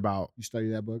talks about, You study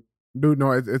that book? dude,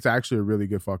 no, it's actually a really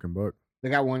good fucking book. They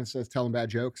got one that says telling bad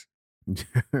jokes. I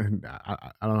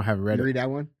haven't read You it. read that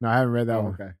one? No, I haven't read that Oh,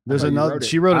 one. okay. I There's thought you another, wrote it.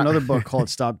 she wrote I- another book called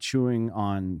Stop Chewing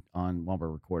on while we're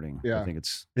recording. Yeah. I think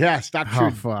it's, Yeah, stop Oh,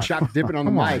 shooting, fuck. stop dipping on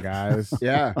the Come on, mic. guys.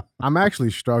 Yeah. I'm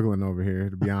actually struggling over here,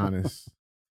 to be honest.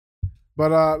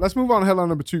 But let's move on to headline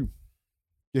number 2.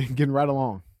 Getting right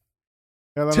along.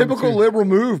 Headline number Typical 2. liberal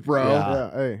move, bro.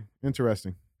 Yeah, hey,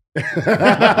 interesting.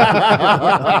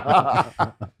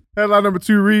 Headline number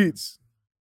 2 reads,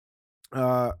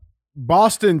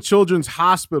 Boston Children's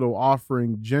Hospital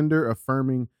offering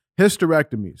gender-affirming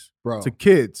hysterectomies bro, to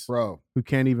kids bro, who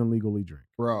can't even legally drink.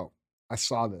 bro. I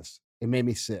saw this. It made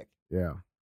me sick. Yeah.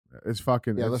 It's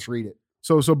fucking... Yeah, it's- let's read it.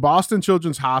 So Boston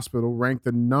Children's Hospital, ranked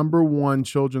the #1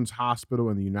 children's hospital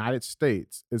in the United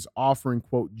States, is offering,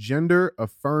 quote,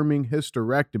 gender-affirming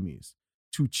hysterectomies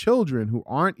to children who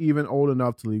aren't even old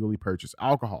enough to legally purchase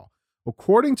alcohol.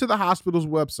 According to the hospital's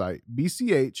website,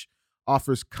 BCH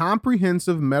offers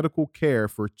comprehensive medical care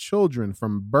for children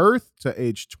from birth to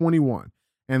age 21,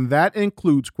 and that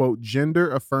includes, quote,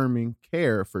 gender-affirming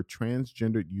care for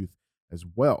transgendered youth as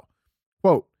well.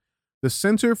 Quote, the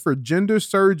Center for Gender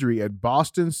Surgery at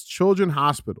Boston's Children's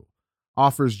Hospital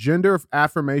offers gender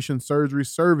affirmation surgery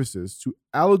services to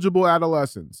eligible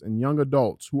adolescents and young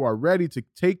adults who are ready to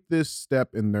take this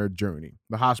step in their journey.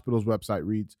 The hospital's website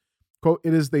reads, quote,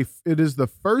 it is the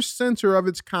first center of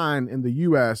its kind in the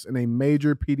U.S. in a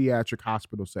major pediatric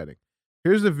hospital setting.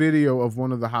 Here's a video of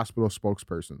one of the hospital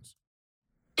spokespersons.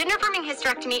 Gender-affirming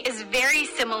hysterectomy is very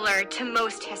similar to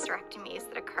most hysterectomies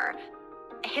that occur.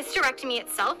 A hysterectomy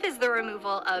itself is the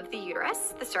removal of the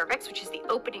uterus, the cervix, which is the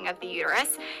opening of the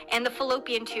uterus, and the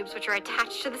fallopian tubes, which are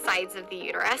attached to the sides of the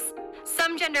uterus.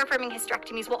 Some gender-affirming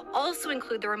hysterectomies will also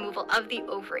include the removal of the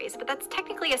ovaries, but that's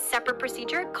technically a separate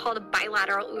procedure called a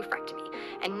bilateral oophorectomy.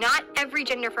 And not every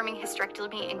gender-affirming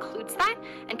hysterectomy includes that,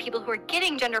 and people who are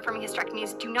getting gender-affirming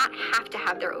hysterectomies do not have to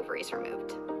have their ovaries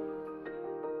removed.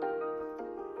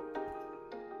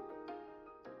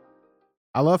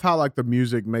 I love how like the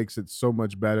music makes it so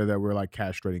much better that we're like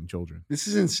castrating children. This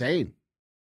is insane.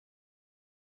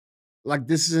 Like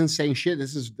this is insane shit.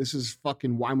 This is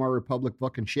fucking Weimar Republic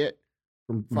fucking shit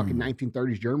from fucking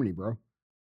 1930s Germany, bro.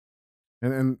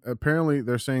 And apparently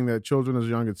they're saying that children as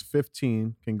young as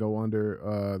 15 can go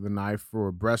under the knife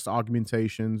for breast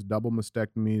augmentations, double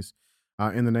mastectomies,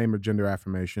 in the name of gender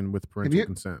affirmation with parental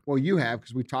consent. Well, you have,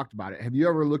 because we've talked about it. Have you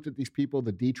ever looked at these people,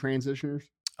 the detransitioners?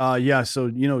 yeah. So,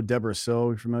 you know, Deborah So,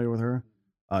 you familiar with her?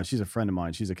 She's a friend of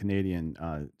mine. She's a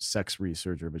Canadian sex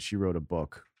researcher, but she wrote a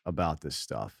book about this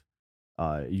stuff.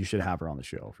 You should have her on the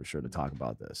show for sure to talk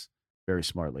about this. Very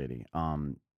smart lady.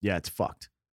 Yeah, it's fucked.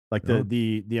 Like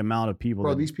the amount of people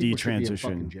Bro, that these people should be in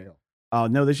fucking detransition. jail.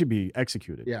 No, they should be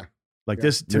executed. Yeah. Like Yeah.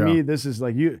 this to me, this is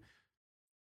like you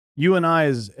and I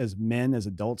as men, as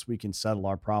adults, we can settle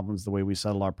our problems the way we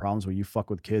settle our problems. When you fuck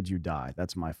with kids, you die.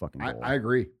 That's my fucking goal. I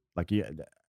agree. Like, yeah.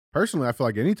 Personally, I feel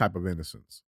like any type of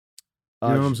innocence. You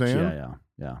know what I'm saying?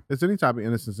 Yeah. It's any type of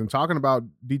innocence. And talking about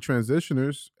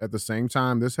detransitioners, at the same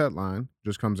time, this headline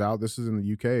just comes out. This is in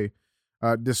the UK.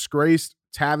 Disgraced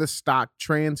Tavistock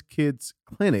Trans Kids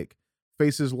Clinic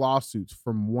faces lawsuits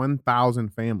from 1,000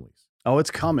 families. Oh,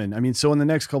 it's coming. I mean, so in the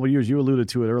next couple of years, you alluded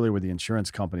to it earlier with the insurance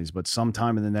companies, but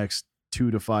sometime in the next 2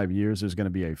 to 5 years, there's going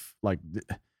to be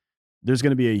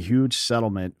a huge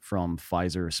settlement from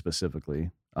Pfizer specifically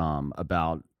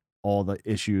about all the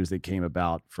issues that came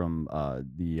about from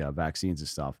the vaccines and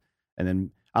stuff. And then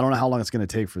I don't know how long it's going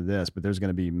to take for this, but there's going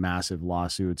to be massive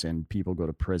lawsuits and people go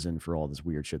to prison for all this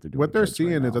weird shit they're doing. What they're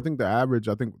seeing is, I think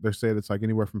they're saying it's like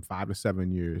anywhere from 5 to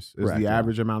 7 years is the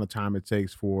average amount of time it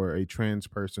takes for a trans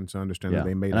person to understand that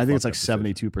they made. And I think it's like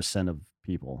 72% of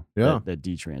people that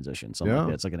detransition. Something like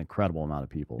that. It's like an incredible amount of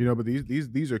people. You know, but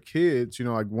these are kids. You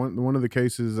know, like one of the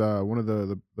cases, one of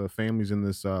the families in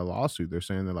this lawsuit, they're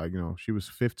saying that, like, you know, she was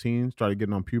 15, started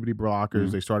getting on puberty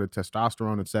blockers. They started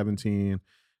testosterone at 17.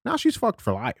 Now she's fucked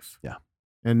for life. Yeah.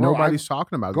 And nobody's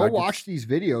talking about it. Go watch these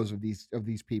videos of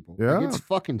these people. Yeah. Like, it's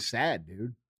fucking sad,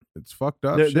 dude. It's fucked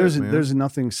up. There's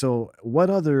nothing. So what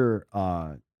other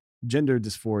gender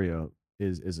dysphoria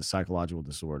is a psychological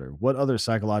disorder? What other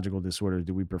psychological disorder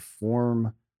do we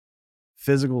perform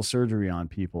physical surgery on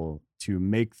people to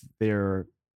make their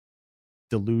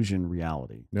delusion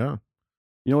reality? Yeah.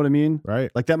 You know what I mean?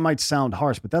 Right. Like, that might sound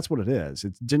harsh, but that's what it is.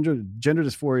 It's gender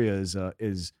dysphoria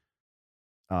is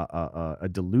a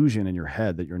delusion in your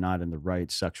head that you're not in the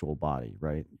right sexual body,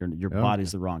 right? Your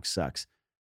body's the wrong sex.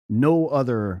 No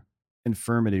other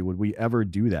infirmity would we ever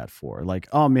do that for. Like,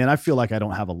 oh man, I feel like I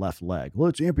don't have a left leg. Well,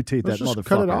 let's amputate that motherfucker.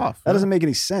 Cut it off. That doesn't make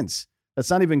any sense. That's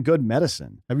not even good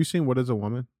medicine. Have you seen What Is a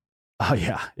Woman? Oh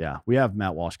yeah. We have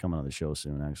Matt Walsh coming on the show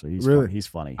soon. Actually, he's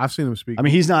funny. I've seen him speak. I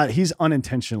mean, he's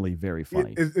unintentionally very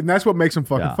funny, and that's what makes him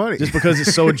fucking funny. Just because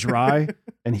it's so dry,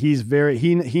 and he's very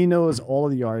he knows all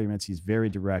of the arguments. He's very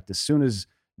direct. As soon as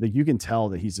you can tell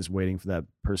that he's just waiting for that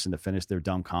person to finish their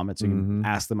dumb comment, so you can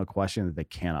ask them a question that they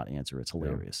cannot answer. It's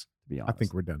hilarious, to be honest. I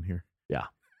think we're done here. Yeah,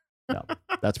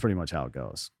 that's pretty much how it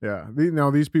goes. Yeah,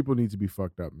 these people need to be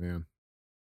fucked up, man.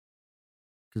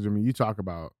 Because, I mean, you talk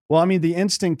about... Well, I mean, the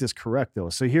instinct is correct, though.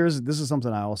 So this is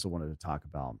something I also wanted to talk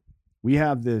about. We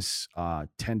have this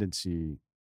tendency,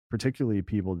 particularly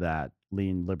people that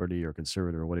lean liberty or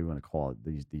conservative or whatever you want to call it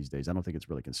these days. I don't think it's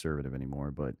really conservative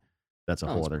anymore, but that's a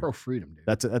whole other... pro-freedom, dude.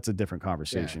 That's a different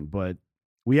conversation. Yeah. But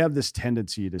we have this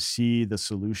tendency to see the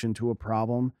solution to a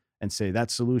problem and say that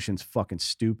solution's fucking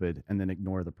stupid and then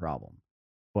ignore the problem.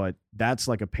 But that's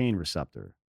like a pain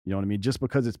receptor. You know what I mean? Just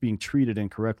because it's being treated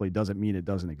incorrectly doesn't mean it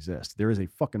doesn't exist. There is a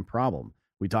fucking problem.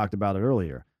 We talked about it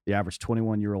earlier. The average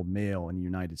 21-year-old male in the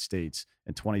United States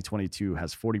in 2022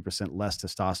 has 40% less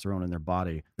testosterone in their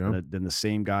body than the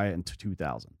same guy in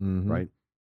 2000, right?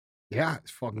 Yeah, it's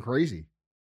fucking crazy.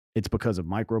 It's because of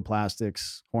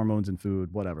microplastics, hormones in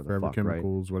food, whatever the fuck,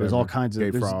 chemicals, right? Whatever. There's all kinds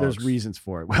of there's reasons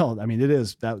for it. Well, I mean, it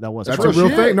is that's a real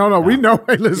thing. No, we know.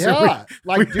 Hey, listen,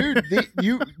 dude,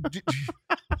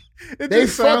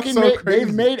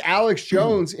 they've made Alex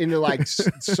Jones into like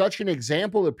such an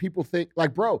example that people think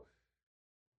like, bro,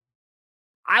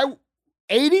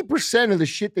 80% of the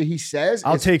shit that he says,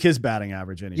 I'll take his batting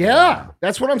average anyway. Yeah,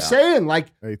 that's what I'm saying. Like,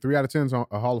 hey, 3 out of 10's a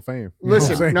Hall of Fame.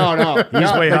 Listen, no,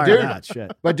 he's way higher than that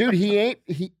shit. But dude,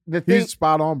 he's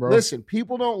spot on, bro. Listen,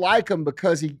 people don't like him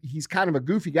because he's kind of a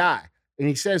goofy guy and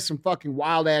he says some fucking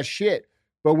wild ass shit.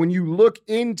 But when you look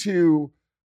into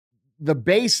the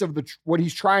base of what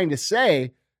he's trying to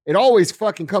say, it always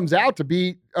fucking comes out to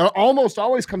be almost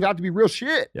always comes out to be real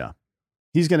shit. Yeah.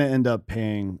 He's going to end up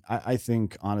paying, I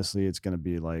think, honestly, it's going to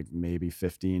be like maybe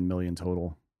 15 million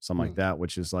total, something like that,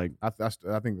 which is like, I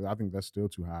think that's still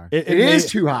too high. It is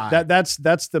too high.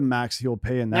 That's the max he'll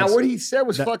pay. And now what he said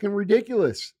was fucking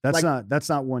ridiculous. That's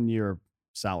not 1 year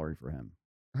salary for him.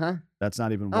 Huh? That's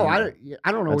not even. I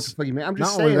don't know what the fuck you mean. I'm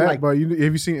just saying, but have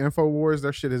you seen InfoWars?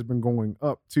 Their shit has been going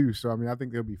up too. So I mean, I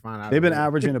think they'll be fine. They've been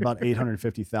averaging about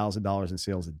 $850,000 in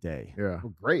sales a day. Yeah,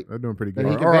 well, great. They're doing pretty good.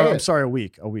 I'm sorry, a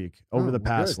week over the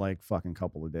past like fucking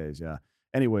couple of days. Yeah.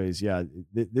 Anyways, yeah,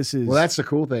 this is. Well, that's the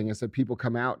cool thing is that people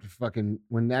come out to fucking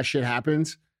when that shit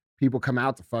happens. People come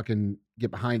out to fucking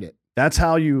get behind it. That's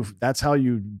how you,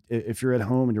 if you're at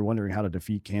home and you're wondering how to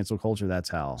defeat cancel culture, that's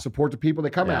how. Support the people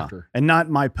that come Yeah. after. And not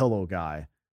My Pillow guy.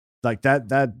 Like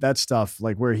that stuff,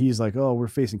 like where he's like, oh, we're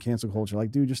facing cancel culture.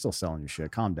 Like, dude, you're still selling your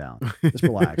shit. Calm down. Just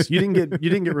relax. You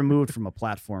didn't get removed from a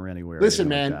platform anywhere. or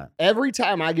Listen, anything man, like every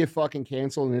time I get fucking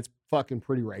canceled, and it's fucking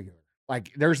pretty regular.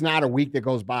 Like, there's not a week that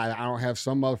goes by that I don't have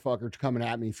some motherfucker coming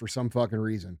at me for some fucking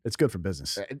reason. that. It's good for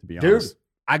business, to be Dude, honest.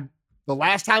 the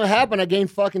last time it happened, I gained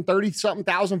fucking 30-something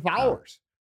thousand followers.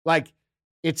 Like,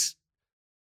 it's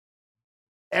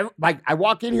like I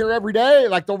walk in here every day.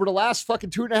 Like, over the last fucking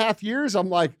 2.5 years, I'm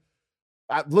like,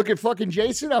 I look at fucking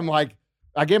Jason. I'm like,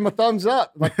 I give him a thumbs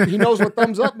up. Like, he knows what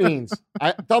thumbs up means.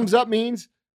 Thumbs up means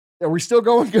that we're still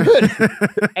going good.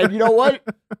 And you know what?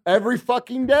 Every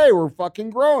fucking day we're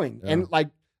fucking growing. Yeah. And like,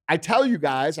 I tell you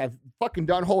guys, I've fucking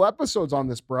done whole episodes on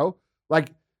this, bro.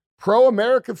 Like,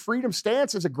 pro-American freedom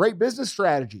stance is a great business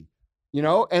strategy, you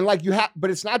know? And like but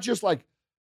it's not just like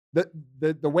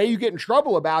the way you get in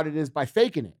trouble about it is by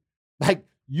faking it. Like,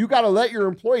 you got to let your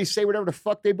employees say whatever the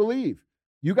fuck they believe.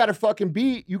 You got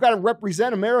to you got to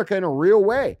represent America in a real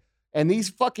way. And these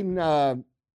fucking,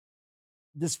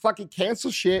 this fucking cancel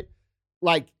shit,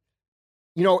 like,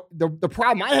 you know, the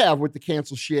problem I have with the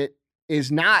cancel shit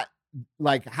is not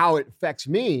like how it affects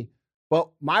me, but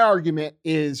my argument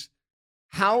is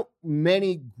how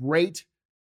many great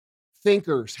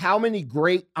thinkers, how many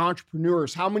great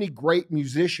entrepreneurs, how many great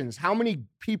musicians, how many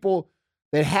people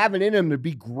that have it in them to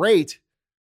be great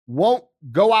won't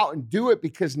go out and do it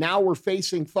because now we're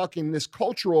facing fucking this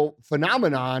cultural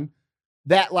phenomenon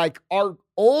that like our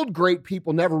old great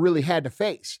people never really had to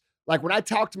face. Like, when I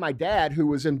talked to my dad, who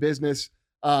was in business,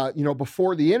 you know,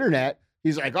 before the internet,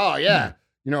 he's like, oh yeah,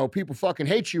 you know, people fucking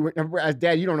hate you.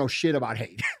 Dad, you don't know shit about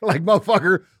hate. Like,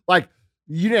 motherfucker, like,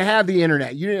 you didn't have the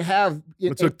internet. You didn't have.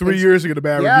 It took 3 years to get a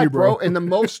bad review, bro. And the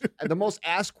most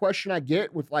asked question I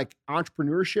get with like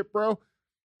entrepreneurship, bro,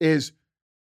 is,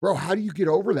 bro, how do you get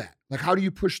over that? Like, how do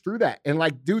you push through that? And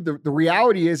like, dude, the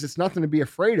reality is it's nothing to be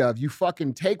afraid of. You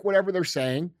fucking take whatever they're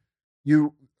saying.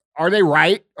 Are they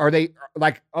right? Are they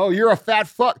like, oh, you're a fat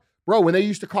fuck? Bro, when they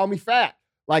used to call me fat,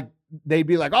 like, they'd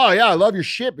be like, oh yeah, I love your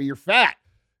shit, but you're fat.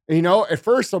 And, you know, at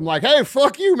first I'm like, hey,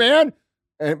 fuck you, man.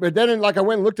 But then like I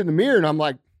went and looked in the mirror and I'm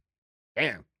like,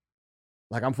 damn,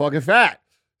 like, I'm fucking fat.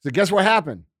 So guess what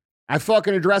happened? I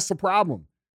fucking addressed the problem.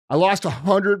 I lost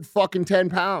 110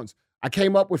 pounds. I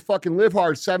came up with fucking Live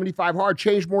Hard, 75 Hard,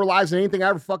 changed more lives than anything I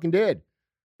ever fucking did.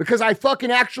 Because I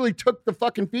fucking actually took the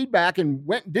fucking feedback and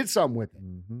went and did something with it.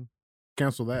 Mm-hmm.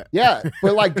 Cancel that. Yeah.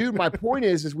 But like, dude, my point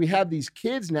is we have these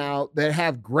kids now that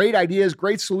have great ideas,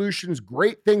 great solutions,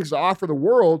 great things to offer the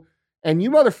world. And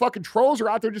you motherfucking trolls are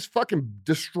out there just fucking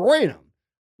destroying them.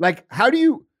 Like, how do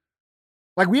you,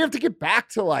 like, we have to get back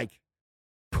to like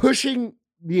pushing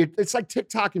it's like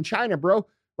TikTok in China, bro.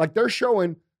 Like, they're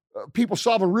showing people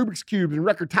solving Rubik's Cubes in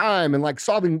record time and like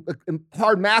solving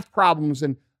hard math problems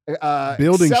and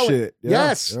building excelling. shit. Yeah,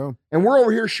 yes. Yeah. And we're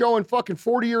over here showing fucking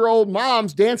 40-year-old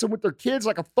moms dancing with their kids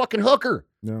like a fucking hooker.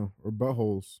 Yeah. Or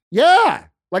buttholes. Yeah.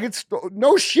 Like, it's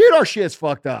no shit. Our shit's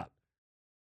fucked up.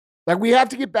 Like, we have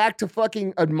to get back to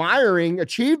fucking admiring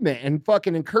achievement and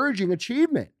fucking encouraging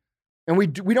achievement. And we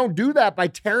don't do that by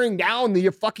tearing down the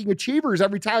fucking achievers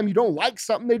every time you don't like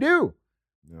something they do.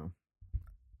 Yeah.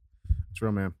 It's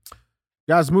real, man.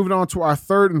 Guys, moving on to our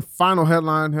third and final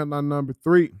headline number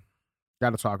 3.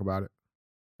 Got to talk about it.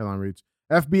 Headline reads,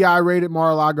 FBI raided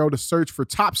Mar-a-Lago to search for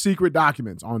top secret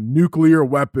documents on nuclear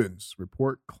weapons,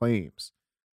 report claims.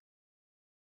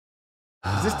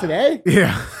 Is this today?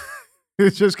 Yeah.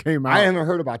 It just came out. I haven't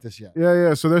heard about this yet.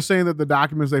 Yeah. So they're saying that the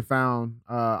documents they found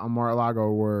on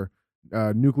Mar-a-Lago were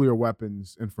nuclear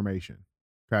weapons information.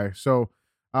 Okay. So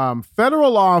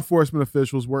federal law enforcement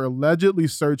officials were allegedly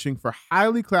searching for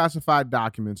highly classified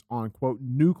documents on, quote,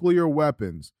 nuclear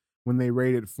weapons when they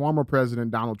raided former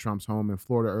President Donald Trump's home in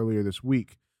Florida earlier this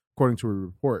week, according to a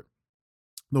report.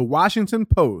 The Washington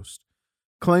Post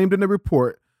claimed in the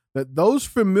report that those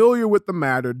familiar with the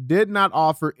matter did not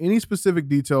offer any specific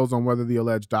details on whether the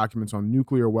alleged documents on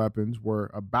nuclear weapons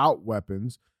were about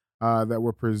weapons that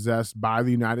were possessed by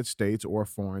the United States or a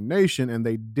foreign nation, and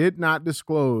they did not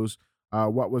disclose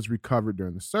what was recovered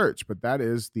during the search. But that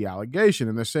is the allegation,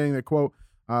 and they're saying that, quote,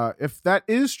 if that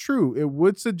is true, it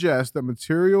would suggest that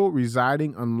material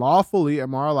residing unlawfully at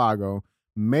Mar-a-Lago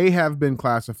may have been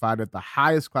classified at the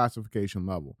highest classification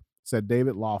level, said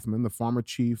David Loffman, the former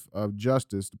chief of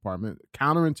Justice Department,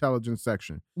 counterintelligence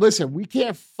section. Listen, we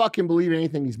can't fucking believe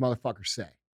anything these motherfuckers say.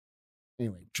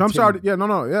 Anyway, Trump's continue.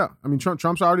 already, yeah. I mean,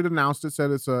 Trump's already announced it,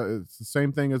 said it's the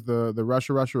same thing as the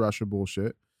Russia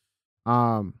bullshit.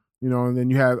 You know, and then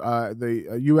you have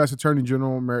the U.S. Attorney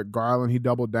General Merrick Garland. He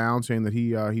doubled down, saying that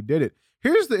he did it.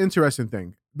 Here's the interesting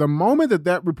thing: the moment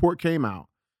that report came out,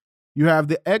 you have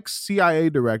the ex-CIA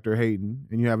director Hayden,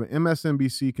 and you have an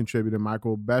MSNBC contributor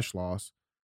Michael Beschloss.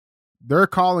 They're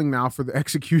calling now for the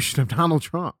execution of Donald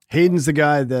Trump. Hayden's the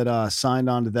guy that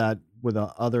signed on to that with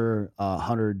other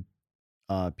 100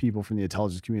 people from the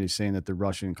intelligence community saying that the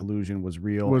Russian collusion was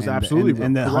real. Was absolutely real.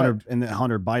 And that correct.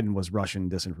 Hunter Biden was Russian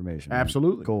disinformation. Right?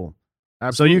 Absolutely. Cool.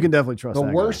 Absolutely. So you can definitely trust The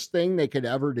that worst thing they could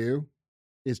ever do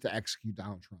is to execute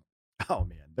Donald Trump. guy. Oh,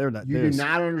 man. They're not. You do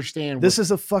not understand. This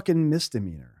is a fucking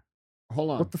misdemeanor.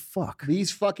 Hold on. What the fuck?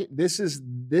 These fucking this is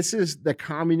the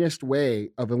communist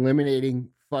way of eliminating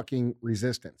fucking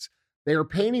resistance. They are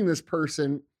painting this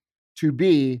person to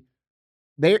be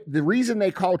the reason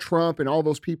they call Trump and all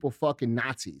those people fucking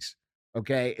Nazis,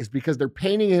 okay, is because they're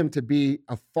painting him to be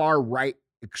a far right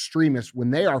extremist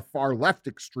when they are far left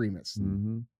extremists.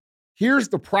 Mm-hmm. Here's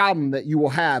the problem that you will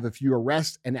have if you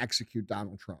arrest and execute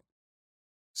Donald Trump.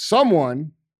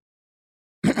 Someone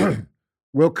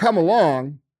will come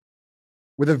along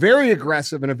with a very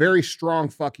aggressive and a very strong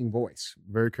fucking voice.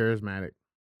 Very charismatic.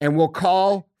 And will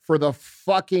call for the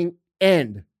fucking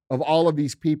end of all of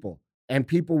these people. And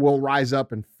people will rise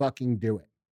up and fucking do it.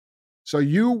 So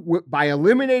by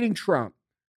eliminating Trump,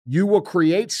 you will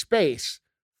create space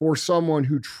for someone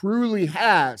who truly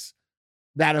has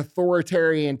that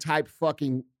authoritarian type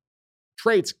fucking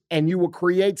traits. And you will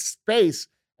create space,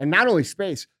 and not only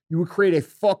space, you will create a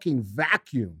fucking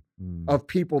vacuum of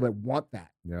people that want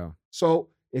that. Yeah. So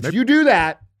if you do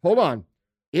that, hold on.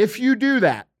 If you do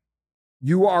that,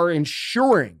 you are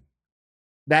ensuring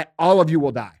that all of you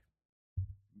will die.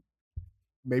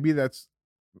 Maybe that's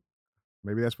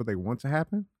what they want to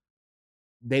happen.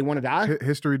 They want to die?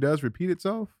 History does repeat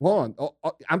itself. Hold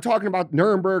on. I'm talking about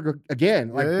Nuremberg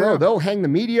again. Like, Yeah. bro, they'll hang the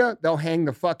media. They'll hang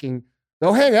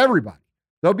they'll hang everybody.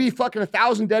 There'll be fucking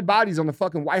 1,000 dead bodies on the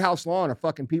fucking White House lawn of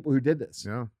fucking people who did this.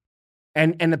 Yeah.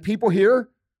 And the people here,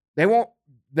 they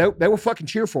will fucking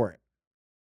cheer for it.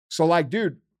 So like,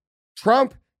 dude,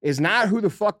 Trump is not who the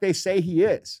fuck they say he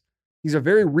is. He's a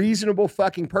very reasonable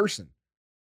fucking person.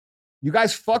 You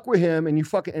guys fuck with him and you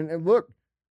fucking, and look,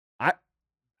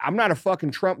 I'm not a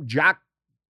fucking Trump jock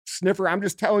sniffer. I'm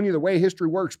just telling you the way history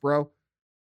works, bro.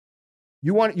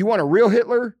 You want a real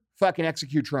Hitler? Fucking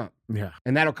execute Trump. Yeah.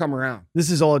 And that'll come around. This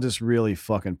is all just really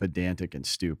fucking pedantic and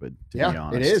stupid, to be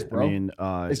honest. It is, bro. I mean,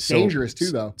 it's dangerous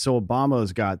too, though. So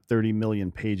Obama's got 30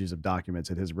 million pages of documents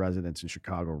at his residence in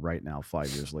Chicago right now, 5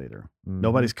 years later. Mm-hmm.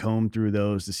 Nobody's combed through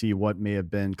those to see what may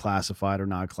have been classified or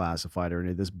not classified or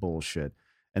any of this bullshit.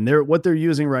 And what they're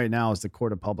using right now is the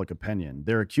court of public opinion.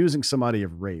 They're accusing somebody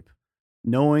of rape,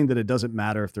 knowing that it doesn't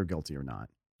matter if they're guilty or not.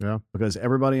 Yeah. Because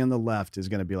everybody on the left is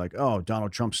going to be like, oh,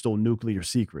 Donald Trump stole nuclear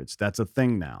secrets. That's a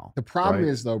thing now. The problem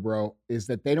right? is, though, bro, is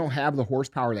that they don't have the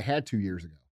horsepower they had 2 years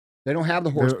ago. They don't have the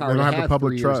horsepower they don't they have the had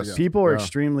public 3 years trust. ago. People are Yeah.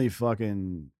 extremely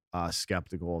fucking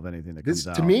skeptical of anything that comes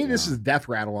out. To me, you this know? is a death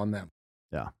rattle on them.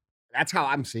 Yeah. That's how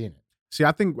I'm seeing it. See,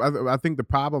 I think the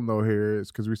problem though here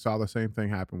is because we saw the same thing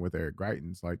happen with Eric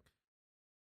Greitens. Like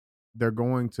they're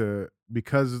going to,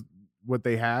 because what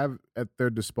they have at their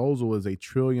disposal is $1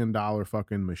 trillion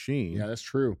fucking machine. Yeah, that's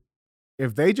true.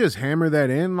 If they just hammer that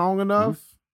in long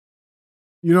enough,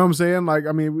 you know what I'm saying? Like,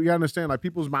 I mean, we gotta understand, like,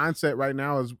 people's mindset right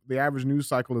now is the average news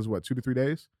cycle is what, 2 to 3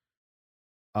 days?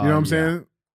 You know what I'm saying?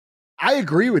 I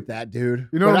agree with that, dude.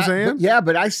 You know what I'm saying?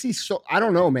 But I see I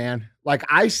don't know, man. Like,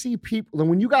 I see people, and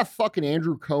when you got fucking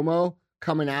Andrew Cuomo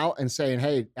coming out and saying,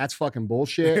 hey, that's fucking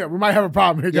bullshit. Yeah, we might have a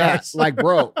problem here, Yeah, guys. like,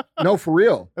 bro, no, for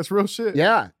real. That's real shit.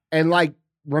 Yeah. And like,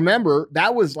 remember,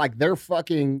 that was like their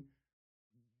fucking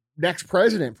next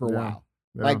president for a Yeah. while.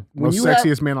 Yeah. Like, when most you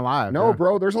sexiest man alive. No, yeah.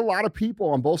 bro, there's a lot of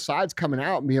people on both sides coming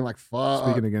out and being like, fuck.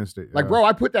 Speaking against it. Like, yeah. bro,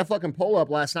 I put that fucking poll up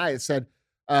last night. It said,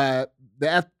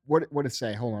 what did it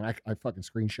say? Hold on, I fucking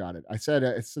screenshot it. I said,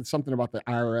 it said something about the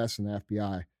IRS and the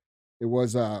FBI. It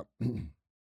was,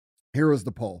 here was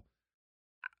the poll.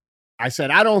 I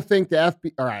said, I don't think the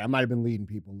FBI, all right, I might have been leading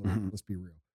people a little bit, let's be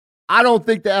real. I don't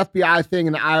think the FBI thing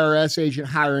and the IRS agent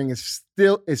hiring is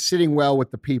sitting well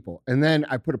with the people. And then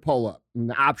I put a poll up and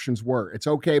the options were, it's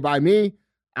okay by me.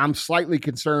 I'm slightly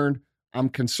concerned. I'm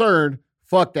concerned.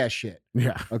 Fuck that shit.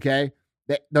 Yeah. Okay.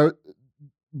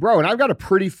 Bro, and I've got a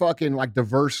pretty fucking like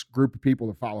diverse group of people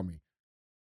that follow me.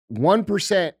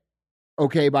 1%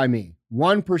 okay by me.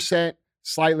 1%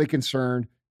 slightly concerned.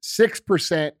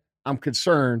 6% I'm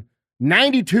concerned.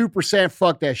 92%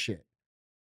 fuck that shit.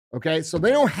 Okay. So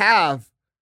they don't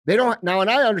now, and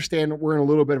I understand that we're in a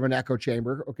little bit of an echo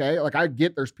chamber. Okay. Like I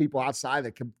get there's people outside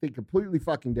that can think completely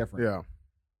fucking different. Yeah.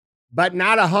 But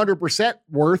not 100%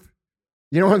 worth.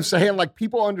 You know what I'm saying? Like,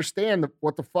 people understand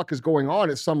what the fuck is going on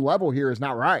at some level here is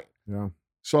not right. Yeah.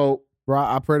 So, bro,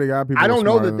 I pray to God people. I don't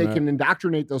know smarter that than they can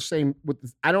indoctrinate those same.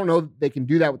 I don't know that they can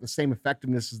do that with the same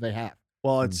effectiveness as they have.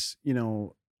 Well, it's,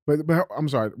 But I'm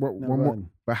sorry. One more.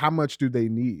 But how much do they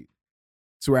need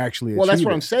to actually? Well, that's achieve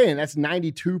what it? I'm saying. That's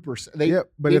 92%. Yeah,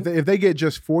 but if they get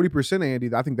just 40%,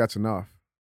 Andy, I think that's enough.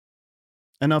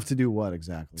 enough to do what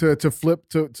exactly? To flip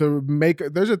to make.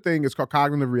 There's a thing. It's called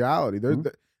cognitive reality.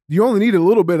 You only need a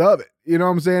little bit of it. You know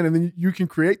what I'm saying, and then you can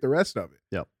create the rest of it.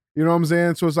 Yep. You know what I'm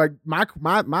saying? So it's like my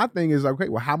thing is like, okay,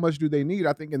 well, how much do they need?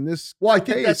 I think in this Well, I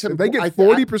think case, that's if they get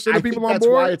important. 40% of people on that's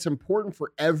board. why it's important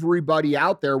for everybody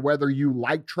out there, whether you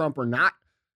like Trump or not,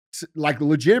 like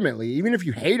legitimately, even if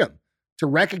you hate him, to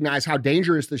recognize how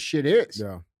dangerous this shit is.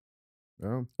 Yeah.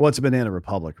 Yeah. Well, it's a banana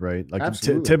republic, right? Like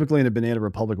Absolutely. typically in a banana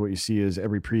republic, what you see is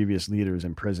every previous leader is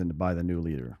imprisoned by the new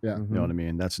leader. Yeah. Mm-hmm. You know what I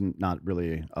mean? That's not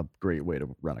really a great way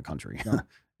to run a country.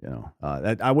 No.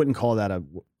 I wouldn't call that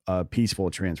a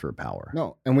peaceful transfer of power.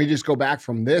 No, and we just go back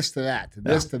from this to that to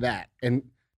this to that, and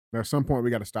At some point, we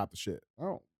got to stop the shit.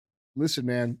 oh, listen,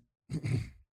 man.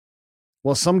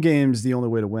 Well, some games the only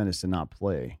way to win is to not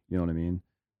play. You know what I mean?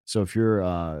 So if you're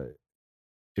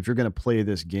going to play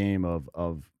this game of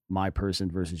my person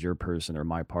versus your person or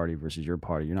my party versus your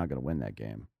party, you're not going to win that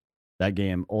game. That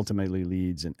game ultimately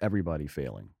leads in everybody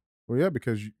failing. Well, yeah,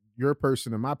 because your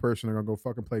person and my person are gonna go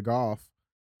fucking play golf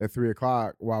at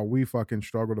 3:00 while we fucking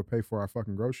struggle to pay for our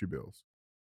fucking grocery bills.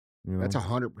 You know? That's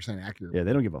 100% accurate. Yeah,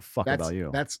 they don't give a fuck about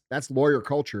you. That's lawyer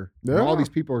culture. And Yeah. all these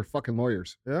people are fucking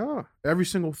lawyers. Yeah, every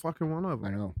single fucking one of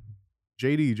I them. know.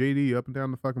 JD, up and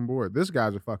down the fucking board. This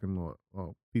guy's a fucking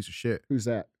piece of shit. Who's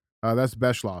that? That's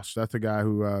Beschloss. That's the guy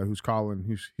who's calling.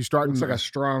 He's starting. Looks like a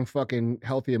strong, fucking,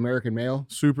 healthy American male.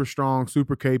 super strong,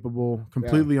 super capable,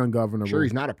 completely ungovernable. Sure,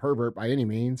 he's not a pervert by any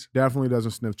means. Definitely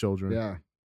doesn't sniff children. Yeah.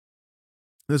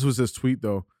 This was his tweet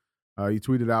though. He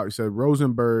tweeted out. He said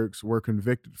Rosenbergs were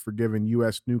convicted for giving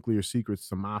U.S. nuclear secrets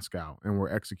to Moscow and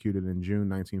were executed in June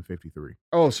 1953.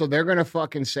 Oh, so they're gonna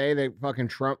fucking say that fucking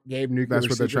Trump gave nuclear That's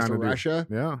what they're secrets trying to to Russia?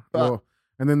 do. Yeah. Fuck. Well,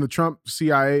 and then the Trump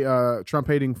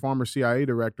hating former CIA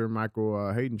director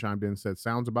Michael Hayden chimed in and said,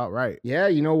 "Sounds about right." Yeah,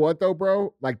 you know what though,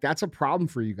 bro? Like, that's a problem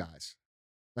for you guys.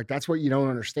 Like, that's what you don't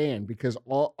understand, because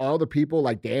all the people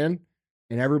like Dan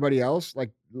and everybody else, there's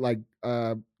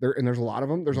a lot of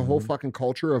them. There's a whole fucking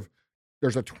culture of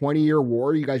there's a 20-year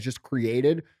war you guys just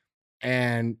created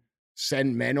and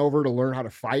send men over to learn how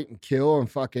to fight and kill and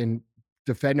fucking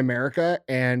defend America.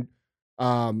 And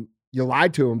you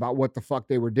lied to them about what the fuck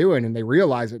they were doing, and they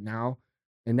realize it now.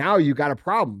 And now you got a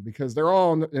problem because they're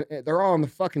all on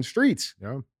the fucking streets.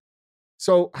 Yeah.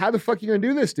 So how the fuck are you gonna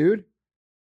do this, dude?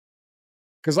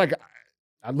 Because like,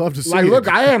 I'd love to see. like, it. look,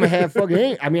 I am a half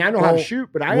fucking. I mean, I know how to shoot,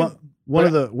 but one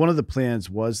of the plans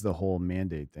was the whole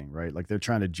mandate thing, right? Like they're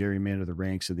trying to gerrymander the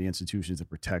ranks of the institutions that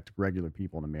protect regular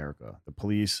people in America, the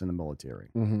police and the military.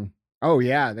 Mm-hmm. Oh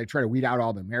yeah, they try to weed out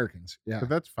all the Americans. Yeah, But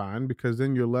that's fine because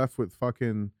then you're left with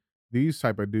fucking these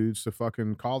type of dudes to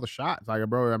fucking call the shots. Like,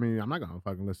 bro, I mean, I'm not gonna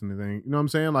fucking listen to anything. You know what I'm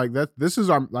saying? Like this is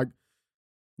our like.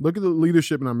 Look at the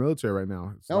leadership in our military right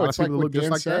now. No, a lot it's of like people what look just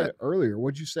Dan like said that. earlier.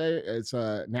 What'd you say? It's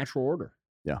a natural order.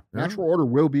 Yeah. Natural order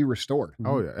will be restored.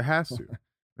 Oh yeah, it has to.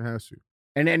 It has to.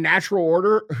 And in natural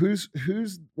order,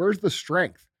 where's the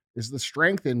strength? Is the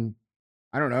strength in,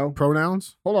 I don't know.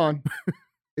 Pronouns? Hold on.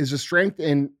 Is the strength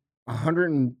in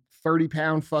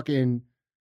 130-pound fucking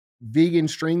vegan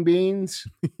string beans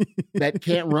that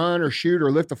can't run or shoot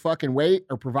or lift a fucking weight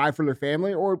or provide for their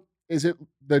family? Or is it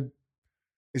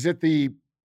the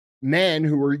men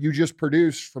who were you just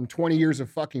produced from 20 years of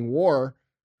fucking war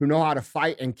who know how to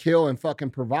fight and kill and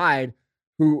fucking provide,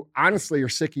 who honestly are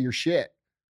sick of your shit?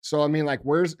 So I mean, like,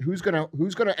 who's gonna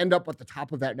end up at the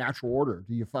top of that natural order?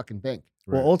 Do you fucking think?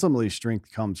 Well, ultimately,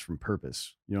 strength comes from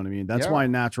purpose. You know what I mean? That's why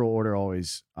natural order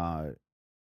always,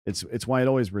 it's why it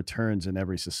always returns in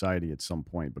every society at some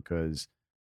point, because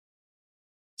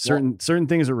certain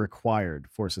things are required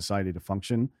for society to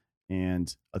function,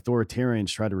 and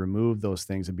authoritarians try to remove those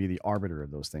things and be the arbiter of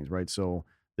those things, right? So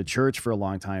the church for a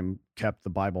long time kept the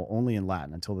Bible only in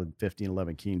Latin until the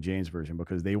 1511 King James Version,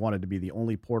 because they wanted to be the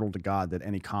only portal to God that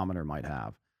any commoner might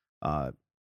have.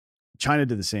 China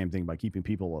did the same thing by keeping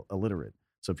people illiterate.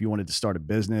 So if you wanted to start a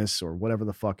business or whatever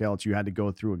the fuck else, you had to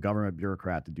go through a government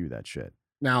bureaucrat to do that shit.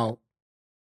 Now,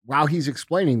 while he's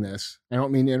explaining this, I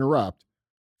don't mean to interrupt,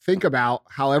 think about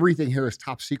how everything here is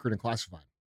top secret and classified.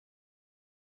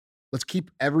 Let's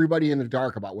keep everybody in the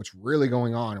dark about what's really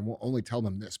going on, and we'll only tell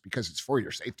them this because it's for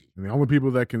your safety. And the only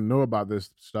people that can know about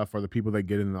this stuff are the people that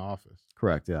get in the office.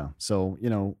 Correct, yeah. So,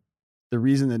 the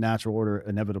reason that natural order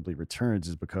inevitably returns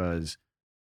is because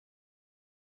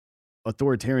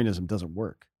authoritarianism doesn't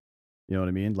work. You know what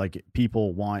I mean? Like,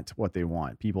 people want what they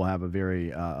want. People have a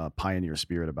very pioneer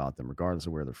spirit about them, regardless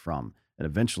of where they're from. And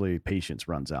eventually patience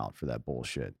runs out for that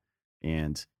bullshit.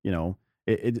 And, you know,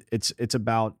 it's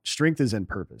about strength is in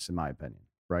purpose, in my opinion,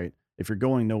 right? If you're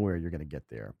going nowhere, you're going to get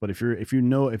there. But if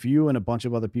you and a bunch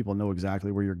of other people know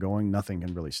exactly where you're going, nothing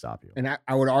can really stop you. And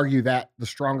I would argue that the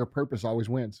stronger purpose always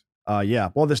wins. Yeah.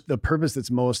 Well, the purpose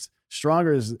that's most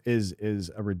stronger is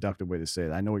a reductive way to say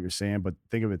it. I know what you're saying, but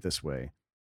think of it this way.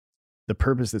 The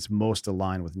purpose that's most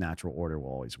aligned with natural order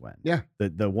will always win. Yeah.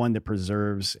 The one that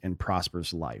preserves and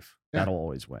prospers life, that'll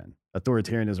always win.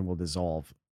 Authoritarianism will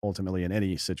dissolve ultimately in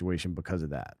any situation because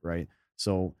of that, right?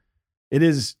 So it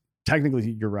is technically,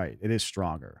 you're right. It is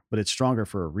stronger, but it's stronger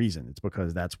for a reason. It's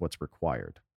because that's what's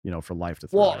required, you know, for life to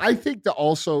thrive. Well, I think that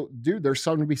also, dude, there's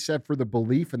something to be said for the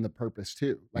belief in the purpose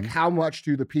too. Like, how much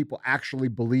do the people actually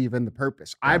believe in the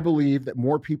purpose? I believe that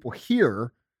more people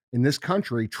here in this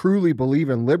country truly believe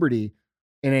in liberty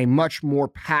in a much more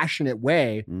passionate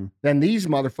way than these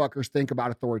motherfuckers think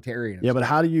about authoritarianism. Yeah, but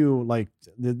how do you, like,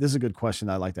 this is a good question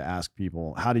that I like to ask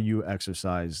people. How do you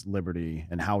exercise liberty,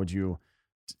 and how would you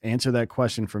answer that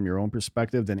question from your own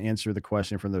perspective, then answer the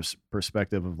question from the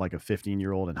perspective of like a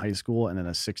 15-year-old in high school and then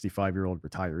a 65-year-old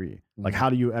retiree? Like, how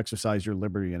do you exercise your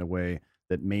liberty in a way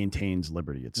that maintains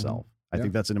liberty itself? I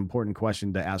think that's an important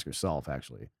question to ask yourself,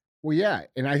 actually. Well, yeah.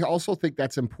 And I also think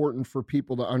that's important for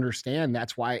people to understand.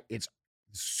 That's why it's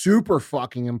super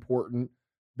fucking important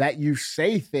that you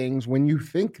say things when you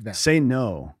think them. Say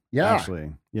no. Yeah.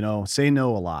 Actually, you know, say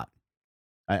no a lot.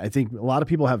 I think a lot of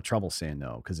people have trouble saying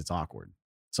no because it's awkward.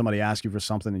 Somebody asks you for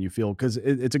something and you feel, because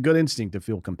it's a good instinct to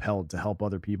feel compelled to help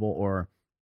other people or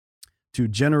to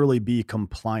generally be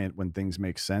compliant when things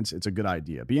make sense. It's a good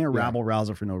idea. Being a rabble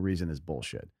rouser for no reason is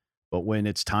bullshit. But when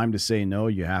it's time to say no,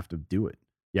 you have to do it.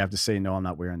 You have to say, no, I'm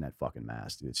not wearing that fucking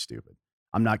mask. Dude, it's stupid.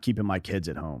 I'm not keeping my kids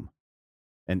at home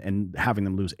and having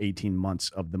them lose 18 months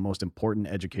of the most important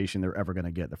education they're ever going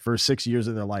to get. The first 6 years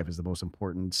of their life is the most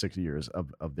important 6 years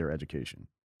of their education.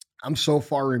 I'm so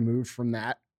far removed from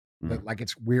that. But like,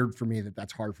 it's weird for me that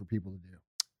that's hard for people to do.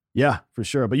 Yeah, for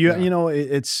sure. But you know,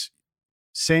 it's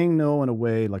saying no in a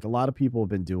way, like a lot of people have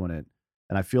been doing it.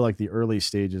 And I feel like the early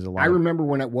stages, I remember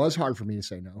when it was hard for me to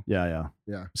say no.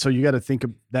 Yeah. So you got to think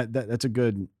of that's a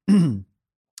good,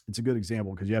 it's a good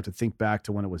example because you have to think back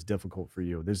to when it was difficult for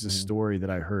you. There's this story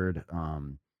that I heard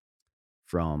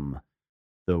from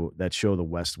that show, The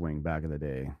West Wing, back in the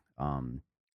day.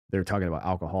 They were talking about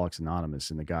Alcoholics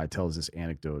Anonymous, and the guy tells this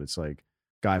anecdote. It's like,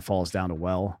 guy falls down a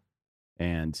well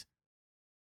and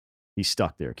he's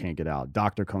stuck there, can't get out.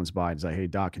 Doctor comes by and he's like, "Hey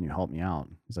doc, can you help me out?"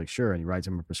 He's like, "Sure." And he writes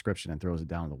him a prescription and throws it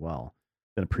down in the well.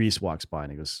 Then a priest walks by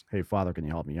and he goes, "Hey father, can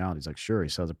you help me out?" He's like, "Sure." He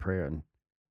says a prayer and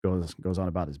goes on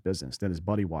about his business. Then his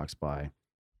buddy walks by.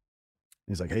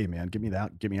 He's like, "Hey man, get me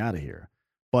out of here."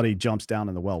 Buddy jumps down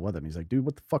in the well with him. He's like, "Dude,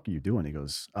 what the fuck are you doing?" He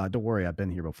goes, "Don't worry, I've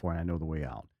been here before and I know the way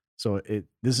out." So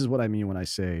this is what I mean when I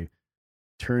say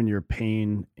turn your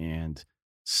pain and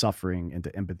suffering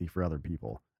into empathy for other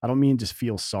people. I don't mean just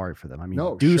feel sorry for them. I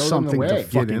mean, do something to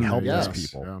fucking help these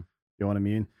people. Yeah. You know what I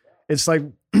mean? It's like,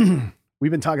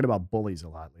 we've been talking about bullies a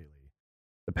lot lately.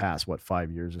 The past,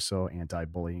 5 years or so,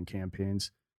 anti-bullying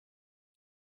campaigns.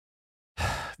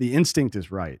 The instinct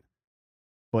is right.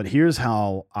 But here's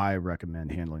how I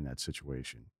recommend handling that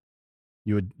situation.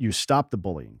 You stop the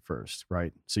bullying first,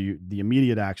 right? So the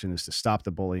immediate action is to stop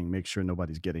the bullying, make sure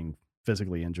nobody's getting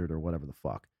physically injured or whatever the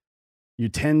fuck. You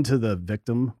tend to the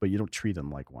victim, but you don't treat them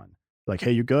like one. Like,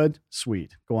 "Hey, you good?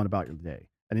 Sweet. Go on about your day."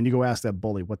 And then you go ask that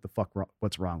bully,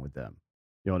 what's wrong with them?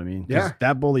 You know what I mean? Yeah.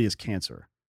 That bully is cancer.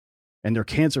 And they're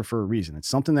cancer for a reason. It's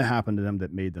something that happened to them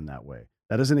that made them that way.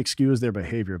 That doesn't excuse their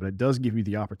behavior, but it does give you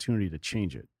the opportunity to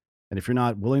change it. And if you're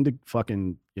not willing to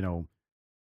fucking, you know,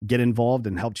 get involved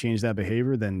and help change that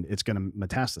behavior, then it's going to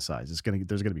metastasize. There's going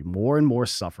to be more and more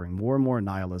suffering, more and more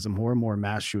nihilism, more and more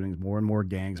mass shootings, more and more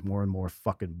gangs, more and more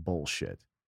fucking bullshit.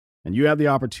 And you have the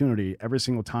opportunity every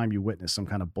single time you witness some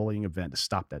kind of bullying event to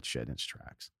stop that shit in its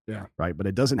tracks. Yeah. Right. But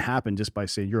it doesn't happen just by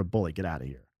saying, "You're a bully, get out of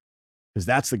here." Because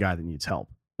that's the guy that needs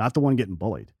help, not the one getting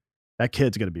bullied. That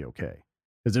kid's going to be okay.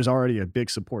 Because there's already a big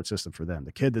support system for them.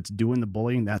 The kid that's doing the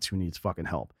bullying, that's who needs fucking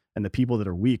help. And the people that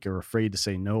are weak are afraid to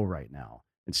say no right now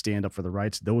and stand up for the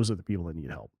rights, those are the people that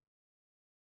need help.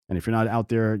 And if you're not out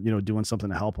there, you know, doing something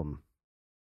to help them,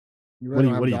 what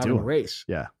are you doing? Race.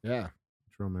 Yeah.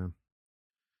 True, man.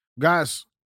 Guys,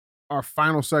 our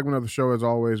final segment of the show, as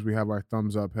always, we have our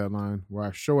thumbs up headline, where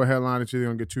I show a headline. It's either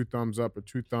going to get 2 thumbs up or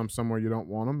 2 thumbs somewhere you don't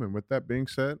want them. And with that being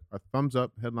said, our thumbs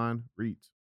up headline reads,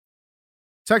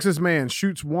 "Texas man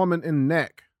shoots woman in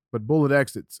neck, but bullet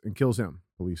exits and kills him,"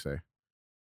 police say.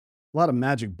 A lot of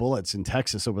magic bullets in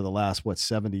Texas over the last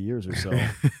 70 years or so.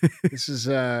 This is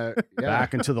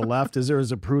Back and to the Left. Is there a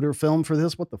Zapruder film for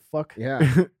this? What the fuck?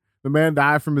 Yeah. The man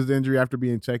died from his injury after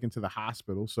being taken to the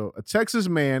hospital. So a Texas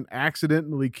man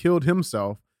accidentally killed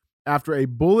himself after a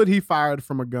bullet he fired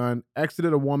from a gun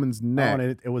exited a woman's neck. Oh,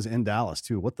 and it was in Dallas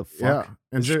too. What the fuck? Yeah,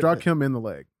 and struck him in the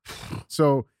leg.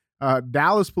 So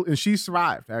Dallas, and she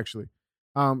survived actually.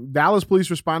 Dallas police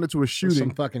responded to a shooting.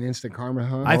 Some fucking instant karma,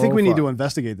 huh? I think we need fuck. to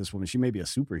investigate this woman. She may be a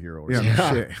superhero or Yeah,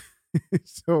 something. shit.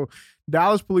 So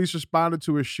Dallas police responded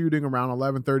to a shooting around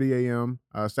 11:30 a.m.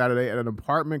 Saturday at an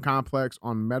apartment complex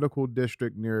on Medical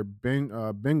District near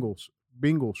Bingle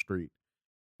Street.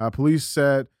 Police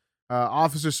said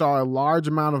officers saw a large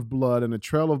amount of blood and a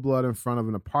trail of blood in front of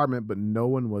an apartment, but no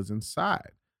one was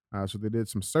inside. So they did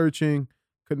some searching,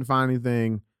 couldn't find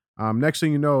anything. Next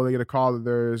thing you know, they get a call that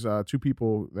there's 2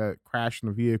 people that crashed in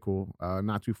a vehicle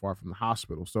not too far from the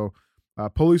hospital. So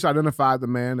police identified the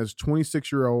man as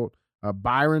 26-year-old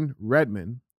Byron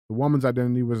Redmond. The woman's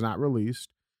identity was not released,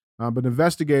 but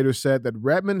investigators said that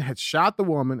Redmond had shot the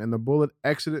woman and the bullet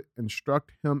exited and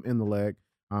struck him in the leg,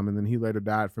 and then he later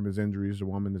died from his injuries. The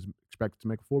woman is expected to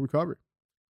make a full recovery.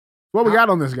 What we got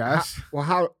on this, guys?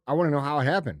 I want to know how it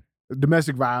happened.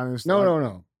 Domestic violence.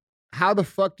 No. How the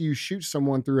fuck do you shoot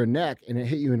someone through a neck and it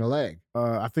hit you in the leg?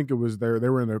 I think it was they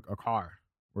were in a car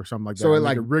or something like that. So it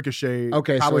like a ricochet.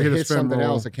 Okay, probably so it his hit something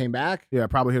femoral- else that came back? Yeah,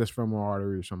 probably hit his femoral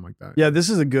artery or something like that. Yeah, this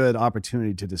is a good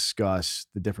opportunity to discuss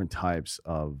the different types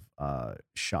of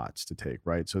shots to take,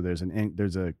 right? So there's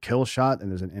a kill shot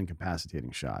and there's an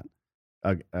incapacitating shot.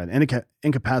 An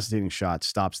incapacitating shot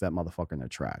stops that motherfucker in their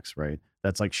tracks, right?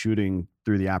 That's like shooting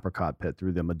through the apricot pit,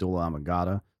 through the medulla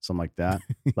oblongata, something like that.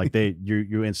 Like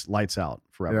it's lights out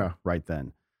forever, right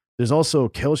then. There's also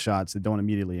kill shots that don't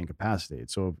immediately incapacitate.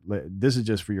 So this is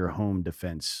just for your home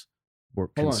defense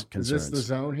Hold on. concerns. Is this the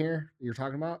zone here you're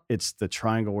talking about? It's the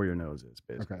triangle where your nose is,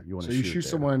 basically. Okay. You want So to you shoot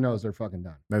someone in the nose, they're fucking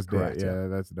done. That's Correct, dead. Yeah,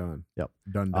 that's done. Yep.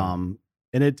 Done.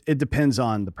 And it depends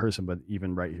on the person, but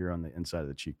even right here on the inside of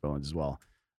the cheekbones as well.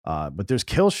 But there's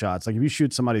kill shots. Like if you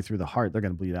shoot somebody through the heart, they're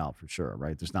going to bleed out for sure,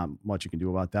 right? There's not much you can do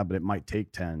about that, but it might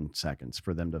take 10 seconds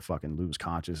for them to fucking lose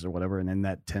consciousness or whatever. And in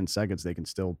that 10 seconds, they can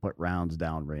still put rounds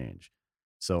down range.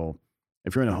 So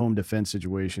if you're in a home defense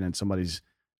situation and somebody's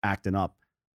acting up,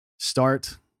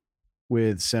 start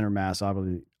with center mass,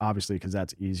 obviously, because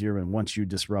that's easier. And once you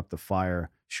disrupt the fire,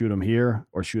 shoot them here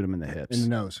or shoot them in the hips. In the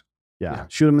nose. Yeah.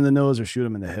 Shoot them in the nose or shoot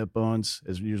them in the hip bones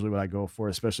is usually what I go for,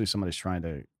 especially if somebody's trying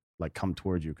to like come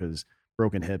towards you, because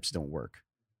broken hips don't work.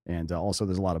 And also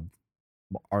there's a lot of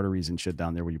arteries and shit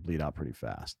down there where you bleed out pretty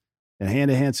fast. In a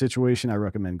hand-to-hand situation, I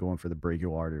recommend going for the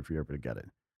brachial artery if you're able to get it,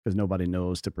 because nobody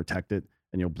knows to protect it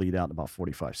and you'll bleed out in about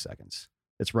 45 seconds.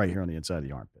 It's right here on the inside of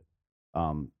the armpit.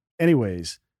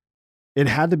 Anyways, it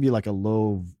had to be like a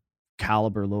low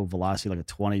caliber, low velocity, like a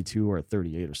 22 or a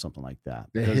 38 or something like that.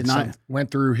 It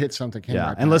went through, hit something, came right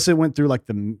back. Unless it went through like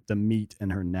the meat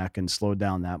in her neck and slowed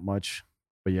down that much.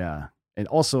 But yeah, and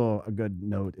also a good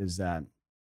note is that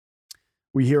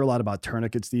we hear a lot about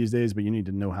tourniquets these days, but you need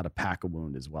to know how to pack a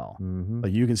wound as well. Mm-hmm.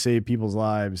 Like you can save people's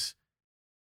lives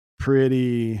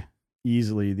pretty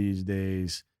easily these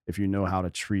days if you know how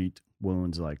to treat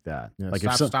wounds like that. Yeah, like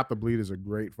Stop the Bleed is a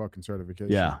great fucking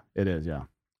certification. Yeah, it is. Yeah.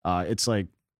 It's like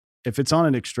if it's on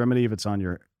an extremity, if it's on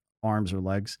your arms or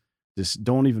legs, just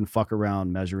don't even fuck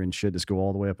around measuring shit. Just go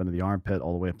all the way up into the armpit,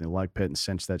 all the way up into the leg pit, and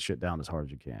cinch that shit down as hard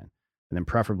as you can. And then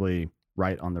preferably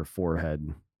right on their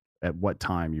forehead at what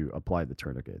time you apply the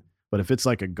tourniquet. But if it's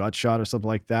like a gut shot or something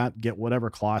like that, get whatever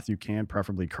cloth you can,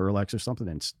 preferably Curlex or something,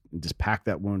 and just pack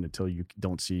that wound until you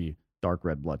don't see dark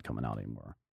red blood coming out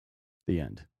anymore. The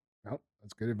end. Oh,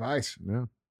 that's good advice. Yeah.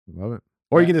 Love it.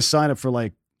 Or you can just sign up for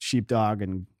like Sheepdog,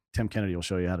 and Tim Kennedy will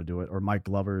show you how to do it. Or Mike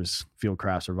Glover's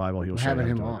Fieldcraft Survival. He'll show you how to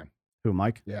him do on. it. Who,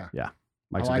 Mike? Yeah. Yeah. I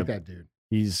Mike's like that dude.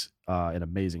 He's an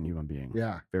amazing human being.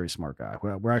 Yeah. Very smart guy.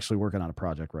 We're actually working on a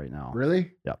project right now.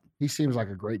 Really? Yep. He seems like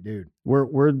a great dude.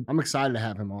 I'm excited to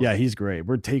have him on. Yeah, he's great.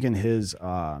 We're taking his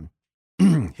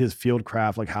his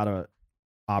Fieldcraft, like how to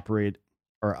operate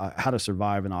or how to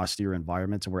survive in austere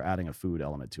environments, and we're adding a food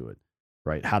element to it,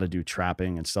 right? How to do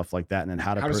trapping and stuff like that, and then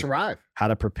how to survive, how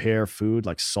to prepare food,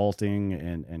 like salting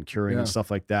and curing and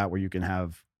stuff like that, where you can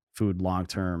have food long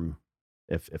term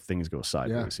if things go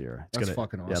sideways here. That's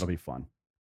fucking awesome. Yeah, it'll be fun.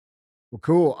 Well,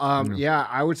 cool. Yeah,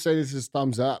 I would say this is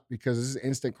thumbs up because this is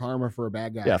instant karma for a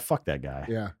bad guy. Yeah, fuck that guy.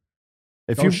 Yeah.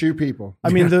 If Don't you shoot people. I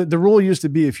mean, the rule used to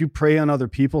be if you prey on other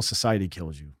people, society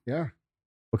kills you. Yeah.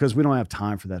 Because we don't have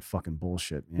time for that fucking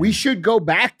bullshit. Man. We should go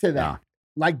back to that. Yeah.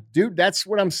 Like, dude, that's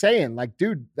what I'm saying. Like,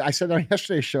 dude, I said on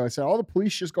yesterday's show, I said all the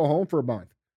police just go home for a month.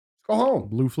 go home.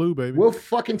 Blue flu, baby. We'll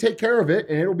fucking take care of it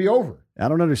and it'll be over. I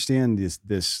don't understand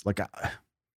this like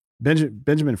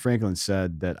Benjamin Franklin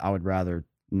said that I would rather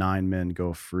 9 men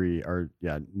go free, or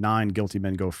 9 guilty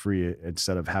men go free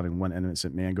instead of having 1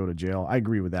 innocent man go to jail. I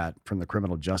agree with that from the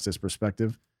criminal justice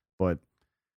perspective, but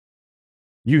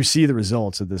you see the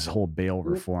results of this whole bail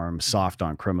reform, soft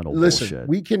on criminal bullshit.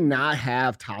 We cannot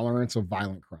have tolerance of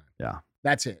violent crime. Yeah.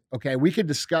 That's it. Okay. We could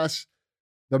discuss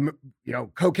the,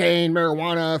 cocaine,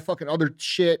 marijuana, fucking other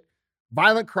shit,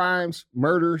 violent crimes,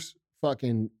 murders,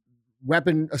 fucking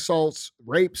weapon assaults,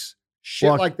 rapes,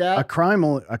 shit like that. A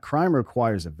crime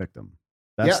requires a victim.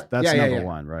 That's number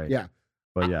one, right? Yeah.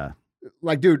 But yeah.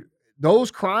 Like, dude, those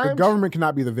crimes. The government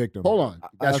cannot be the victim. Hold on.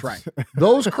 That's right.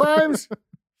 Those crimes,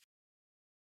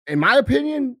 in my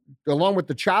opinion, along with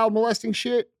the child molesting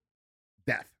shit,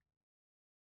 death.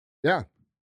 Yeah.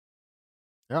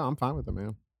 Yeah, I'm fine with it,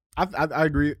 man. I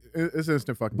agree. It's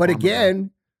instant fucking. But karma,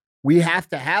 again, we have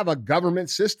to have a government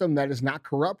system that is not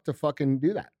corrupt to fucking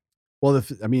do that. Well,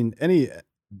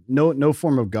 no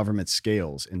form of government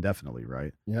scales indefinitely,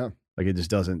 right? Yeah. Like it just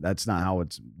doesn't, that's not how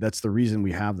that's the reason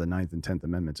we have the 9th and 10th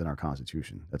Amendments in our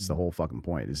Constitution. That's the whole fucking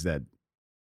point, is that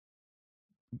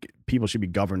people should be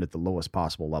governed at the lowest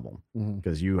possible level,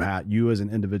 because you as an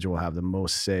individual have the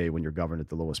most say when you're governed at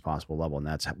the lowest possible level. And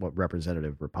that's what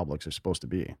representative republics are supposed to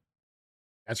be.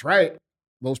 That's right.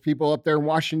 Those people up there in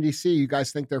Washington, D.C., you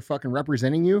guys think they're fucking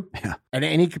representing you in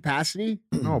any capacity?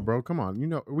 No, bro, come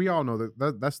on. We all know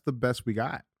that's the best we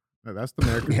got. That's the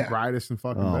America's brightest and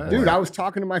fucking best. Dude, I was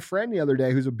talking to my friend the other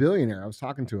day who's a billionaire. I was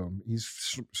talking to him.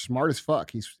 He's smart as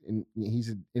fuck. He's in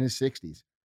his 60s.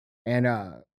 And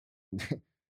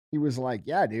he was like,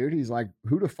 yeah, dude. He's like,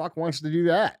 who the fuck wants to do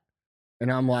that?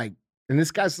 And I'm like, and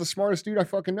this guy's the smartest dude I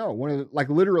fucking know. One of the, like,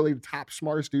 literally the top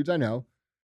smartest dudes I know,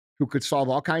 who could solve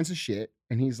all kinds of shit.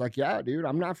 And he's like, yeah, dude,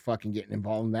 I'm not fucking getting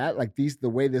involved in that. Like the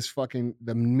way this fucking,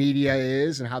 the media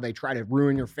is and how they try to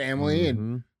ruin your family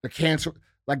and the cancer.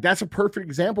 Like, that's a perfect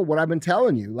example of what I've been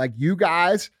telling you. Like, you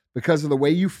guys, because of the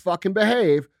way you fucking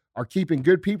behave, are keeping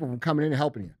good people from coming in and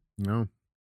helping you. No.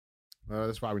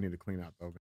 That's why we need to clean out,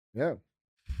 though. Yeah.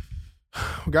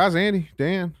 Guys, Andy,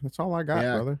 Dan, that's all I got,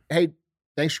 brother. Hey,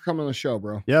 thanks for coming on the show,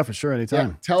 bro. Yeah, for sure. Anytime.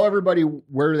 Yeah, tell everybody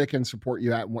where they can support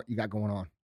you at and what you got going on.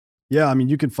 Yeah, I mean,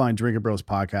 you can find Drinking Bros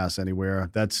podcast anywhere.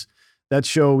 That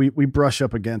show, we brush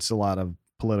up against a lot of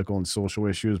political and social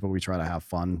issues, but we try to have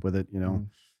fun with it,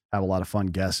 have a lot of fun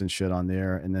guests and shit on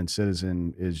there. And then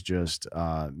Citizen is just,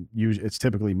 it's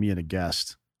typically me and a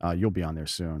guest. You'll be on there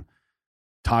soon,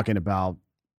 talking about,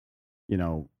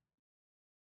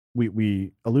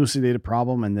 we elucidate a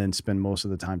problem and then spend most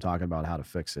of the time talking about how to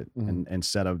fix it, and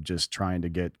instead of just trying to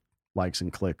get likes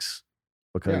and clicks.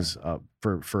 Because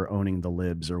for owning the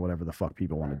libs or whatever the fuck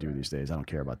people want to do these days. I don't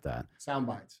care about that. Sound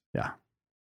bites. Yeah.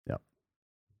 Yep.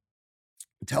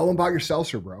 Tell them about your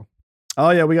seltzer, bro. Oh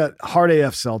yeah, we got Hard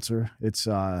AF seltzer.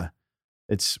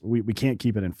 We can't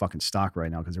keep it in fucking stock right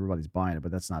now because everybody's buying it,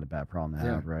 but that's not a bad problem to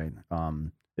have, right?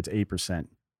 It's 8%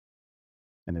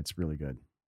 and it's really good.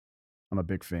 I'm a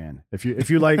big fan. If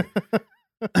you like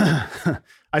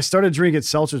I started drinking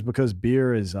seltzers because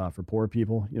beer is for poor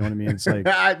people. You know what I mean? It's like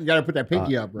you got to put that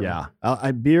pinky up, bro.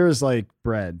 Yeah, beer is like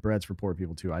bread. Bread's for poor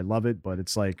people too. I love it, but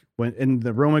it's like when in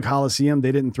the Roman Colosseum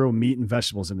they didn't throw meat and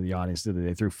vegetables into the audience, did they?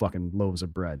 They threw fucking loaves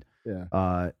of bread. Yeah.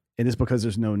 And it's because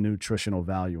there's no nutritional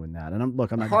value in that. And I'm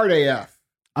not Hard AF.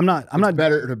 I'm not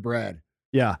better than bread.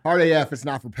 Yeah. Hard AF is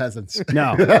not for peasants.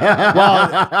 No.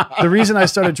 Well, the reason I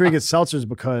started drinking seltzers is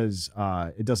because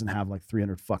it doesn't have like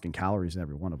 300 fucking calories in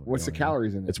every one of them. What's the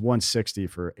calories in it? It's 160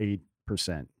 for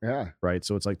 8%. Yeah. Right.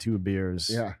 So it's like 2 beers.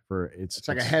 Yeah. It's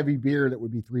like a heavy beer that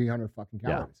would be 300 fucking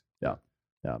calories. Yeah.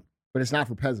 But it's not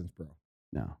for peasants, bro.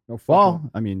 No. No fucking.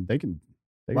 Well, I mean, they can.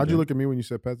 Why'd you look at me when you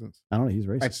said peasants? I don't know. He's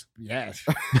racist. Yes.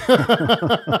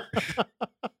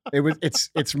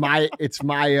 It's my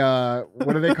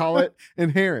what do they call it?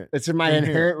 Inherent. It's in my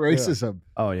inherent racism.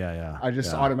 Yeah. Oh yeah. I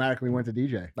just automatically went to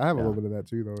DJ. I have a little bit of that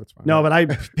too, though. It's fine. No,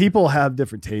 but people have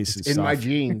different tastes and in stuff. my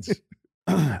genes.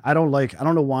 I don't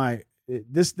know why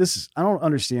this. I don't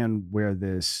understand where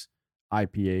this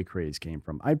IPA craze came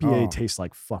from. IPA tastes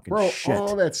like fucking shit.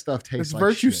 All that stuff tastes it's like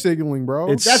virtue shit. signaling, bro.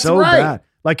 That's so bad.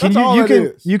 Like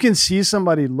you can see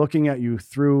somebody looking at you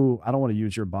through. I don't want to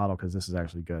use your bottle because this is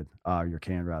actually good. Your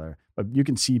can rather, but you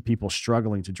can see people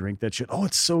struggling to drink that shit. Oh,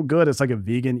 it's so good. It's like a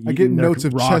vegan. I get notes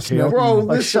of chestnut. Bro,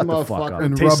 like, listen, shut the fuck up.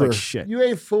 And it tastes rubber. like shit. You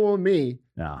ain't fooling me.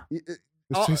 Yeah. It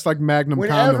tastes like Magnum when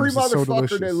condoms. every It's so motherfucker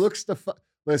delicious. that looks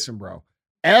listen, bro.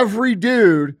 Every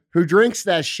dude who drinks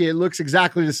that shit looks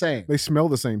exactly the same. They smell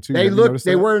the same too. They Have you noticed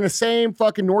they that? wearing the same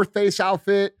fucking North Face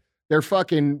outfit. They're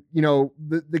fucking,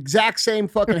 the exact same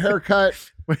fucking haircut.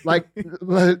 Like,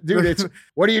 dude, it's,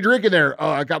 what are you drinking there? Oh,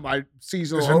 I got my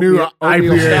seasonal It's a new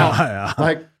oatmeal IPA. stout. Yeah.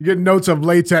 Like, You get notes of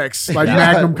latex, like Yeah,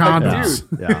 Magnum like, condoms.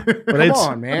 dude. Yeah. But Come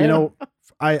on, man.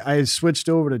 I switched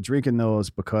over to drinking those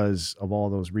because of all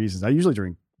those reasons. I usually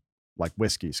drink like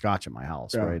whiskey, scotch at my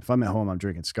house, Yeah. right? If I'm at home, I'm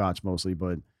drinking scotch mostly,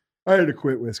 but I had to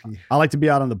quit whiskey. I like to be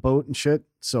out on the boat and shit.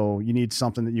 So you need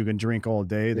something that you can drink all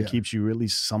day that Yeah. keeps you at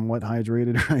least somewhat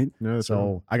hydrated, right? Yeah, that's right.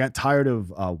 So I got tired of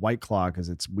White Claw because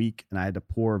it's weak and I had to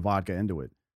pour vodka into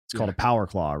it. It's called a Power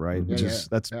Claw, right? Mhm. Which Yeah, is yeah,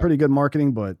 that's yeah. pretty good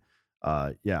marketing, but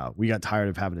we got tired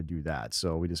of having to do that.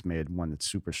 So we just made one that's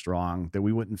super strong that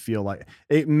we wouldn't feel like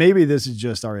maybe this is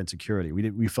just our insecurity.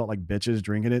 We felt like bitches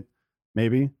drinking it,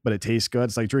 maybe, but it tastes good.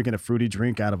 It's like drinking a fruity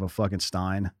drink out of a fucking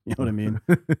Stein. You know what I mean?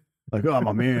 Like, oh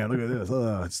my man, look at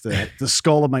this. It's the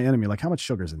skull of my enemy. Like, how much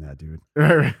sugar's in that, dude?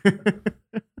 Right, right.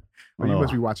 Well, you Oh.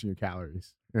 must be watching your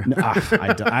calories. No,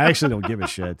 I actually don't give a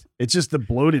shit. It's just the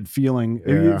bloated feeling.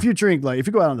 Yeah. If you drink, like, if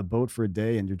you go out on the boat for a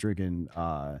day and you're drinking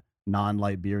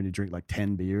non-light beer and you drink like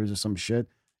 10 beers or some shit,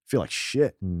 you feel like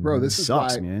shit. Bro, this is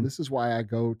Sucks, why, man. This is why I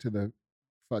go to the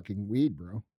fucking weed,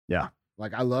 bro. Yeah.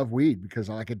 Like, I love weed because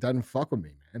it doesn't fuck with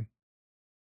me, man.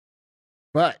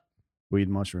 But Weed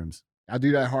and mushrooms. I'll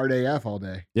do that hard AF all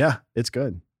day. Yeah, it's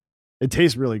good. It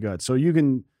tastes really good. So you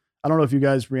can, I don't know if you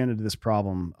guys ran into this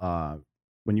problem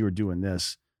when you were doing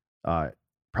this.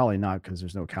 Probably not because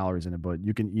there's no calories in it, but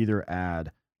you can either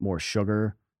add more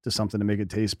sugar to something to make it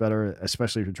taste better,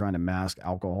 especially if you're trying to mask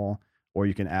alcohol, or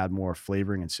you can add more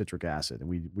flavoring and citric acid. And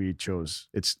we chose,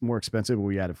 it's more expensive, but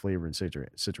we added flavor and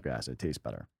citric acid. It tastes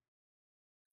better.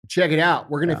 Check it out.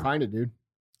 We're gonna Yeah. find it, dude.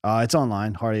 It's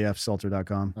online,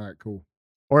 hardafseltzer.com. All right, cool.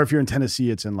 Or if you're in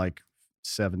Tennessee, it's in like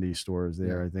 70 stores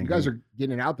there, Yeah. I think. You guys are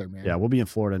getting it out there, man. Yeah, we'll be in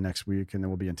Florida next week, and then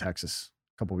we'll be in Texas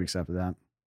a couple weeks after that.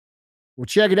 Well,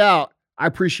 check it out. I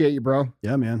appreciate you, bro.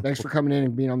 Yeah, man. Thanks for coming in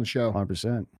and being on the show.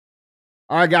 100%.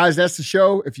 All right, guys, that's the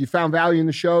show. If you found value in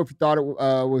the show, if you thought it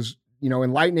was,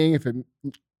 enlightening, if it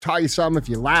taught you something, if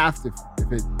you laughed, if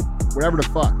it, whatever the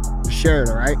fuck, just share it,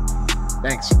 all right?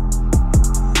 Thanks.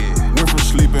 Went from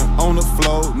sleeping on the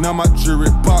floor, now my jewelry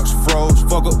box froze.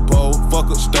 Fuck a bowl, fuck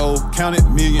a stove, counted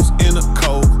millions in a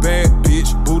cold. Bad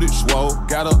bitch, booted swole,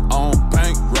 got her on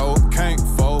bankroll, can't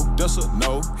fold, that's a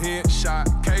no.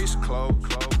 Headshot, case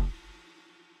closed.